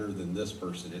you're better than this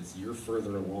person. It's you're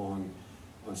further along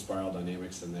on spiral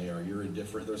dynamics than they are. You're a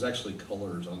different, there's actually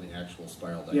colors on the actual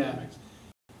spiral dynamics.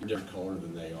 Yeah. You're a different color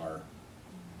than they are.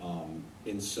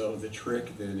 And so the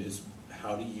trick then is,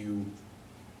 how do you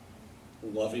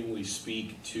lovingly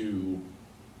speak to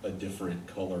a different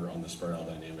color on the spiral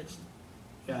dynamics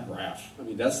graph? I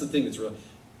mean, that's the thing that's really,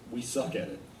 we suck at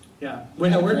it. Yeah,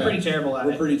 we're pretty terrible at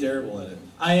it. We're pretty terrible at it.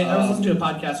 I was listening to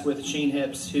a podcast with Shane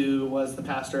Hips, who was the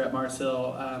pastor at Mars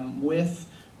Hill, with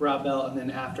Rob Bell and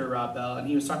then after Rob Bell, and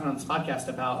he was talking on this podcast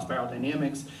about spiral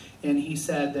dynamics, and he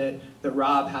said that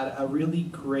Rob had a really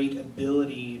great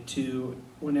ability to,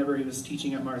 whenever he was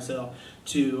teaching at Mars Hill,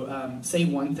 to say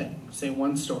one thing, say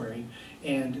one story,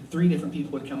 and 3 different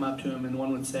people would come up to him, and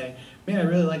one would say, "Man, I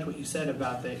really liked what you said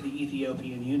about the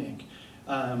Ethiopian eunuch,"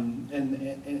 and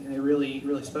it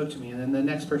really spoke to me. And then the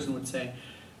next person would say,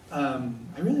 "I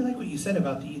really like what you said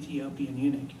about the Ethiopian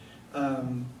eunuch.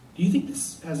 Do you think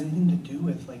this has anything to do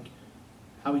with like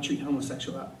how we treat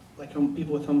homosexual, like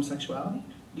people with homosexuality?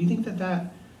 Do you think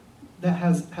that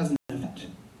has an effect?"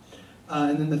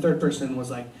 And then the third person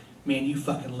was like, "Man, you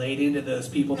fucking laid into those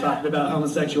people talking about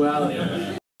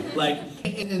homosexuality." Like,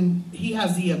 and he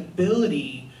has the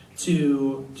ability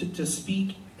to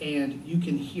speak, and you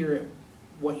can hear it,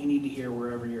 what you need to hear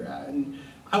wherever you're at. And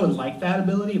I would like that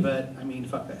ability, but I mean,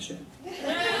 fuck that shit.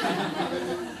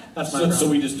 That's my problem. So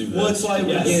we just do that. Well, it's like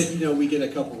Yes. we get a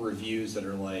couple reviews that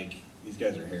are like, these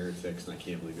guys are heretics, and I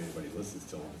can't believe anybody listens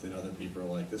to them. But then other people are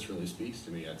like, this really speaks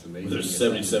to me. That's amazing. There's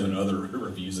 77 other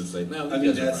reviews that say, no, I mean,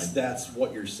 these guys are fine. that's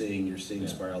what you're seeing. You're seeing Yeah.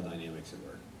 spiral dynamics at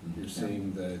work. You're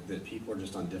seeing that people are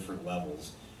just on different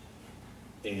levels.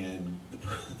 And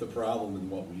the problem and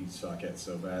what we suck at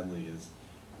so badly is,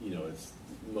 it's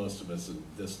most of us at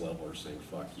this level are saying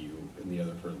fuck you, and the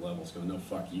other level is going, no,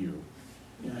 fuck you.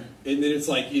 Yeah. And then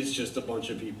it's just a bunch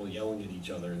of people yelling at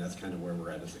each other, and that's kind of where we're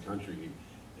at as a country.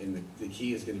 And the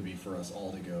key is going to be for us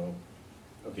all to go,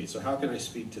 okay, so how can I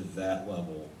speak to that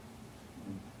level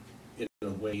in a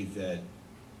way that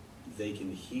they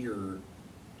can hear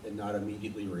and not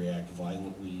immediately react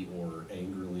violently or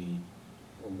angrily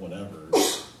or whatever?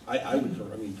 I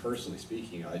mean, personally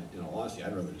speaking, in all honesty,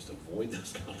 I'd rather just avoid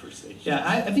those conversations. Yeah,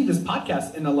 I think this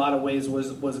podcast in a lot of ways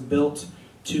was built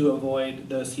to avoid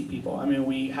those people. I mean,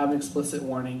 we have an explicit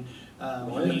warning.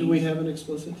 Why do we have an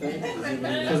explicit tag?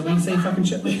 Because we say fucking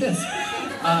shit like this.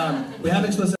 We have an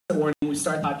explicit warning. We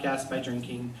start the podcast by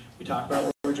drinking. We talk about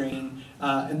what we're drinking.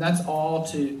 And that's all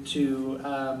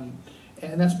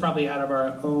and that's probably out of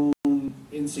our own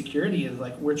insecurity, is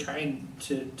like we're trying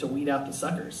to weed out the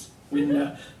suckers.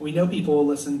 We know people will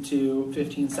listen to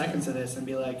 15 seconds of this and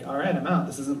be like, all right, I'm out.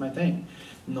 This isn't my thing.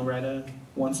 And they'll write a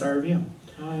 1-star review.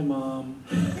 Hi, Mom.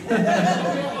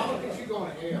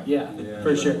 Yeah,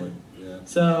 for sure. Yeah.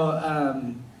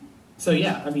 So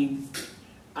yeah, I mean,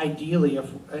 ideally,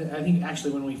 I think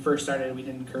actually when we first started, we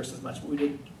didn't curse as much, but we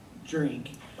did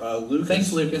drink. Lucas.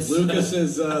 Thanks, Lucas. Lucas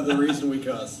is the reason we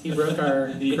cuss. He broke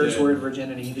our curse word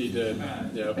virginity. He did.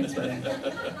 Yeah. Thanks, buddy.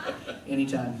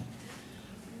 Anytime.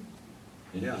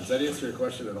 Yeah. Does that answer your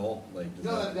question at all?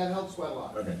 No, that helps quite a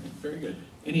lot. Okay. Very good.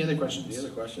 Any other questions? Any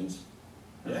other questions?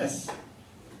 Okay. Yes.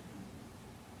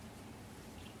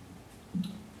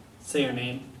 Say your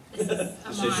name.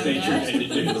 State your name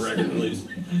to the record, please.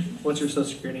 What's your social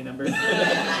security number?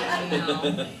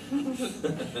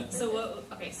 So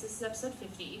this is episode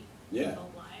 50. Yeah. A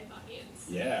live audience.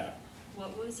 Yeah.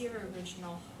 What was your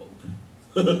original hope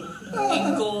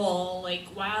and goal?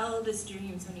 Like, wildest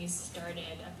dreams when you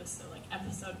started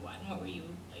episode 1, what were you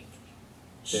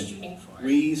shooting for?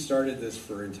 We started this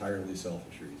for entirely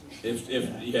selfish reasons.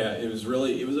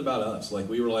 It was about us. Like,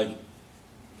 we were like,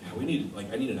 yeah, I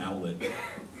need an outlet.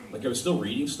 Like, I was still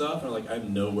reading stuff, and I have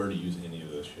nowhere to use any of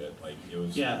this shit. Like, it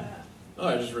was, I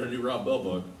just read a new Rob Bell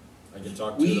book. I could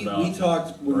talk to it about. We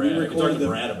talked when Brad. we I could talk recorded to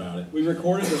Brad about it. We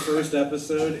recorded the first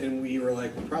episode, and we were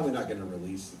like, we're probably not going to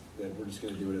release it. We're just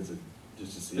going to do it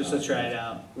just to see. Just to try it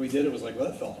out. We did it. Was like,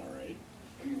 well, that felt all right.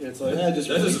 It's like that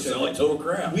doesn't sound like total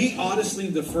crap. We honestly,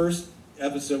 the first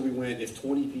episode we went, if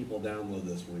 20 people download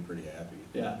this, we'll be pretty happy.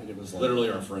 Yeah. And it was literally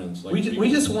our friends.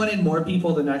 We just wanted more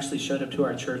people than actually showed up to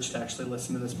our church to actually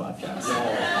listen to this podcast.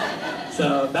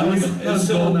 So that was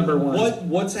goal number 1.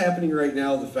 What's happening right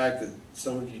now? The fact that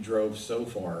some of you drove so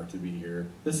far to be here.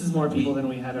 This is more people than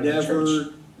we had at our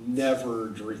church.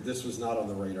 This was not on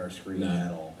the radar screen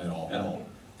at all.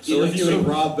 So Interviewing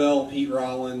Rob Bell, Pete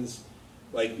Rollins,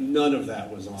 none of that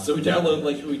was on. So we download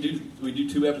we do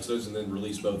 2 episodes and then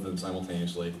release both of them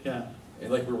simultaneously. Yeah.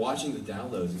 And we're watching the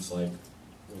downloads. It's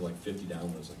we're 50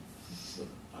 downloads. What the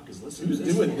fuck is listening? Who's to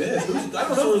this? doing this? I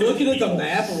don't know. We're looking at the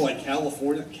map of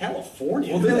California.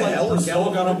 California. Well, Who then the hell is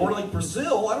Brazil got on board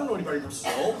Brazil. I don't know anybody in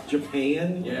Brazil.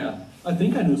 Japan. Yeah. I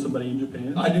think I knew somebody in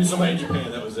Japan. I knew somebody in Japan.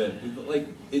 That was it.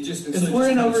 It just. Because we're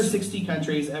in over 60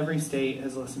 countries. Every state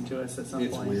has listened to us at some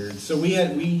point. It's weird. So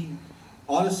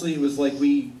honestly, it was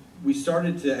we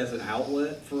started to as an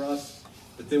outlet for us,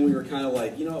 but then we were kind of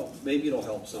maybe it'll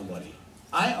help somebody.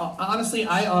 I honestly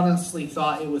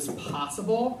thought it was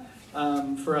possible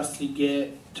for us to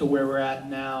get to where we're at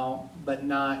now, but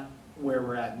not where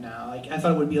we're at now. I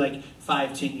thought it would be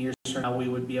 5-10 years from now we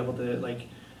would be able to like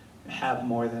have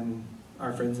more than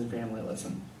our friends and family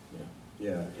listen.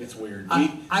 Yeah, it's weird.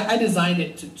 I designed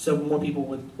it so more people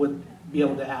would be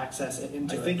able to access it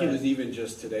into I it. think it but- was even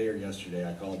just today or yesterday.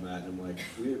 I called Matt and I'm like,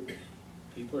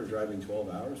 people are driving 12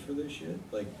 hours for this shit.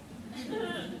 Like,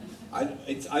 I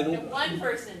don't. One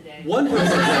person did. One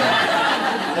person did.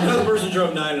 Another person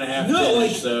drove 9.5. No,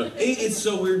 like so it's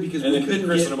so weird because and we then couldn't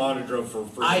Chris get. and Amanda drove for.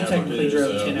 I technically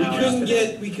drove 10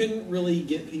 hours. We couldn't really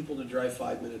get people to drive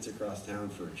 5 minutes across town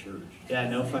for a church. Yeah,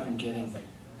 no fucking kidding.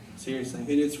 Seriously. And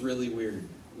it's really weird.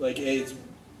 Like, it's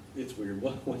weird.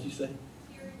 What'd you say?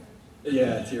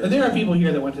 Yeah, it's here. And there are people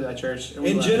here that went to that church. we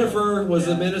And love Jennifer it. was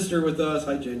Yeah. a minister with us.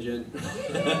 Hi, Jen.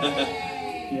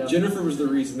 Yep. Jennifer was the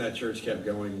reason that church kept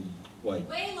going. Like,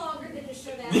 Way longer than just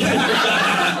showed up.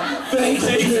 thanks,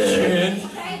 Jen.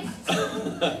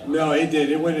 Thanks. No, it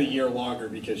did. It went a year longer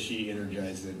because she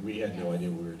energized it. We had no idea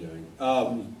what we were doing.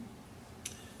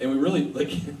 And we really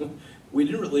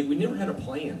we never had a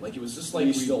plan. Like it was just like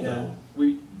We still don't.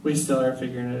 We still are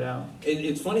figuring it out. And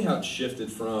it's funny how it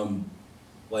shifted from,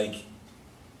 like,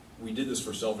 we did this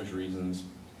for selfish reasons.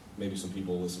 Maybe some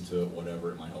people listen to it,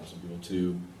 whatever. It might help some people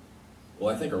too.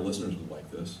 Well, I think our listeners would like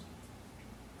this.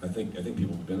 I think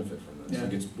people would benefit from this. Yeah.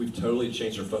 Like we've totally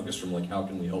changed our focus from like how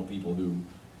can we help people who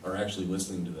are actually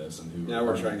listening to this and who Now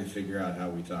we're trying to figure out how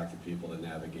we talk to people to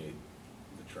navigate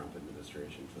the Trump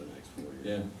administration for the next 4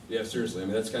 years. Yeah, seriously. I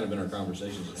mean, that's kind of been our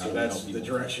conversations. Of how So do we that's help the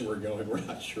people. direction we're going. We're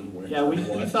not sure where. Yeah, we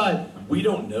thought We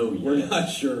don't know yet. We're not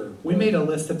sure. we made a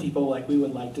list of people like we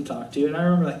would like to talk to, and I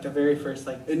remember like the very first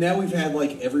like And now we've had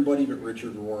like everybody but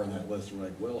Richard Rohr on that list. We're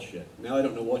like, well, shit. Now I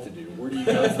don't know what to do. Where do you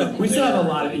go from we still have a there?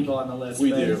 lot of people on the list.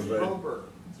 We but do, but Roper.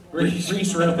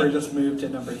 Reese Roper just moved to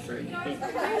number 3.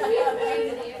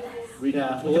 we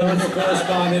Yeah. political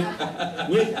correspondent.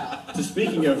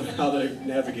 Speaking of how to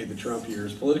navigate the Trump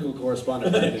years, political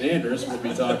correspondent Brandon Andrus will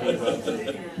be talking about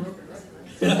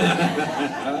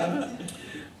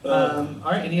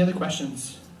All right, any other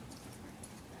questions?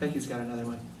 Becky's got another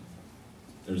one.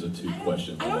 There's a 2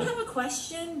 question. I don't have a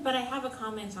question, but I have a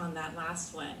comment on that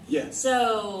last one. Yes.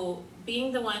 So,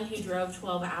 being the one who drove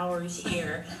 12 hours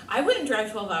here, I wouldn't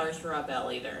drive 12 hours for Rob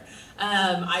Bell either.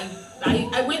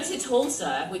 I went to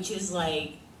Tulsa, which is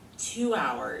like 2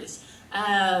 hours.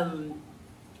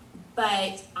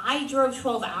 But I drove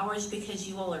 12 hours because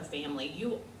you all are family.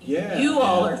 You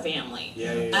all are family.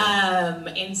 Yeah.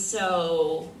 And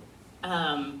so,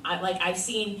 I've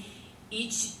seen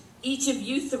each of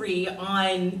you 3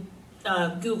 on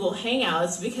Google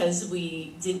Hangouts because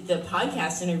we did the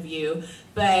podcast interview,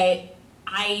 but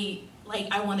I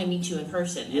want to meet you in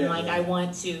person, and I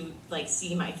want to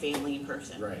see my family in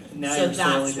person. Right. Now So you're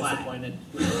sorely that's why. disappointed.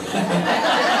 Well,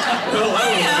 that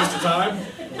was just a time.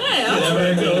 I don't know. I'm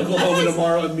going to go to Oklahoma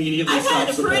tomorrow. Immediately I've stop had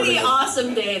a supporting pretty it.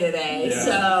 awesome day today, Yeah.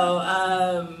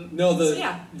 so No, so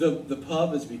yeah. the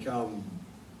pub has become.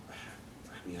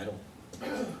 I mean,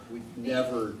 we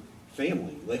never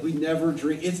family. Like we never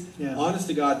drink. It's honest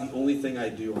to God the only thing I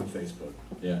do on Facebook.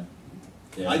 Yeah.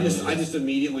 I just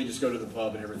immediately just go to the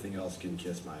pub and everything else can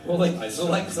kiss my ass. Well, I just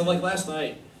don't- last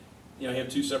night, I have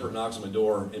 2 separate knocks on my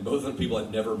door, and both of them people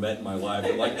I've never met in my life.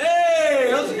 They're like, "Hey,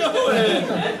 how's it going?"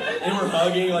 And we're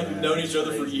hugging, like we've known each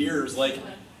other for years. Like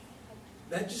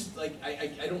that, just like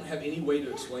I don't have any way to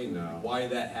explain why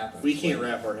that happens. We can't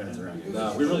wrap our heads around it.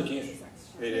 No, we really can't.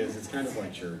 It is. It's kind of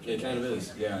like church. It kind of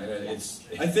is. Yeah, it's.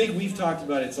 I think we've talked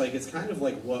about it. It's kind of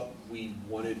like what we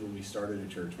wanted when we started a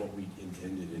church, what we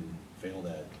intended and failed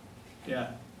at. Yeah.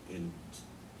 And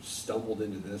stumbled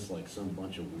into this like some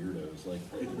bunch of weirdos.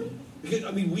 Because,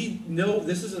 I mean, we know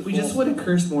this isn't. We just would have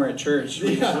cursed more at church.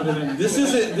 We would've been- This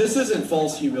isn't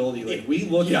false humility. Like we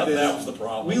look at this. that was the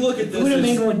problem. We look at We this. would have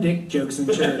made as- more dick jokes in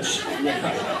church.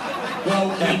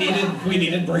 Well, we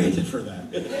needed Brandon for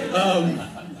that.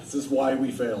 This is why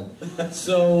we failed.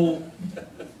 So,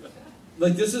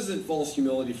 like, this isn't false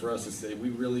humility for us to say. We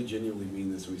really genuinely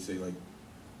mean this. We say, like,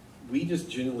 we just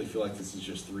genuinely feel like this is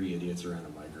just 3 idiots around a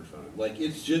microphone. Like,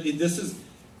 it's just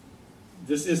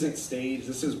this isn't staged.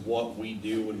 This is what we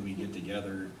do when we get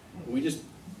together. We just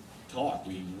talk.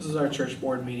 This is our church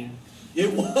board meeting.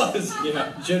 It was.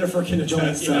 Yeah. Jennifer can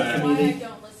attest to that. Why I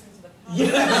don't listen to the podcast.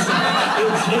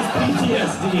 Yes, it's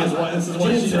PTSD is what this is what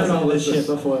Jen's she heard does all this shit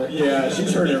before. Yeah,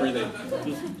 she's heard everything.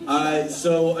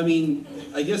 So I mean,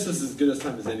 I guess this is as good a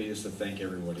time as any just to thank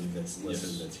everybody that's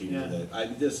listened, that's here. Yeah.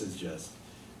 This is just.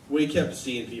 We kept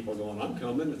seeing people going, "I'm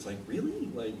coming." It's like, really?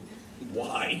 Like,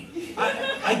 Why?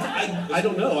 I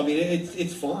don't know. I mean,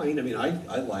 it's fine. I mean,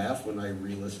 I laugh when I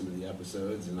re-listen to the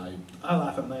episodes, and I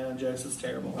laugh at my own jokes. It's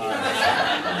terrible.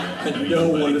 No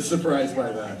one is surprised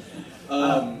by that.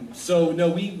 So no,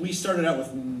 we started out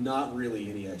with not really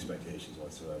any expectations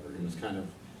whatsoever. It was kind of,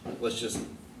 let's just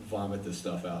vomit this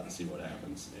stuff out and see what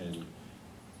happens. And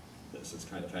this has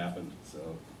kind of happened.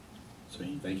 So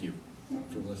sweet. Thank you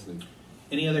for listening.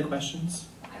 Any other questions?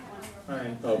 All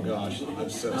right. Oh gosh, I'm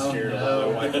so scared of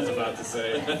what my wife is about to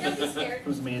say. Don't be scared. It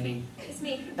was Mandy. It's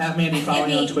me. At Mandy, follow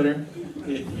me on Twitter.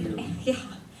 Yeah.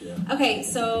 Okay,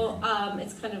 so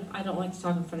it's kind of, I don't like to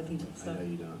talk in front of people. So. I know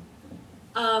you don't.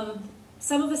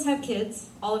 Some of us have kids.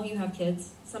 All of you have kids.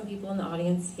 Some people in the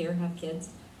audience here have kids.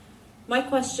 My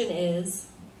question is,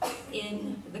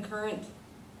 in the current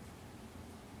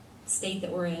state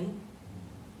that we're in.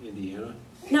 Indiana?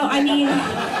 No, I mean.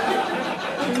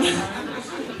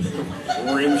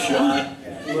 Rim shot.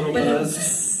 Little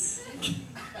buzz.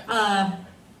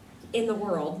 In the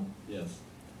world. Yes.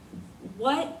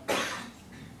 What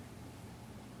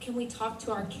can we talk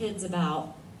to our kids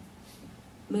about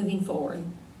moving forward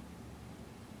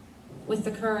with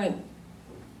the current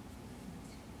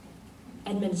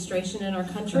administration in our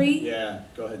country? Yeah,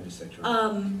 go ahead and just say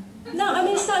Trump. No, I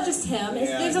mean, it's not just him.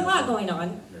 Yeah, There's a lot going on.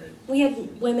 Right. We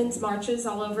had women's marches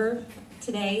all over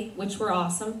today, which were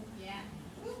awesome. Yeah.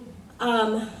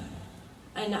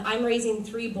 And I'm raising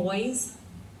 3 boys.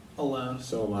 Alone.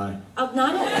 So am I.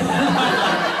 Not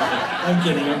I'm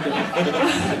kidding.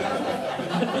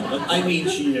 I mean,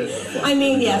 she is. I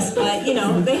mean, yes, but, you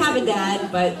know, they have a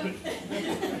dad, but...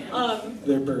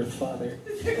 Their birth father.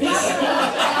 Their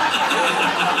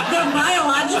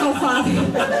biological father.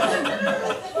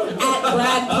 At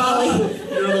Brad Polly.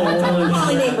 You're the worst.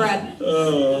 Polly named Brad.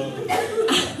 Oh.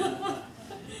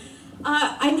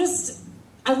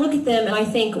 I look at them and I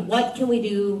think, what can we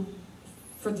do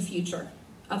for the future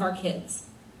of our kids?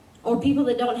 Or people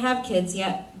that don't have kids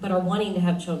yet, but are wanting to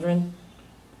have children.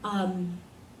 What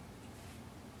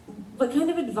kind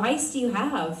of advice do you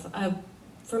have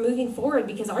for moving forward?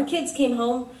 Because our kids came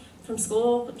home from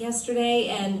school yesterday,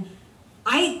 and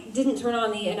I didn't turn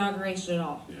on the inauguration at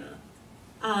all. Yeah.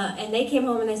 And they came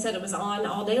home and they said it was on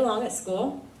all day long at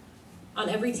school, on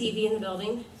every TV in the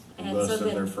building. And Most so of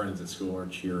then, their friends at school are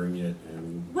cheering it,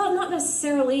 and well, not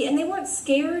necessarily, and they weren't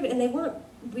scared and they weren't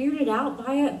weirded out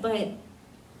by it, but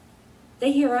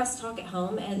they hear us talk at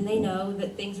home and they know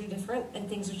that things are different and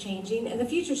things are changing, and the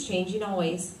future's changing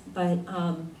always. But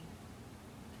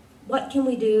what can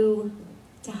we do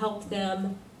to help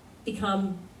them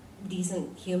become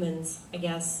decent humans, I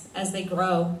guess, as they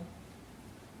grow?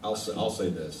 I'll say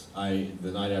this.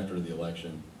 The night after the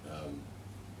election,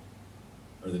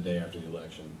 or the day after the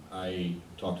election, I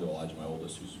talked to Elijah, my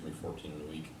oldest, who's going to be 14 in a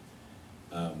week,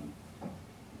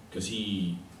 because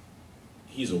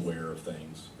he's aware of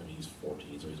things. I mean, he's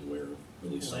 14, so he's aware of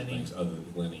at least some things other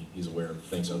than Lenny. He's aware of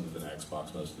things other than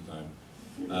Xbox most of the time,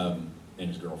 and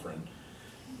his girlfriend.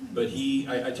 But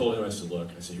I told him, I said, look,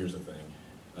 here's the thing.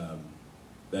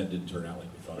 That didn't turn out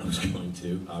like we thought it was going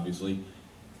to, obviously.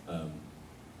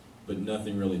 But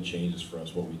nothing really changes for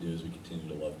us. What we do is we continue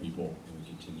to love people, and we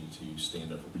continue to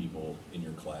stand up for people in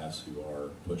your class who are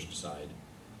pushed aside,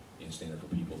 and stand up for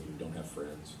people who don't have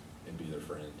friends and be their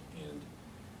friend. And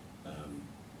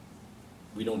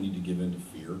we don't need to give in to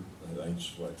fear. That's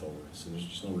just what I told him. I said, there's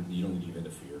just you don't need to give in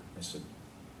to fear. I said,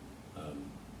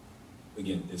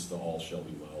 again, it's the all shall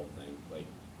be well thing. Like,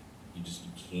 you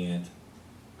can't.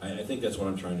 I think that's what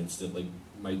I'm trying to instill. Like,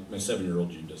 my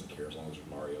 7-year-old Jude doesn't care as long as there's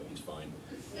Mario, he's fine.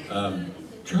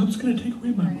 Trump's gonna take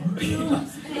away my Mario.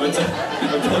 I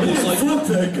told him, he's like, fuck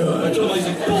that guy. I told him, he's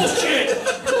like, bullshit!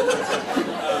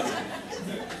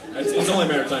 It's only a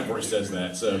matter of time before he says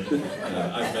that. So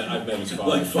I've met his father.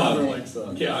 Like father, like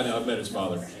son. Yeah, I know. I've met his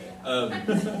father.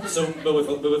 But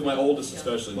with my oldest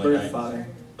especially, like father.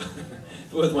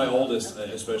 with my oldest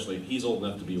especially, he's old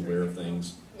enough to be aware of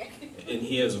things, and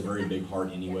he has a very big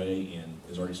heart anyway, and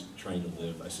is already trying to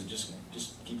live. I said, just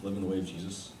keep living the way of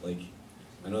Jesus. Like,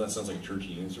 I know that sounds like a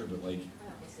churchy answer, but like,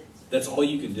 that's all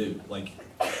you can do. Like,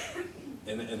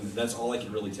 and that's all I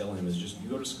can really tell him is just you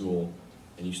go to school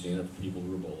and you stand up for people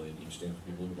who are bullied, you stand up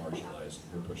for people who are marginalized,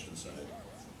 who are pushed to the side.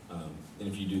 And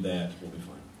if you do that, we'll be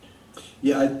fine.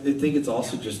 yeah, I think it's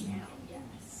also just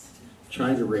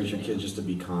trying to raise your kids just to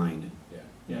be kind.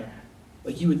 Yeah.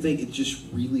 Like, you would think it just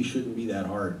really shouldn't be that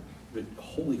hard, but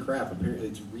holy crap! Apparently,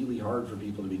 it's really hard for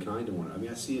people to be kind to one another. I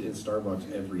mean, I see it in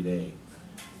Starbucks every day.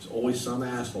 There's always some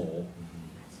asshole.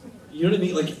 You know what I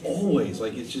mean? Like, always.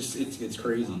 Like, it's just it's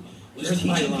crazy. Just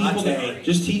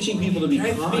teaching people to be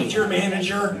kind. Can I speak to your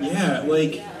manager? Yeah,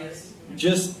 like,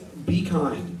 just be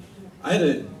kind. I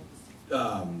had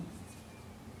a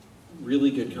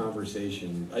really good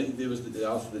conversation. It was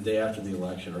the day after the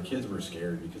election. Our kids were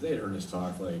scared because they had heard us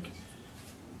talk like,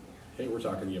 hey, we're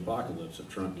talking the apocalypse. If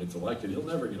Trump gets elected, he'll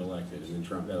never get elected. And then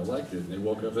Trump got elected. And they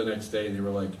woke up the next day and they were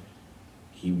like,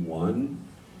 he won?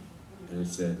 And I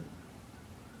said,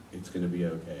 it's going to be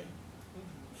okay.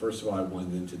 First of all, I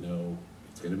wanted them to know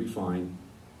it's going to be fine.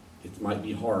 It might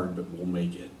be hard, but we'll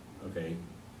make it, okay?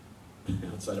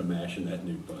 Outside of mashing that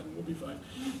nuke button, we'll be fine.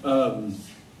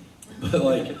 But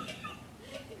like,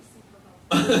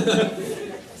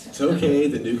 it's okay,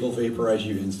 the nuke will vaporize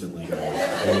you instantly,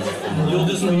 guys. You'll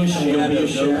just be a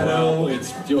shadow,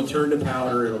 you'll turn to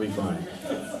powder, it'll be fine.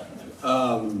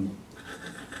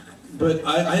 But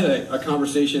I had a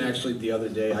conversation actually the other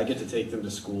day. I get to take them to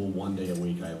school one day a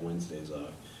week. I have Wednesdays off.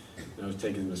 And I was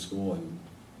taking them to school, and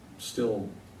still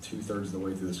 2/3 of the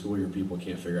way through the school year, people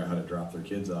can't figure out how to drop their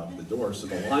kids off at the door, so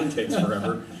the line takes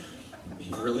forever.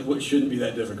 It really shouldn't be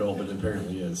that difficult, but it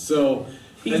apparently is. So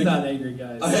he's not angry,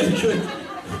 guys. I had a good.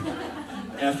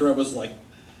 After I was like,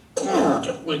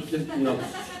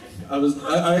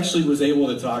 I actually was able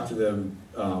to talk to them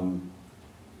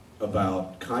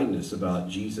about kindness, about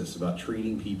Jesus, about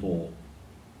treating people.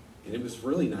 And it was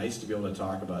really nice to be able to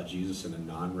talk about Jesus in a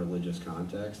non-religious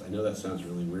context. I know that sounds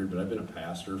really weird, but I've been a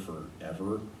pastor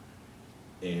forever,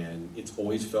 and it's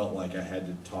always felt like I had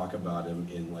to talk about him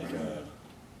in like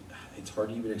it's hard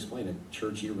to even explain, a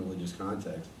churchy religious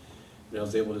context. And I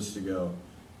was able just to go,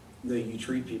 no, you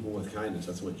treat people with kindness.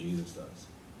 That's what Jesus does.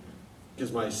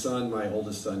 Because my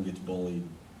oldest son gets bullied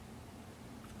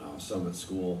some at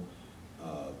school,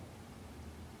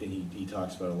 and he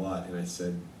talks about it a lot. And I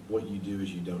said, what you do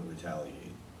is you don't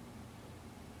retaliate.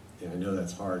 And I know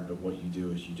that's hard, but what you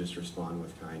do is you just respond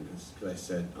with kindness. Because I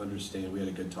said, understand, we had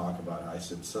a good talk about it. I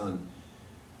said, son,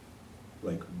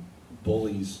 like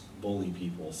bullies bully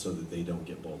people so that they don't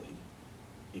get bullied.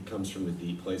 It comes from a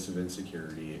deep place of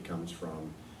insecurity. It comes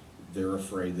from they're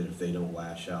afraid that if they don't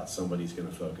lash out, somebody's going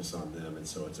to focus on them, and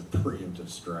so it's a preemptive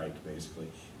strike, basically.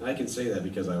 And I can say that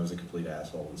because I was a complete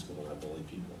asshole in school and I bullied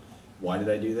people. Why did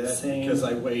I do that? Same. Because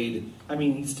I weighed... I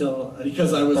mean, he's still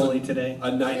because I was bully today.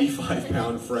 A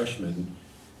 95-pound freshman,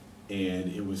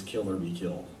 and it was kill or be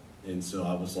killed. And so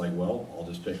I was like, well, I'll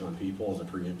just pick on people as a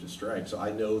preemptive strike. So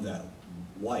I know that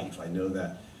life. I know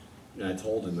that. And I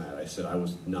told him that. I said I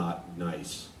was not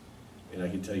nice. And I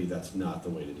can tell you that's not the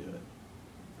way to do it.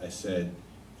 I said,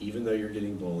 even though you're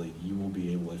getting bullied, you will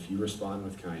be able, if you respond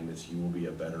with kindness, you will be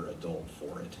a better adult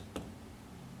for it.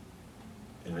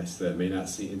 And I said, may not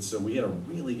see. And so we had a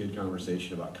really good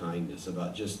conversation about kindness,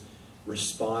 about just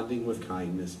responding with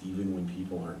kindness even when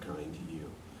people aren't kind to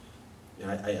you.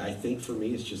 And I think for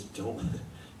me, it's just don't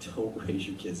raise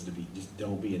your kids to be, just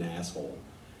don't be an asshole.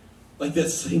 Like that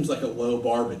seems like a low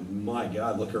bar, but my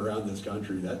God, look around this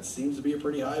country. That seems to be a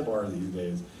pretty high bar these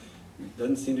days.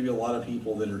 Doesn't seem to be a lot of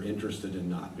people that are interested in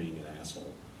not being an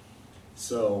asshole.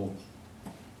 So,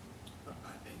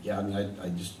 yeah, I mean, I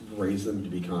just raise them to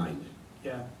be kind.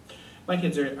 Yeah. My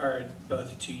kids are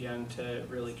both too young to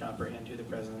really comprehend who the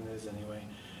president is anyway.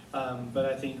 But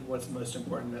I think what's most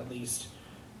important, at least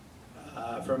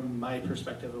from my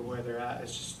perspective of where they're at,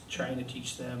 is just trying to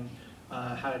teach them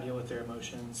how to deal with their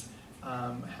emotions,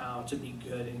 how to be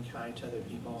good and kind to other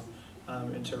people,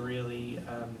 and to really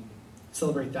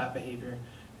celebrate that behavior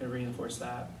and reinforce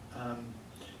that,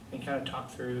 and kind of talk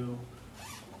through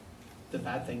the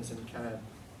bad things and kind of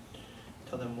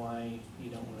tell them why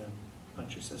you don't want to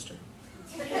punch your sister.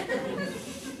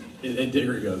 And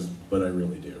Digger goes, but I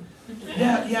really do.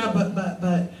 Yeah,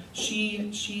 but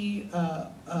she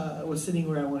was sitting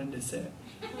where I wanted to sit.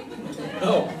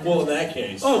 Oh, well, in that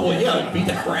case. Oh, well, yeah, beat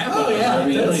the crap out of her. Yeah, I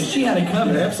mean, totally. She had it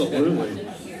coming. Absolutely.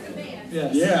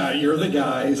 Yes. Yeah, you're the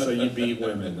guy, so you beat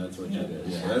women. That's what you did.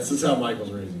 Yeah, that's just how Michael's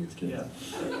raising his kids.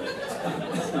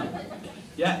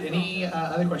 Yeah. Any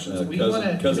other questions? We cousin- want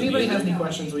to. If cousin anybody Andrew. has any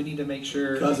questions, we need to make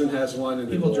sure. Cousin has one, and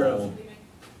people then drove.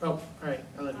 Oh, all right.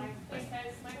 I love you. Thanks,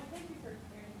 guys. Michael, thank you for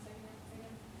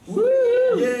marrying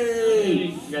Woo! Yay!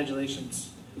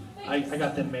 Congratulations. I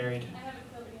got them married. I haven't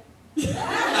killed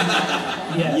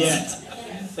Yes.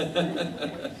 yet.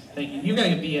 Thank you. You're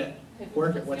going to be at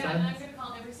work at what Yeah, time? and I'm going to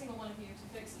call every single one of you to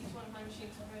fix each one of my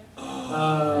machines,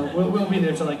 alright? We'll be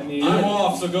there till like noon. I'm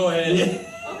off, so go ahead.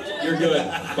 You're good.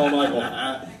 Call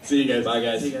Michael. See you guys. Bye,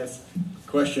 guys. See you guys.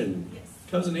 Question.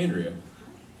 Cousin Andrea.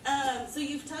 So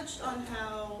you've touched on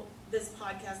how this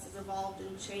podcast has evolved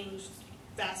and changed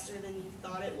faster than you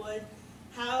thought it would.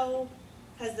 How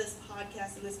has this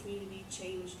podcast and this community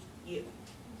changed you?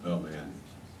 Oh, man.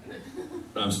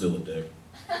 I'm still a dick.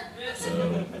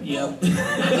 So, Yep.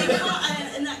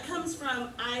 And that comes from,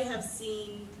 I have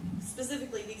seen,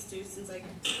 specifically these two, since I've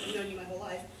known you my whole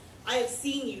life, I have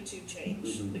seen YouTube change.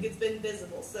 Mhm. Like, it's been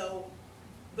visible, so,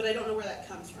 but I don't know where that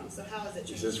comes from, so how has it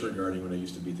changed? Is this regarding when I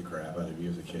used to beat the crap out of you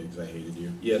as a kid because I hated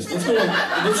you? yes, let's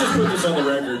just put this on the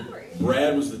record.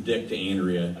 Brad was the dick to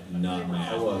Andrea, not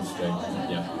Matt. I was. Okay.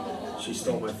 Yeah. She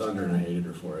stole my thunder and I hated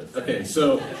her for it. Okay,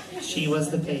 so She was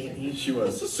the baby. she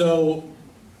was. So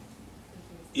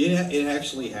it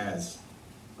actually has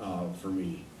for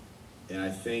me. And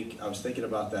I was thinking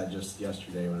about that just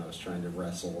yesterday when I was trying to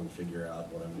wrestle and figure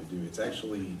out what I'm going to do. It's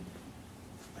actually,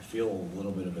 I feel a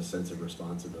little bit of a sense of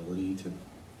responsibility to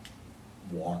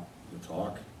walk the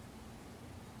talk.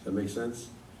 Does that make sense?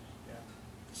 Yeah.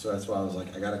 So that's why I was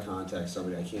like, I got to contact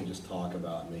somebody. I can't just talk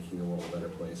about making the world a better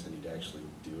place. I need to actually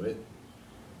do it.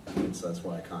 And so that's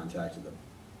why I contacted the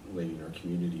lady in our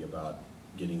community about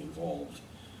getting involved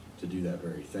to do that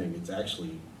very thing. It's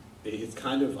actually, it's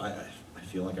kind of, I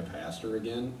feel like a pastor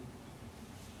again.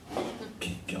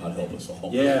 God help us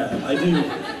all. Yeah, I do.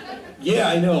 Yeah,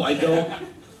 I know. I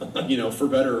don't, for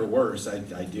better or worse, I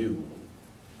do.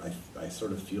 I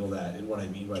sort of feel that. And what I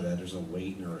mean by that, there's a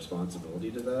weight and a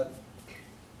responsibility to that.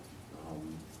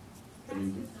 I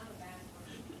mean,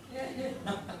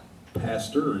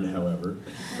 pastored, however.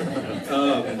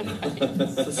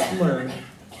 It's a slur.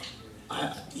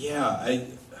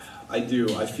 I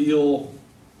do. I feel,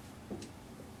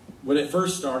 when it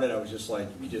first started, I was just like,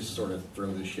 we just sort of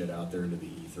throw this shit out there into the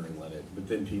ether and let it. But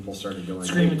then people started going,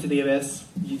 Scream into the abyss.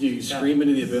 You do. You scream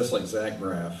into the abyss like Zach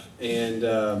Braff. And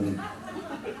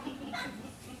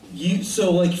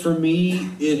so like for me,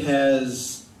 it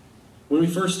has, when we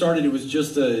first started, it was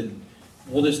just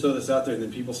we'll just throw this out there, and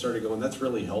then people started going, that's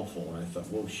really helpful. And I thought,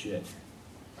 whoa, shit.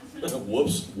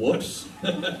 Whoops.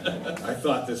 I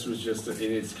thought this was just, and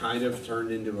it's kind of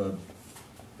turned into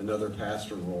another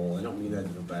pastor role. I don't mean that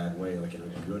in a bad way, like in a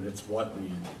good, it's what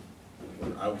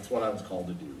I was called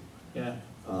to do. Yeah.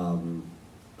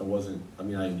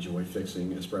 I enjoy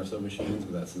fixing espresso machines,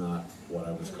 but that's not what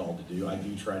I was called to do. I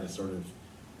do try to sort of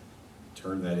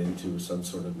turn that into some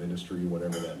sort of ministry,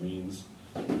 whatever that means.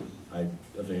 I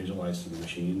evangelize to the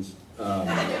machines.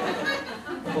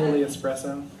 Holy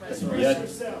espresso.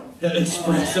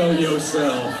 Espresso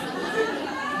yourself.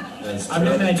 I've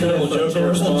got an idea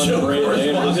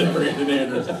Brandon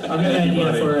Andrews. I've got an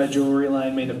idea for a jewelry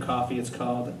line made of coffee. It's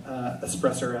called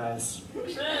Espressorize.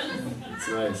 It's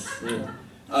nice. Yeah.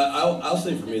 I'll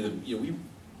say for me that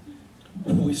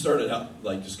we started out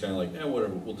like just kind of like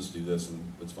whatever, we'll just do this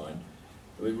and it's fine.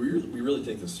 I mean, we really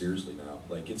take this seriously now.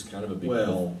 Like it's kind of a big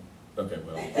deal. Okay,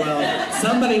 Well,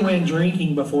 somebody went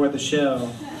drinking before the show.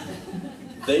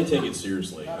 They take it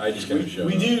seriously. I just kind of show.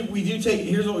 We do take.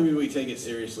 Here's what we mean. We take it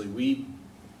seriously.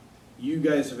 You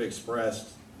guys have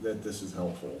expressed that this is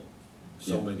helpful.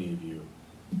 So many of you,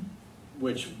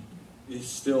 which is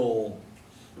still,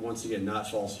 once again,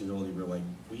 not false humility. We're like,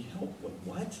 we help.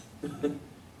 What?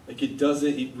 Like it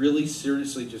doesn't. It really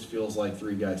seriously just feels like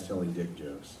three guys telling dick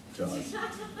jokes to us.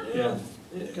 Yeah,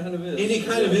 it kind of is. And it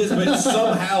kind of is, but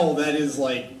somehow that is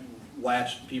like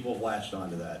people have latched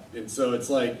onto that, and so it's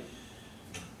like.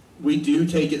 We do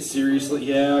take it seriously.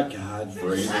 Yeah, God,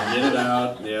 phrase it. Get it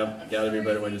out. Yep, gotta be a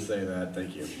better way to say that.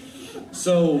 Thank you.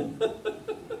 So,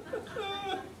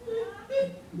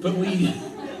 but we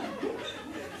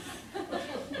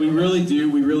really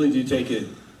do take it,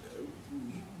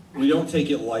 we don't take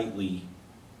it lightly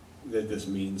that this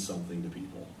means something to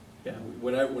people. Yeah,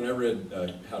 when I read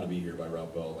How to Be Here by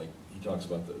Rob Bell, like he talks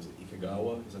about is it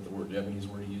Ikagawa? Is that the Japanese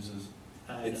word he uses?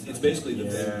 It's basically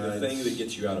the thing that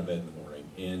gets you out of bed in the morning.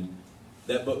 And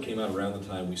that book came out around the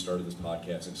time we started this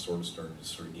podcast, and it sort of started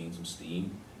to gain some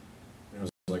steam. And I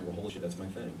was like, well, holy shit, that's my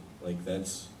thing. Like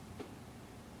this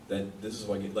is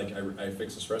what I get. Like I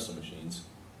fix espresso machines,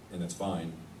 and that's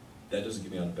fine. That doesn't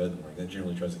get me out of bed in the morning. That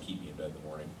generally tries to keep me in bed in the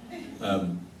morning.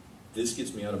 This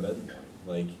gets me out of bed in the morning.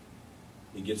 Like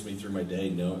it gets me through my day.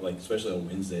 Like especially on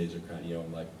Wednesdays, or kind of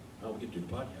I'm like, oh, we get to do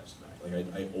the podcast tonight. Like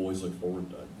I always look forward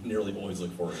to it. Nearly always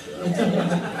look forward to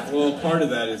it. Well, part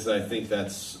of that is I think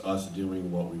that's us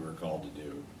doing what we were called to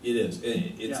do. It is.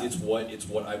 It's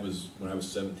what I was when I was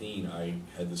 17. I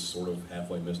had this sort of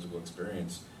halfway mystical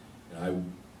experience, and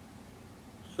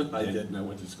I didn't. I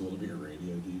went to school to be a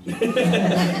radio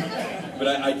DJ. But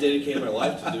I dedicated my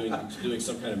life to doing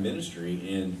some kind of ministry,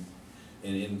 and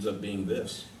it ends up being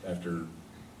this after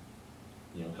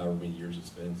however many years it's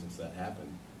been since that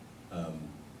happened.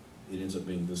 It ends up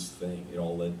being this thing.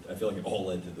 I feel like it all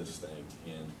led to this thing,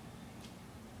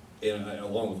 and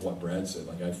along with what Brad said,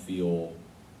 like I feel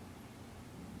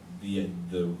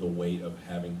the weight of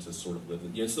having to sort of live.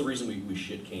 It's the reason we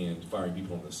shit canned firing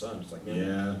people in the sun. It's like,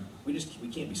 man, we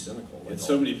can't be cynical. And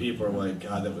so many people are like,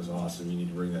 God, that was awesome. You need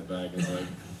to bring that back. And it's like,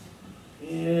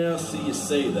 yeah, see, you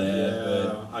say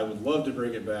that, yeah, I would love to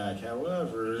bring it back.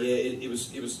 However, yeah,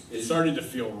 it started to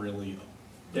feel really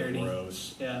dirty,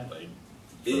 gross. Yeah, like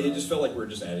it just felt like we're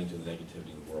just adding to the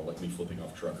negativity in the world, like me flipping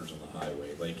off truckers on the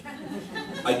highway. Like,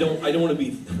 I don't want to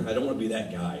be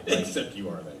that guy. Like, except you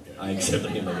are that guy. I accept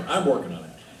him. I'm working on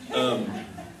it.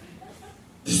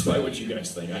 Despite what you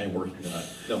guys think, I ain't working on it.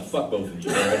 No, fuck both of you.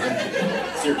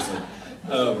 Right? Seriously.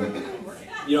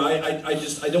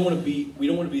 I don't want to be. We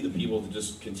don't want to be the people that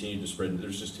just continue to spread.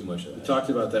 There's just too much of that. I talked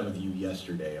about that with you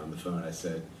yesterday on the phone. I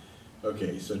said,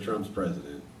 okay, so Trump's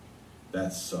president.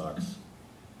 That sucks.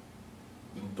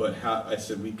 But I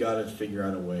said we've got to figure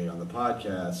out a way on the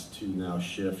podcast to now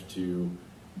shift to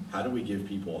how do we give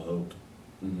people hope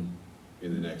in the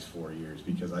next 4 years,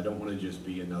 because I don't want to just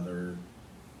be another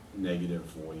negative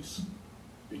voice,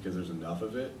 because there's enough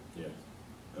of it. Yeah.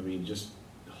 I mean, just,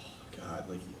 oh God,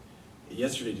 like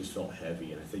yesterday just felt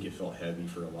heavy, and I think it felt heavy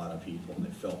for a lot of people, and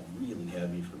it felt really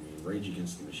heavy for me. Rage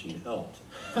Against the Machine helped.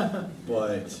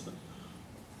 But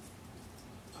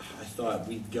I thought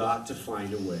we've got to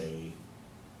find a way.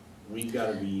 We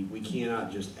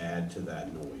cannot just add to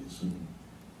that noise.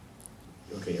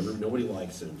 Okay, nobody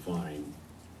likes it, fine.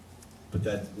 But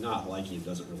that not liking it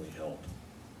doesn't really help.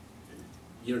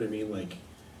 You know what I mean? Like,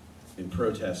 and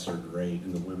protests are great,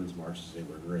 and the women's marches, they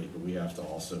were great, but we have to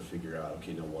also figure out,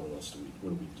 okay, now what do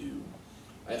we do?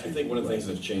 I think one of the things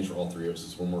that's changed for all three of us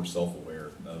is we're more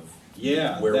self-aware of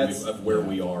where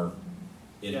we are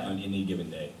in any given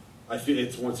day. I feel I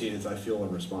feel a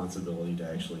responsibility to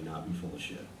actually not be full of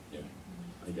shit. Yeah,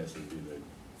 I guess it'd be the.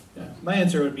 Yeah, my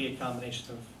answer would be a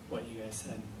combination of what you guys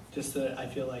said. Just that I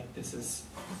feel like this is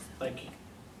like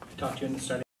I talked to you into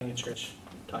starting a church,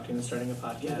 talked to you into starting a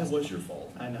podcast. Yeah, that was your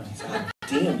fault. I know. Sorry.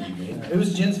 Damn you, man. It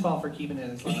was Jen's fault for keeping it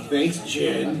as long. Thanks,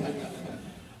 Jen.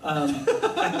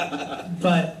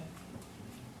 But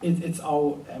it's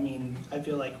all. I mean, I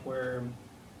feel like we're.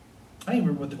 I don't even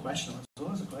remember what the question was.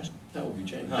 What was the question? How have you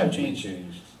changed? I've changed.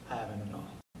 I haven't at all.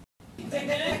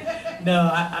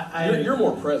 No, You're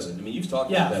more present. I mean, you've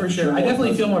talked about that. Yeah, for sure. I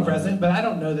definitely feel more present, but I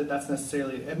don't know that that's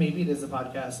necessarily. Maybe it is a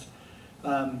podcast.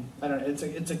 I don't know. It's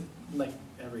a like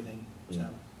everything. So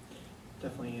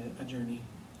definitely a journey.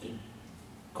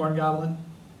 Corn Goblin.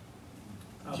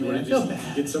 Oh, Do you man, want I to feel just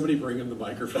bad. get somebody bring him the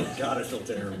microphone? God, I feel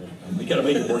terrible. We gotta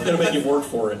make it work. Gotta make it work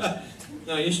for it.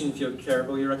 No, you shouldn't feel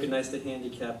terrible. You recognized the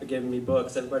handicap by giving me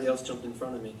books. Everybody else jumped in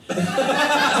front of me.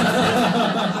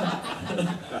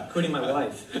 Including my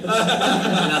wife. And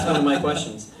that's one of my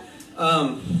questions.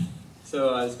 So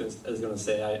I was going to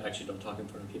say, I actually don't talk in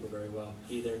front of people very well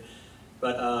either.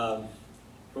 But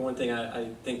for one thing, I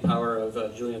think power of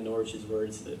Julianne Norwich's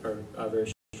words are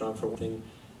very strong. For one thing,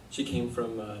 she came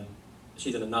from,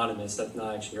 she's an anonymous. That's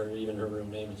not actually even her real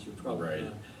name, as you probably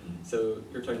know. So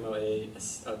you're talking about a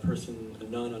person, a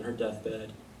nun on her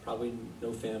deathbed, probably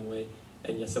no family,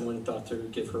 and yet someone thought to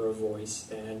give her a voice,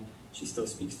 and she still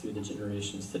speaks through the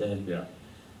generations today. Yeah.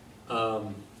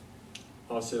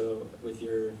 Also, with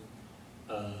your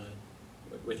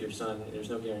son,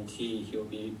 there's no guarantee he'll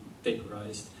be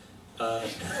vaporized.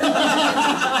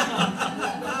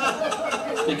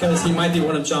 Because he might be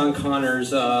one of John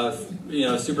Connor's,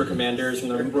 super commanders from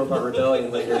the Robot Rebellion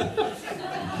later.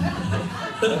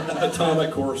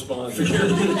 Atomic correspondent.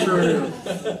 True.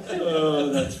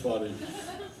 Oh, that's funny.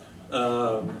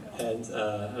 Are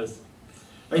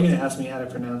you going to ask me how to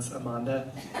pronounce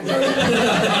Amanda?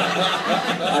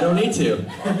 I don't need to. You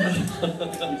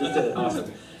just did it.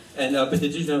 Awesome. And but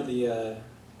did you know the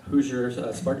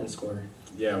Hoosier Spartan score?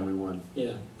 Yeah, we won.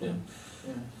 Yeah.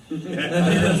 Is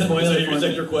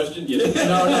that your question? Yes.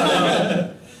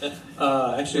 No.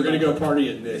 Actually, we're gonna go party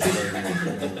at Nick's.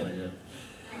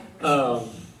 I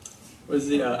was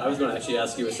going to actually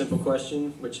ask you a simple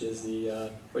question, which is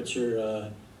what's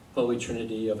your holy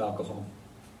trinity of alcohol?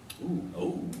 Ooh.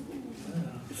 Oh.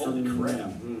 Holy crap.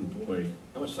 Boy.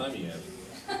 How much time do you have?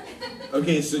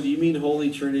 Okay, so do you mean Holy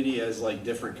Trinity as like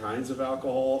different kinds of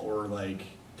alcohol, or like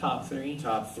top three?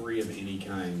 Top three of any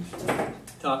kind.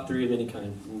 Top three of any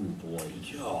kind. Ooh, boy.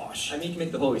 Gosh. I mean, you can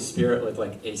make the Holy Spirit look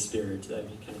like a spirit. That'd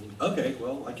be kind of neat. Okay,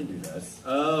 well, I can do that.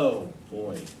 Oh,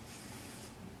 boy.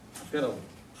 I've got a...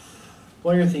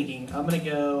 While you're thinking, I'm going to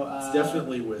go... it's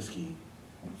definitely whiskey.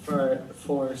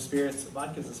 For spirits,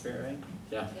 vodka's a spirit, right?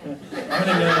 Yeah.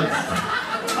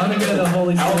 I'm gonna go the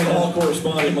Holy Spirit. Alcohol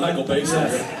correspondent Michael Basin.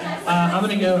 Yes. I'm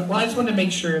gonna go. Well, I just wanted to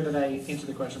make sure that I answered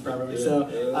the question properly. So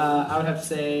I would have to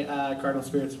say Cardinal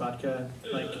Spirits vodka.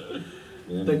 Like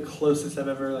the closest I've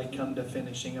ever like come to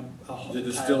finishing a whole. The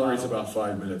distillery's about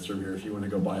 5 minutes from here if you want to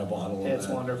go buy a bottle of It's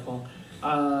that. wonderful.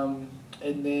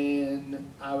 And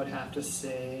then I would have to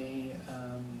say,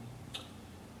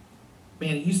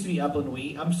 man, it used to be Upland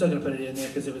Wheat. I'm still gonna put it in there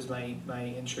because it was my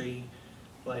entry,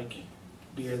 like,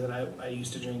 beer that I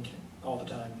used to drink all the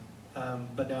time.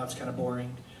 But now it's kind of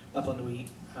boring. Upland Wheat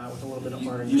with a little bit of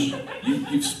orange.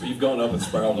 You've gone up in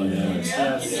spiral dynamics.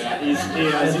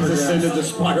 Yes. He's ascended the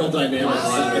spiral dynamics.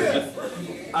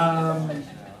 I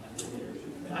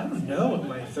don't know what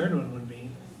my third one would be.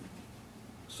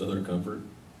 Southern Comfort.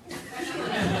 You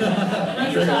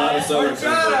drink a lot of Southern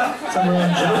Comfort. Somewhere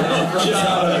in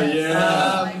Horchata,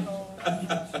 yeah.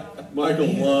 Michael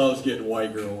loves getting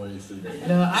white girl wasted.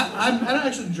 No, I don't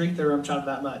actually drink the rum chata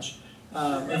that much.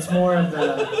 It's more of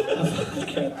the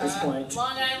vodka at this point.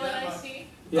 Long Island iced tea?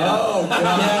 Yeah. Oh, God.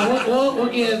 Yeah, we'll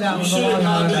get into that one.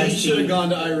 You should have gone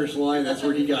to Irish Line. That's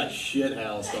where he got shit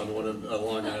housed on one of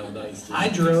Long Island iced tea. I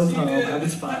drove home. I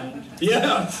was fine.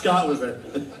 Yeah, Scott was there.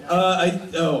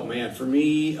 Oh man, for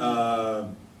me,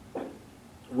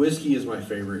 whiskey is my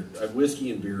favorite.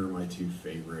 Whiskey and beer are my two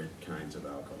favorite kinds of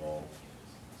alcohol.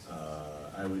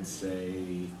 I would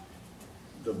say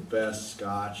the best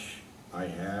Scotch I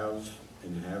have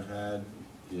and have had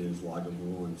is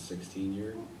Lagavulin 16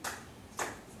 year.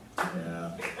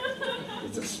 Yeah,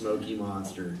 it's a smoky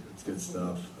monster. It's good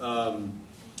stuff.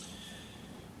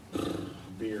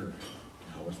 Beer.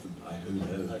 Oh, what's the?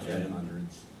 I've had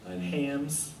hundreds.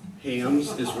 Hams.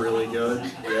 Hams is really good.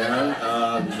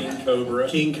 Yeah. King Cobra.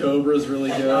 King Cobra is really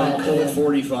good. Colt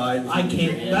 45. I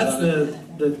can't. That's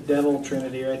the devil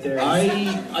trinity right there.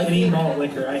 I need malt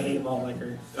liquor. I hate malt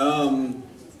liquor.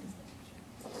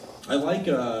 I like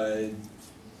I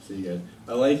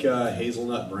like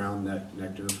hazelnut brown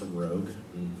nectar from Rogue.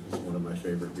 It's one of my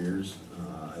favorite beers.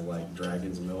 I like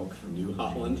Dragon's Milk from New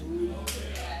Holland.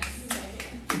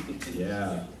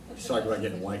 Yeah, he's talking about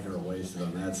getting white girl wasted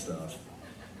on that stuff.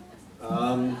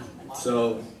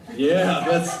 So yeah,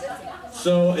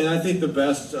 and I think the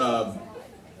best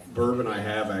bourbon I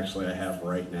have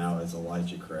right now is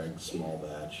Elijah Craig Small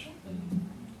Batch.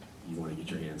 You want to get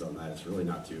your hands on that. It's really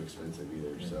not too expensive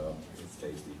either, so it's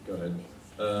tasty. Go ahead.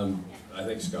 I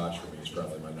think Scotch for me is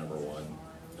probably my number one.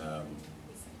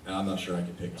 And I'm not sure I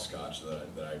can pick a Scotch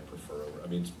that I prefer over. I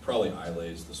mean, it's probably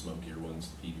Islays, the smokier ones,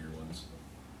 the peatier ones.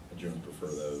 I generally prefer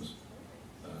those.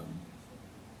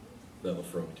 That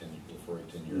Lafroig 10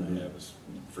 year I have is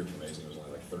freaking amazing. It was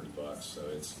only like $30, so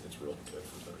it's real good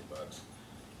for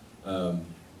 $30.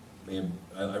 Man,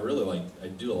 I really like. I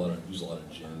use a lot of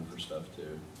gin for stuff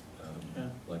too.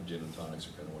 Like gin and tonics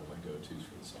are kind of one of my go-tos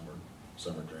for the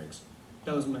summer drinks.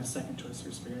 That was my second choice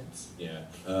for spirits. Yeah.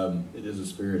 It is a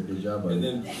spirit. Good job, buddy. And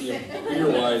then,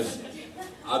 beer-wise,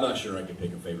 I'm not sure I could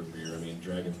pick a favorite beer. I mean,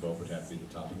 Dragon's Boat would have to be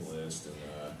the top of the list, and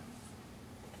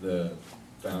the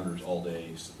Founders All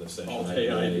Day, the Session All Day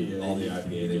IPA. all the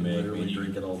IPA they make. Literally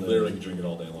drink it all day. Literally drink it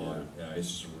all day long. Yeah, it's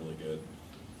just really good.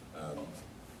 I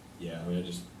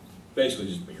mean, basically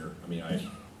just beer. I mean, I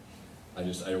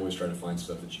always try to find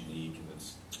stuff that's unique and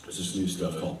that's There's this new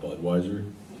stuff called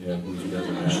Budweiser. Yeah, you guys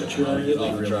You should try it.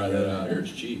 I'll Really try that good. out here.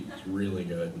 It's cheap. It's really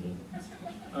good.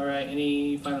 All right.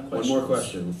 Any final One questions? more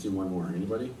question. Let's do one more.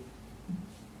 Anybody?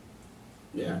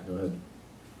 Yeah, go ahead.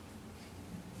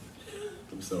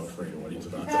 I'm so afraid of what he's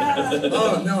about to ask.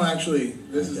 Oh no, actually,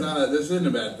 this isn't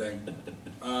a bad thing.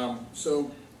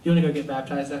 So. You want to go get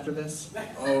baptized after this?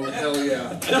 Oh hell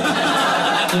yeah!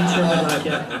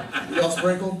 Yeah. Y'all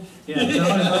sprinkle?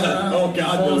 Yeah. Oh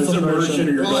God, no! It's immersion.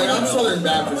 Or you're Well, like going I'm out. Southern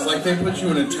Baptist. Like they put you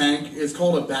in a tank. It's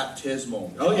called a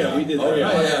baptismal. Oh yeah, we did that. Oh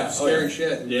yeah, scary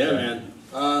shit. Yeah, man.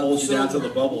 Hold you down till the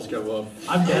bubbles come up.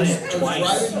 I've done it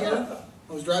twice. I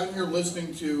was driving here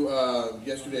listening to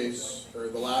yesterday's or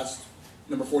the last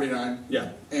number 49.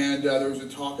 Yeah. And there was a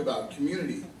talk about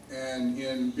community, and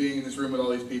in being in this room with all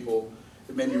these people,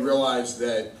 it made me realize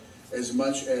that as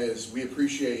much as we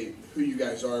appreciate who you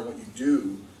guys are and what you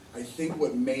do, I think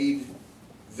what made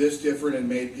this different and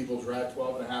made people drive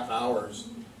 12 and a half hours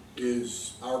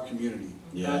is our community.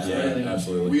 Yeah,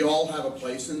 absolutely. We all have a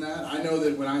place in that. I know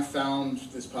that when I found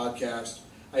this podcast,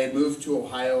 I had moved to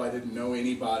Ohio. I didn't know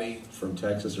anybody. From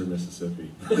Texas or Mississippi?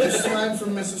 This time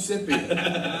from Mississippi.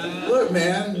 Look,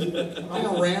 man, I'm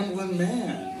a rambling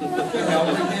man. Can't help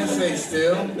it, can't stay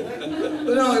still.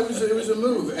 But no, it was a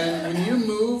move. And when you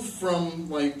move from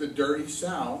like the dirty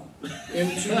South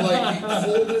into like the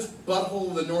coldest butthole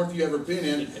of the North you ever been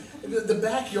in, the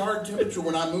backyard temperature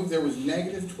when I moved there was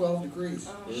negative 12 degrees.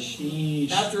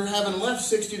 Sheesh. After having left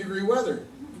 60-degree weather,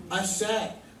 I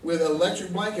sat with an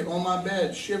electric blanket on my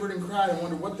bed, shivered and cried and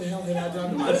wondered what the hell had I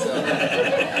done to myself.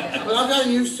 But I've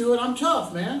gotten used to it. I'm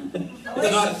tough, man.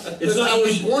 It's not, I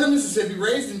was born in Mississippi,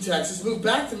 raised in Texas, moved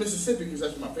back to Mississippi because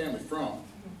that's where my family's from.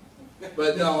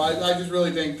 But no, I just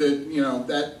really think that, you know,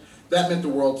 that meant the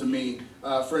world to me.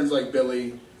 Friends like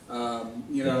Billy,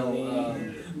 Billy's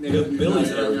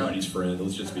everybody's friend,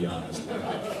 let's just be honest.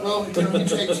 Well, you know,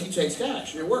 he takes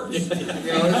cash. It works. You know,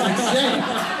 it's an exchange.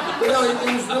 But no, it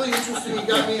was really interesting. He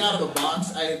got me out of a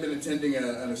box. I had been attending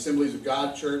an Assemblies of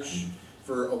God church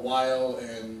for a while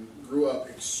and grew up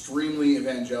extremely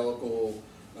evangelical,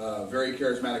 very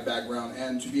charismatic background.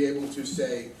 And to be able to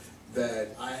say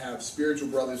that I have spiritual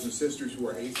brothers and sisters who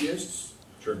are atheists,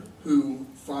 sure, who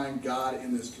find God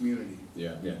in this community.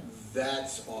 Yeah, yeah.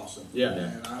 That's awesome. Yeah.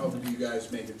 And I hope you guys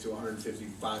make it to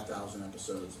 155,000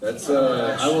 episodes. That's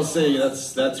I will say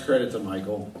that's credit to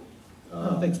Michael.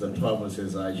 Thanks. The pub was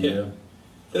his idea.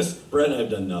 Yeah. Brett and I have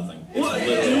done nothing. What?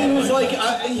 It was like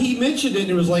he mentioned it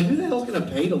and it was like, who the hell's going to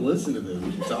pay to listen to this?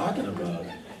 What are you talking about?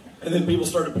 And then people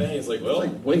started paying. It's like, well,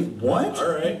 wait, what? All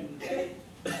right.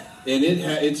 And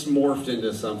it's morphed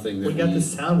into something that we got the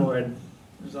soundboard.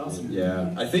 It was awesome.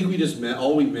 Yeah, I think we just meant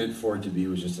all we meant for it to be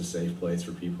was just a safe place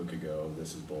where people could go,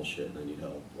 this is bullshit and I need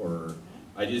help, or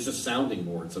it's a sounding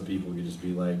board so people could just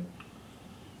be like,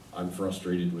 I'm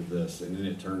frustrated with this, and then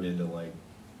it turned into like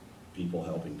people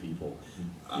helping people.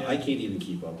 Yeah. I can't even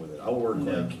keep up with it. I'll work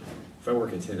like if I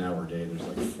work a 10-hour day, there's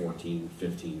like 14,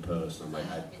 15 posts. I'm like,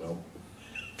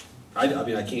 I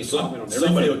mean, I can't comment on everything.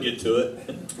 Somebody will get to it.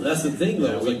 That's the thing,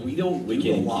 though. Like we don't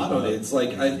do a lot on it. It's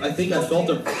like I think I felt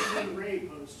a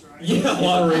yeah, a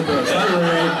lot of rape posts.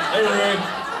 Hi, Ray.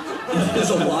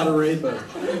 There's a lot of rape posts.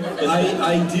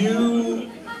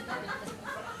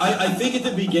 I think at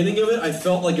the beginning of it, I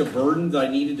felt like a burden that I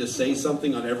needed to say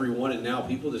something on every one, and now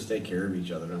people just take care of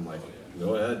each other. And I'm like,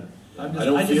 go ahead.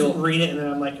 I just read it and then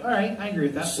I'm like, all right, I agree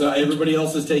with that. So everybody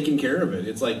else is taking care of it.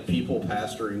 It's like people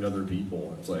pastoring other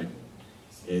people. It's like,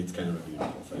 it's kind of a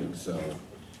beautiful thing. So,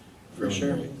 for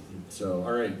sure. Great. So,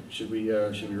 all right, should we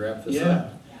wrap this Yeah.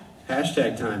 up?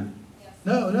 Hashtag time.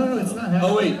 No, it's not hashtag.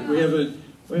 Oh wait, we have a.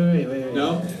 Wait.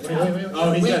 No. Wait.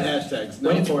 Oh, he's got hashtags. No.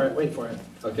 Wait for it.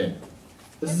 Okay.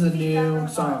 This is a new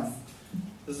song.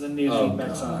 This is a new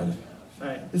feedback song. All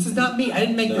right. This is not me. I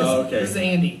didn't make this. Oh, okay. This is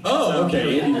Andy. Oh, So,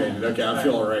 okay. Andy made it. Okay, I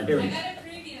feel all right. Here we I go. got a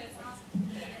preview. It's awesome.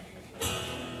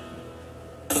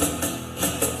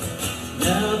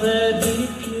 Now that we've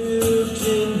puked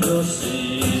in your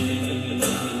sink,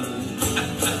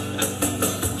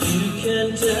 you can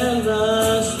tell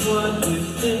us what you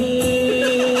think.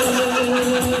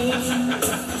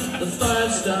 The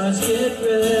 5 stars get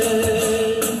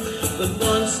red, but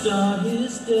 1 star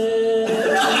is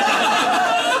dead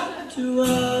to us.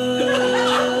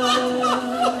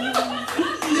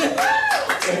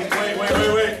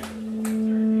 Wait.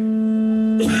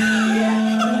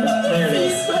 There it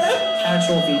is.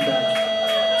 Actual feedback.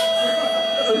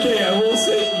 Okay, I will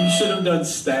say you should have done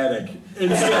static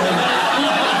instead of.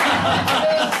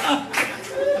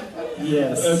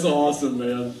 Yes. That's awesome,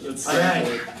 man. That's so All right.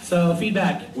 cool. So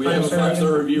feedback. We have a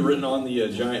 5-star review written on the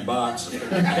giant box.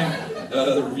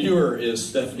 The reviewer is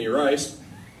Stephanie Rice.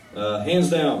 Hands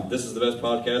down, this is the best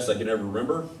podcast I can ever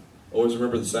remember. Always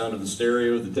remember the sound of the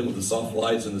stereo, the dim of the soft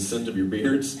lights, and the scent of your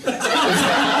beards.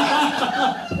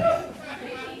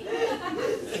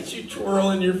 As you twirl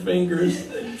in your fingers.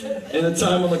 And the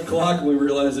time on the clock when we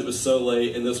realized it was so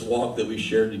late, and this walk that we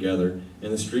shared together,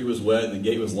 and the street was wet, and the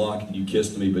gate was locked, and you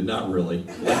kissed me, but not really.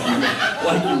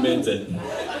 Like you meant it.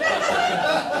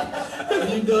 Have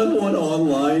you done one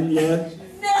online yet?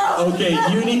 No. Okay,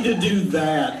 you need to do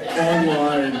that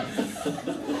online.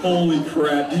 Holy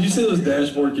crap. Did you see those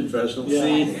dashboard confessionals? Yeah.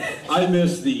 See, I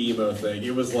missed the emo thing.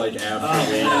 It was like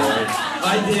after me.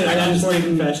 I did. Dashboard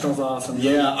confessional's awesome.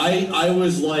 Yeah, I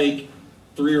was like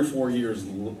 3 or 4 years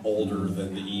older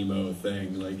than the emo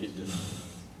thing. Like, it just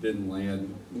didn't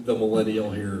land. The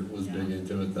millennial here was big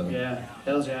into it, though. Yeah,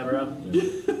 hells yeah, bro.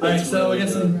 All right, so we got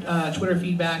some Twitter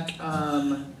feedback.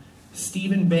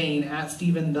 Stephen Bain, at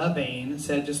Stephen the Bain,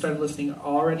 said, just started listening,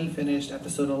 already finished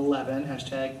episode 11,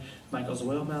 hashtag Michael's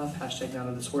Whale-Mouth, hashtag Not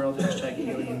of This World, hashtag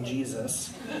Alien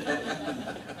Jesus.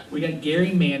 We got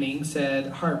Gary Manning, said,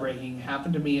 heartbreaking,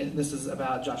 happened to me, this is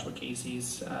about Joshua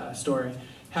Casey's story,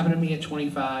 happened to me at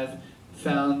 25,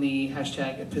 found the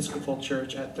hashtag Episcopal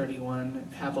Church at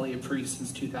 31, happily a priest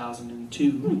since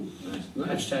 2002.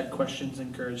 Nice. Hashtag questions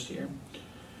encouraged here.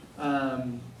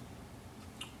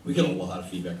 We got a lot of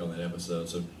feedback on that episode,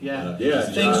 so Yeah.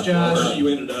 Thanks, Josh. Where you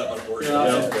ended up,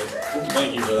 unfortunately.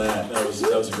 Thank you for that. That was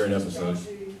a great episode.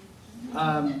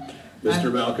 Mr.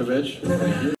 Malkovich.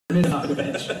 Thank you.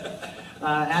 Malkovich.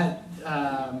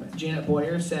 Janet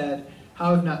Boyer said,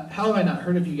 how have I not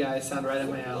heard of you guys? Sound right up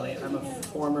my alley. I'm a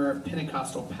former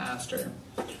Pentecostal pastor.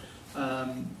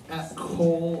 At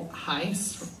Cole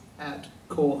Heiss, at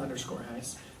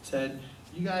Cole_Heiss, said,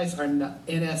 you guys are not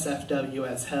NSFW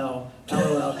as hell.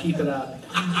 LOL, keep it up.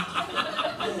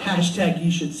 Hashtag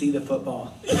you should see the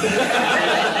football.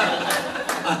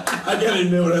 I gotta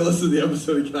admit, when I listened to the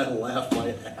episode again, I laughed my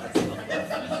ass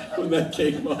off when that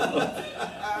came up.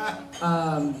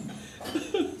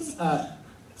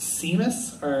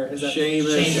 Seamus? Or is that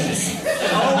Seamus. Seamus.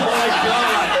 Oh my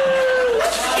God!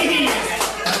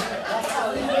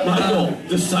 Michael,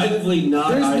 decidedly not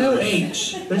There's no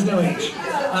Irish. H. There's no H.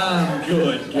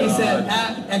 Good He God. said,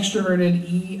 at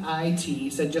extroverted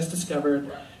EIT, said, just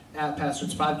discovered at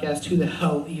Pastor's Podcast, who the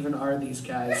hell even are these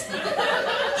guys?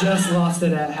 Just lost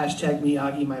it at hashtag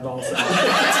Miyagi my ballsack.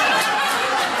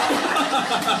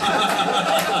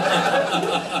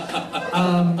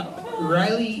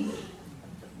 Riley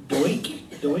Doik?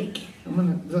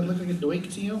 Does that look like a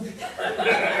doik to you?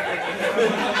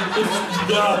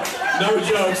 No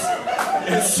jokes.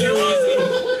 It's too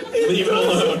easy. Leave it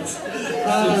alone.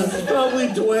 It's probably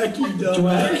Dweck, you dumb.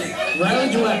 Dweck. Riley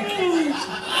Dweck.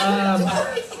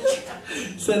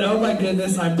 Said, oh my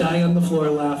goodness, I'm dying on the floor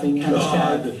laughing.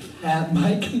 Hashtag at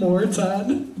Mike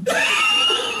Morton.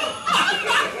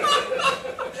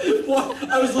 What?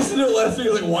 I was listening to it last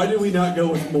week, like, why did we not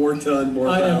go with more ton, more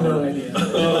power? I have no idea.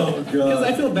 Oh, God. Because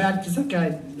I feel bad, because that guy I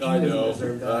doesn't know.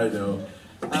 deserve that. I know.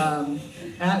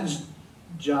 At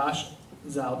Josh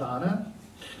Zaldana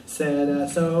said,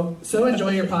 so enjoy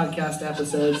your podcast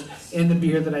episodes and the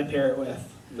beer that I pair it with.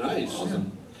 Nice.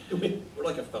 Awesome. We're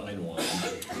like a fine wine.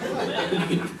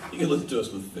 You can listen to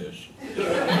us with fish.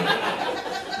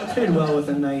 Paired well with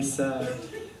a nice halibut.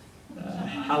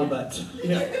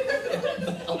 Yeah.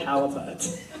 Halibut.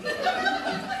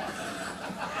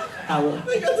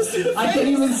 I can't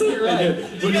even see it right.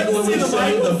 When we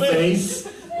say the face,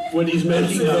 when he's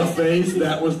making the face,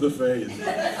 that was the face.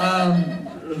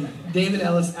 David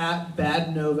Ellis at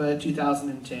Bad Nova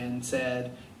 2010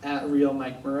 said, at Real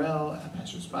Mike Morrell at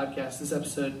Pastor's Podcast, this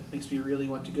episode makes me really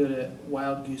want to go to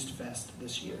Wild Goose Fest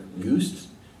this year. Goose?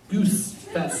 Goose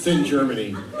Fest. It's in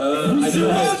Germany. I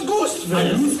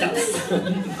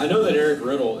know that Eric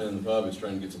Riddle in the pub is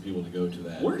trying to get some people to go to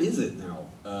that. Where is it now?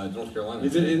 North Carolina.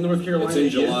 Is it in North Carolina? It's in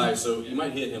July, so you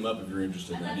might hit him up if you're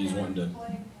interested in that. He's wanting to.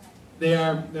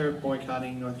 They're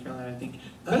boycotting North Carolina, I think.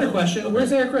 Better question, okay.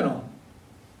 Where's Eric Riddle?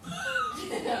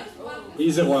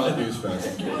 He's at Wild Goose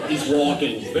Fest. He's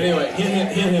walking. But anyway,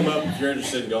 hit him up if you're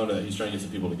interested in going to that. He's trying to get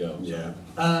some people to go. So.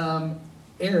 Yeah.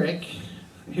 Eric,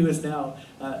 who is now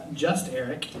just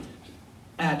Eric,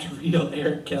 at Real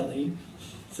Eric Kelly,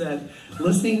 said,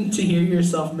 listening to hear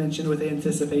yourself mentioned with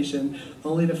anticipation,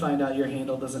 only to find out your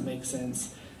handle doesn't make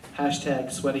sense. Hashtag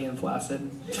sweaty and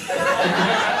flaccid.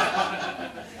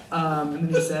 And then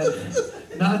he said,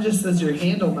 not just does your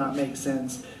handle not make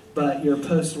sense, but your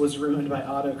post was ruined by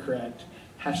autocorrect.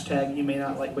 Hashtag you may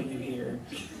not like what you hear.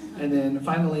 And then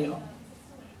finally,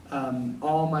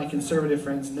 all my conservative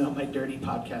friends know my dirty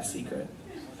podcast secret.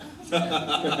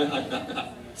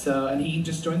 So, and he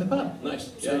just joined the pub. Nice.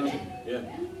 So, yeah.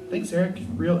 Thanks, Eric.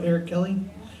 Real Eric Kelly.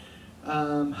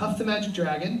 Huff the Magic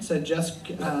Dragon said, just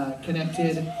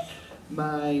connected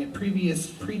my previous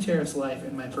pre-terrace life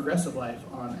and my progressive life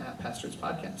on at Pastor's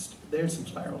Podcast. There's some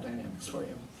spiral dynamics for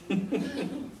you.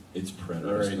 It's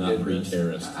preterist, not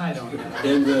pre-terrorist. I don't know.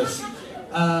 In this.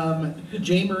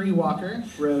 J. Marie Walker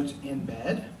wrote in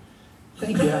bed.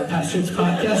 Thank you, at Pastor's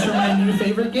Podcast, for my new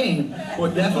favorite game.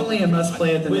 Definitely a must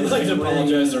play at the We'd like to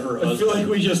apologize to her husband. I feel like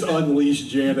we just unleashed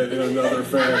Janet in another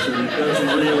fashion. That's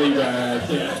really bad.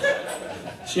 Yeah.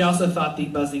 She also thought the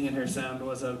buzzing in her sound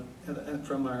was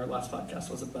from our last podcast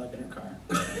was a bug in her car.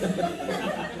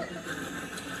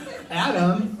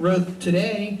 Adam wrote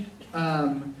today,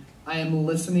 I am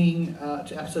listening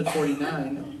to episode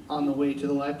 49 on the way to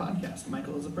the live podcast.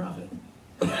 Michael is a prophet.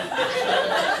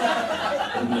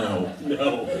 No.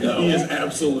 He is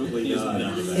absolutely not.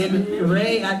 And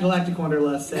Ray at Galactic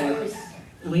Wanderlust said,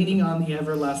 leaning on the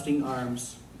everlasting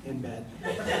arms in bed.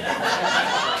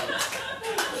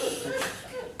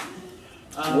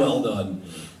 Well done.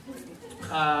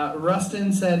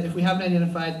 Rustin said, if we haven't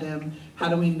identified them, how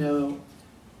do we know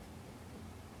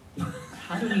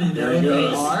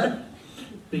they are?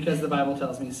 Because the Bible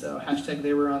tells me so. Hashtag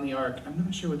they were on the ark. I'm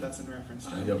not sure what that's in reference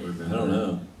to. I don't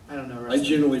remember. I don't know. Rustin. I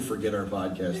generally forget our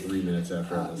podcast 3 minutes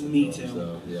after I listen me to too. them,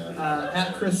 so, yeah.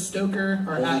 At Chris Stoker,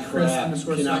 or Holy at Chris crap. _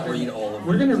 Cannot Stoker. read all of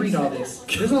We're going to these. read all these.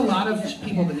 There's a lot of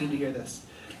people that need to hear this.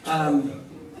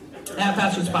 At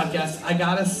Pastor's Podcast, I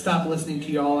got to stop listening to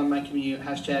y'all on my commute.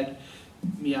 Hashtag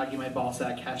Miyagi, my ball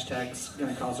sack, hashtag's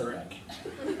gonna cause a wreck.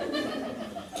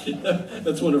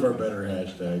 That's one of our better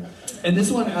hashtags. And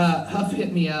this one, Huff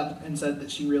hit me up and said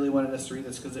that she really wanted us to read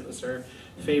this because it was her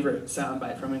favorite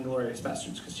soundbite from Inglorious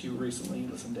Bastards because she recently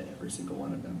listened to every single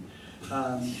one of them.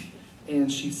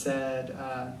 And she said,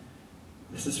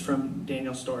 this is from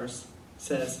Daniel Storrs,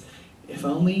 says, "If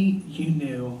only you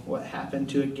knew what happened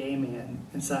to a gay man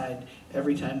inside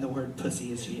every time the word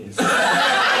pussy is used."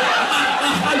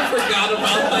 I forgot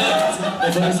about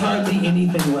that. There's hardly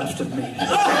anything left of me.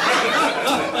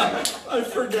 I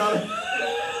forgot.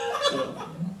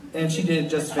 And she did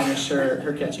just finish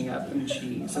her catching up, and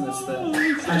she sent us the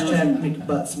hashtag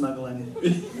McButtSmuggling.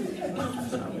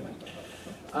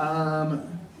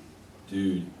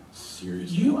 Dude,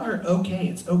 seriously. You are okay.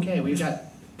 It's okay. We've got.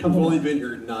 I've only been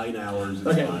here 9 hours. It's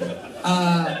Okay. fine.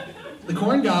 The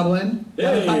Corn Goblin.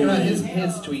 Hey. Talking about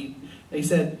his tweet. He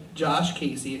said, "Josh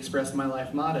Casey expressed my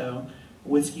life motto: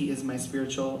 whiskey is my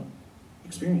spiritual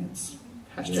experience."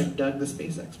 Hashtag Doug the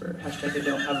space expert. Hashtag I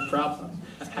don't have a problem.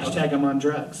 Hashtag I'm on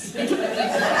drugs. Are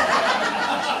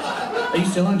you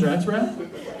still on drugs, bro?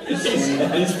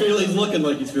 He's looking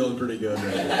like he's feeling pretty good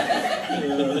right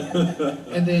now.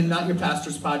 And then Not Your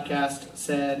Pastor's podcast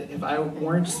said, "If I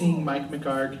weren't seeing Mike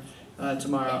McCarg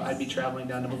tomorrow, I'd be traveling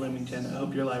down to Bloomington. I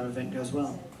hope your live event goes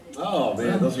well." Oh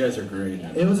man, those guys are great.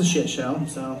 It was a shit show,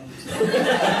 so.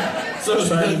 So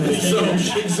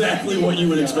exactly what you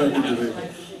would expect it to be.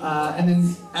 And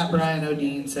then at Brian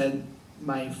O'Dean said,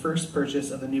 "My first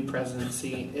purchase of the new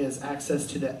presidency is access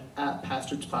to the at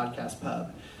Pastor's Podcast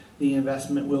pub. The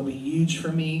investment will be huge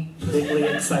for me. Bigly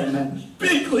excitement."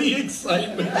 Bigly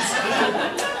excitement.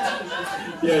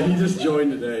 Yeah, he just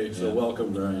joined today, so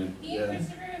welcome, Brian. Me and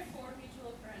Christopher have 4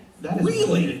 mutual friends. That is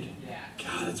Really? weird.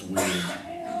 God, that's weird.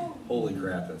 Holy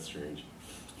crap, that's strange.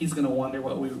 He's gonna wonder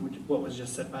what was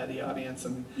just said by the audience,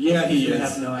 and Yeah, he we is.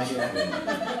 have no idea.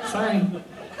 Sorry,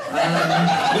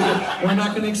 we're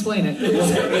not gonna explain it.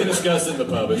 They discussed it in the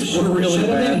pub. We're really Should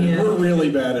have been bad. here. We're really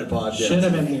bad at podcasts. Should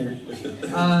have been here.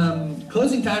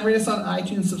 Closing time, rate us on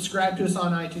iTunes, subscribe to us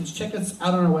on iTunes, check us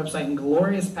out on our website,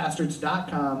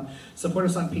 ingloriousbastards.com. Support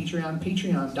us on Patreon,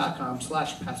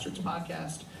 patreon.com/pastards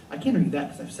podcast. I can't read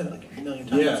that because I've said it like a million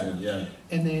times. Yeah.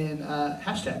 And then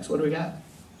hashtags, what do we got?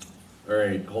 All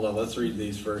right, hold on. Let's read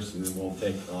these first, and then we'll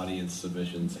take audience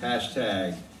submissions.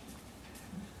 Hashtag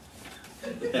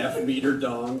half-meter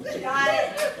dong.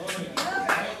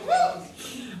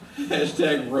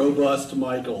 Hashtag robust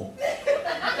Michael.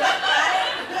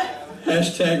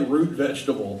 Hashtag root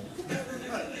vegetable.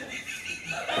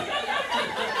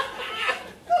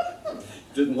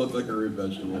 Didn't look like a root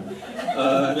vegetable.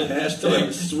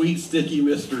 Hashtag sweet sticky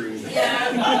mystery.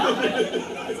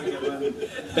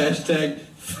 Hashtag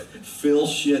Phil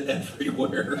shit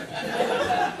everywhere.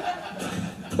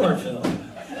 Poor Phil.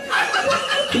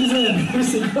 He's an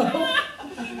embarrassing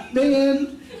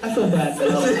man. I feel bad for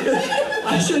Phil.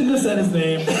 I shouldn't have said his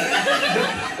name.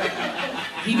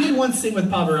 He did once sing with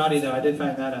Pavarotti, though. I did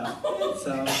find that out.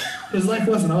 So his life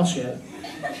wasn't all shit.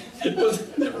 It was.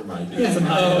 Never mind. He had some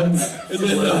high notes. And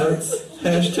then,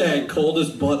 hashtag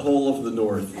coldest butthole of the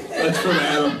north. That's from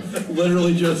Adam.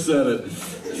 Literally just said it.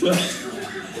 So,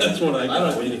 that's what I got. I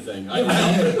don't have anything.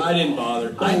 I didn't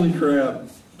bother. Holy crap.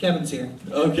 Kevin's here.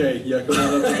 Okay, yeah, come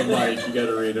on up to the mic. You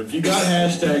gotta read them. If you got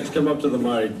hashtags, come up to the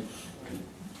mic.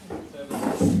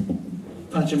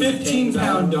 Punch him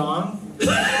 15-pound dong.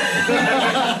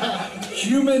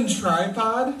 Human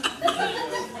tripod.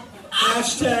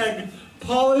 Hashtag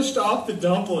polished off the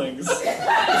dumplings.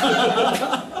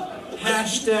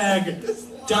 Hashtag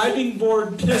diving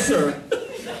board pisser.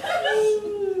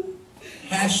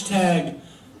 Hashtag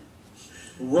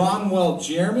Ronwell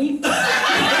Jeremy.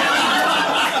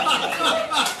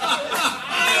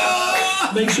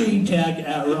 Make sure you tag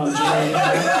at Ron Jeremy.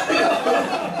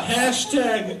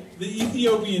 Hashtag the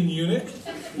Ethiopian eunuch.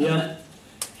 Yep.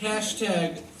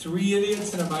 Hashtag 3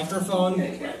 idiots and a microphone.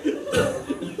 And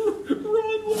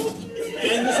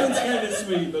this one's kind of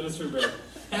sweet, but it's for Bear.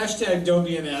 Hashtag don't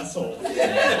be an asshole.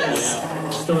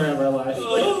 Story of our life.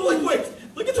 Wait,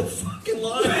 look at the fucking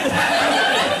line. We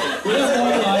have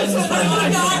more lines.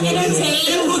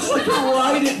 It looks like a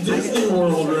ride at Disney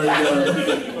World right now.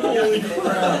 Holy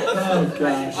crap. Oh,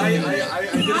 gosh. I did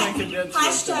my condensed.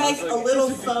 Hashtag a little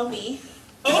foamy.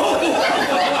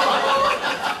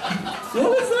 What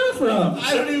was that from?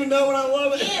 I don't even know, but I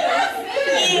love it.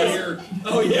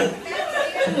 Oh, yeah.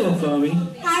 A little foamy.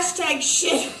 Hashtag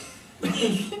shit.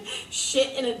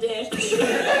 Shit in a dish.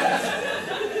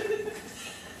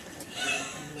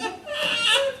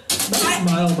 My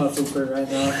smile muscles hurt right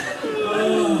now.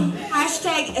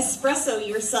 Hashtag espresso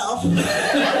yourself.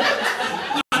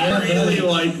 I really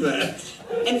like that.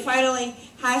 And finally,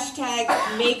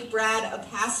 hashtag make Brad a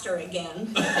pastor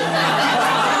again.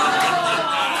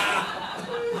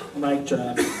 Mic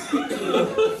drop.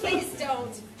 Please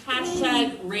don't.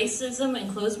 Hashtag racism and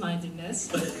closed-mindedness.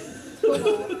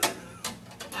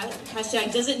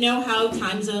 Hashtag doesn't know how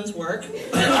time zones work.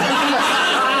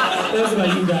 That's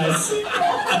about you guys.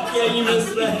 Yeah, you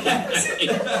missed that.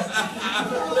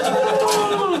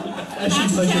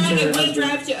 Hashtag we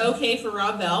drive to OK for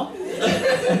Rob Bell.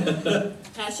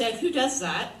 Hashtag who does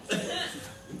that?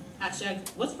 Hashtag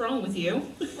what's wrong with you?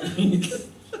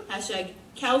 Hashtag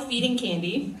cow feeding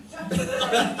candy.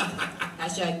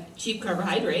 Hashtag cheap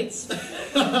carbohydrates.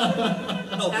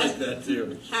 I'll take that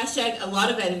too. Hashtag a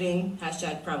lot of editing.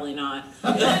 Hashtag probably not.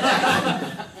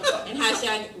 And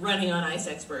hashtag running on ice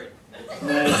expert.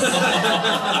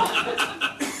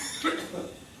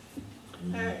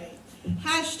 Alright.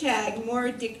 Hashtag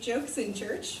more dick jokes in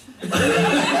church.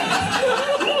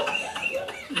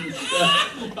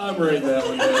 I'm writing that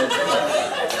one down.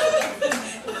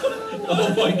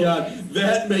 Oh my God,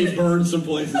 that may burn some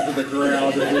places to the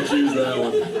ground if we choose that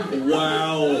one.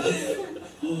 Wow.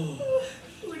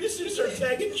 We just need to start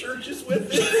tagging churches with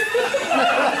it.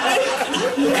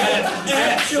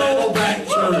 At Saddleback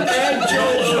Church. At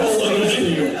Joel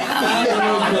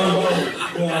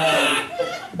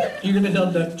You're gonna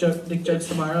tell dick jokes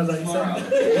tomorrow, is that what you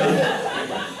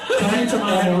said? Coming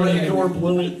tomorrow morning. Door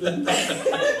Bloomington.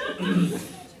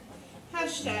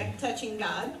 Hashtag touching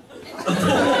God.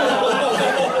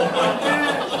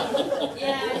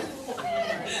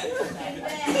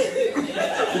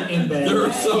 In bed. There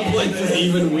are some places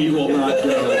even we will not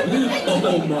go.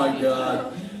 Oh my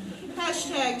God.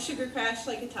 Hashtag sugar crash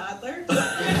like a toddler.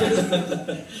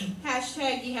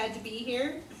 Hashtag you had to be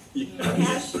here.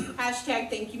 Hashtag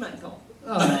thank you, Michael.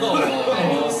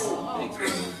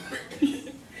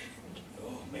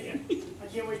 Man. I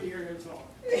can't wait to hear him talk.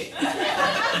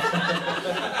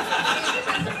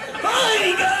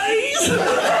 Hi guys!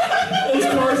 It's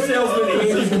car salesman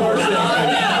Andy's car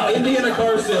salesman. Indiana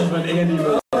car salesman Andy.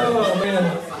 Oh man.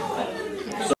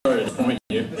 Sorry to disappoint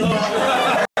you.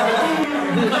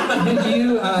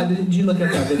 Did you look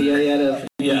at that video yet of?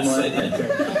 Yes, I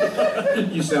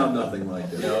did. You sound nothing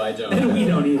like that. No, I don't. And we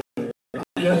don't either.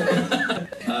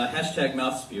 Hashtag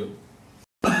mouth spew.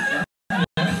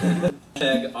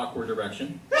 Hashtag awkward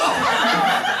erection.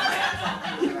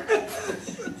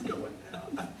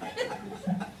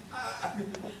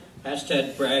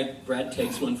 Hashtag Brad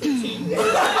takes one for the team.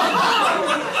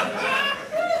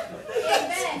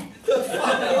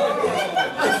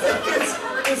 I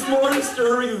think it's more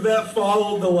disturbing that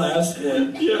followed the last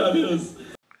one. Yeah, it is.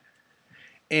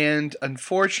 And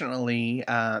unfortunately,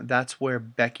 that's where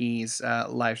Becky's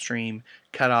live stream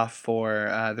cut off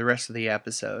for the rest of the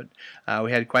episode.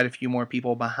 We had quite a few more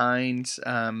people behind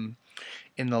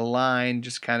in the line,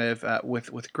 just kind of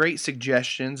with great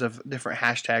suggestions of different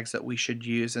hashtags that we should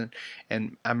use.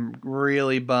 And I'm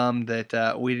really bummed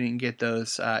that we didn't get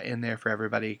those in there for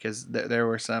everybody, because there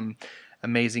were some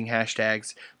amazing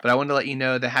hashtags. But I wanted to let you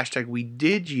know the hashtag we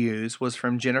did use was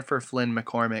from Jennifer Flynn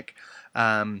McCormick.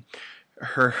 The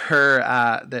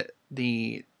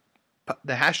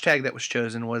hashtag that was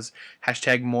chosen was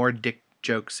hashtag more dick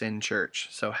jokes in church.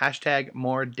 So hashtag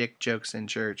more dick jokes in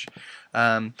church.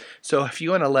 So if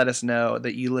you want to let us know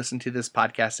that you listen to this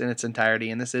podcast in its entirety,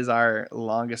 and this is our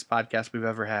longest podcast we've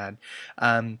ever had,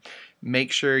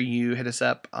 make sure you hit us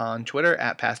up on Twitter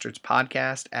at Pastards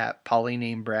Podcast, at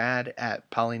Pollynamed Brad, at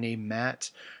Pollynamed Matt,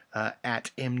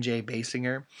 at MJ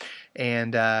Basinger,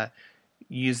 and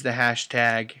use the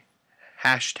hashtag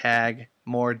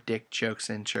more dick jokes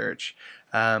in church.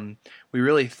 We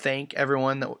really thank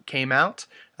everyone that came out.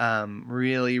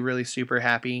 Really super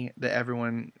happy that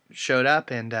everyone showed up,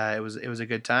 and it was a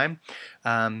good time.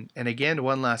 And again,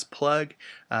 one last plug: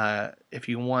 if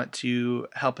you want to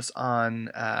help us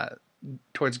on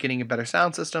towards getting a better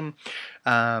sound system,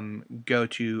 go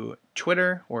to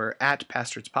Twitter. We're at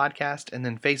Pastards Podcast, and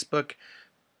then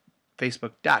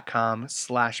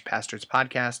Facebook.com/Pastards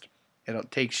Podcast.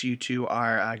 It takes you to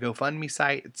our GoFundMe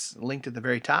site. It's linked at the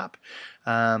very top.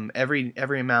 Every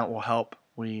amount will help.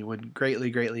 We would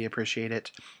greatly appreciate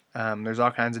it. There's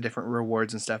all kinds of different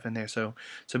rewards and stuff in there, so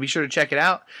be sure to check it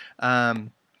out.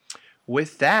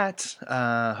 With that,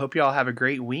 hope you all have a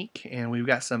great week, and we've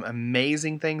got some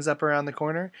amazing things up around the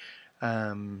corner.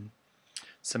 Some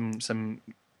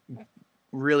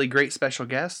really great special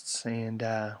guests, and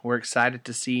we're excited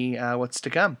to see what's to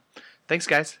come. Thanks,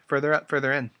 guys. Further up,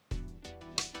 further in.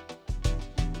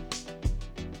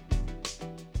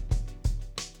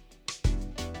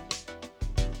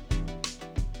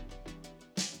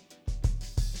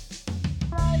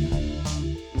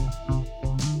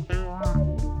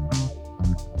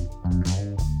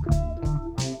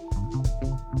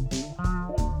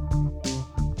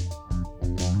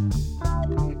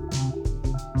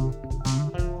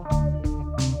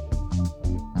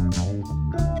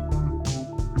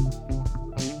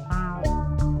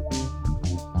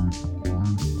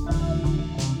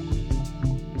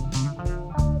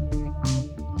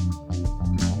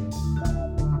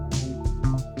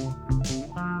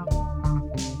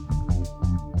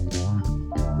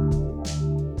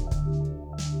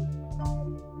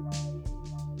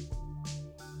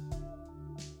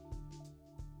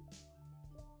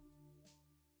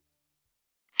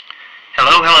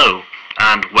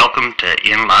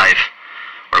 Being Live,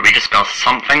 where we discuss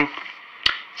something,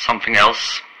 something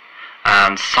else,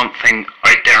 and something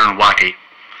out there and wacky.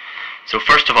 So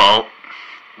first of all,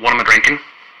 what am I drinking?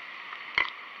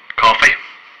 Coffee.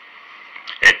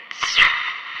 It's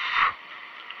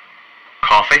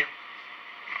coffee.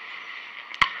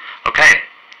 Okay,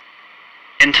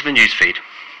 into the newsfeed.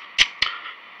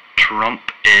 Trump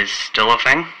is still a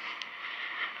thing,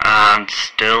 and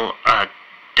still a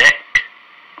dick.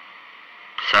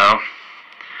 So,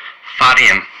 fatty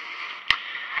him.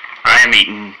 I am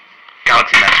eating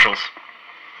Galaxy Minstrels.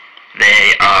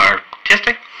 They are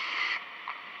tasty.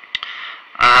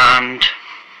 And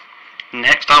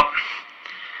next up,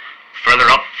 further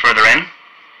in,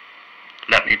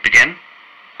 let me begin.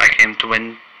 I came to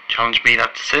win, challenge me,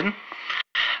 that's sin.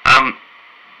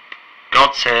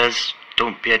 God says,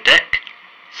 don't be a dick,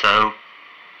 so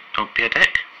don't be a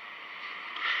dick.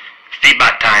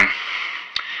 Feedback time.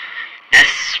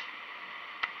 This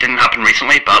didn't happen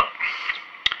recently, but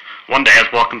one day I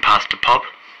was walking past the pub.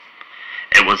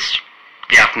 It was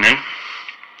the afternoon,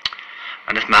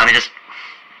 and this man, he just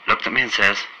looked at me and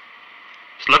says,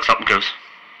 just looks up and goes,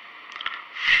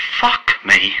 fuck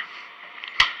me.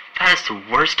 That is the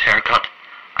worst haircut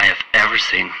I have ever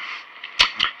seen.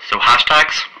 So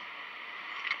hashtags,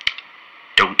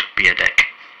 don't be a dick.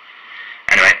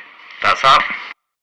 Anyway, that's that.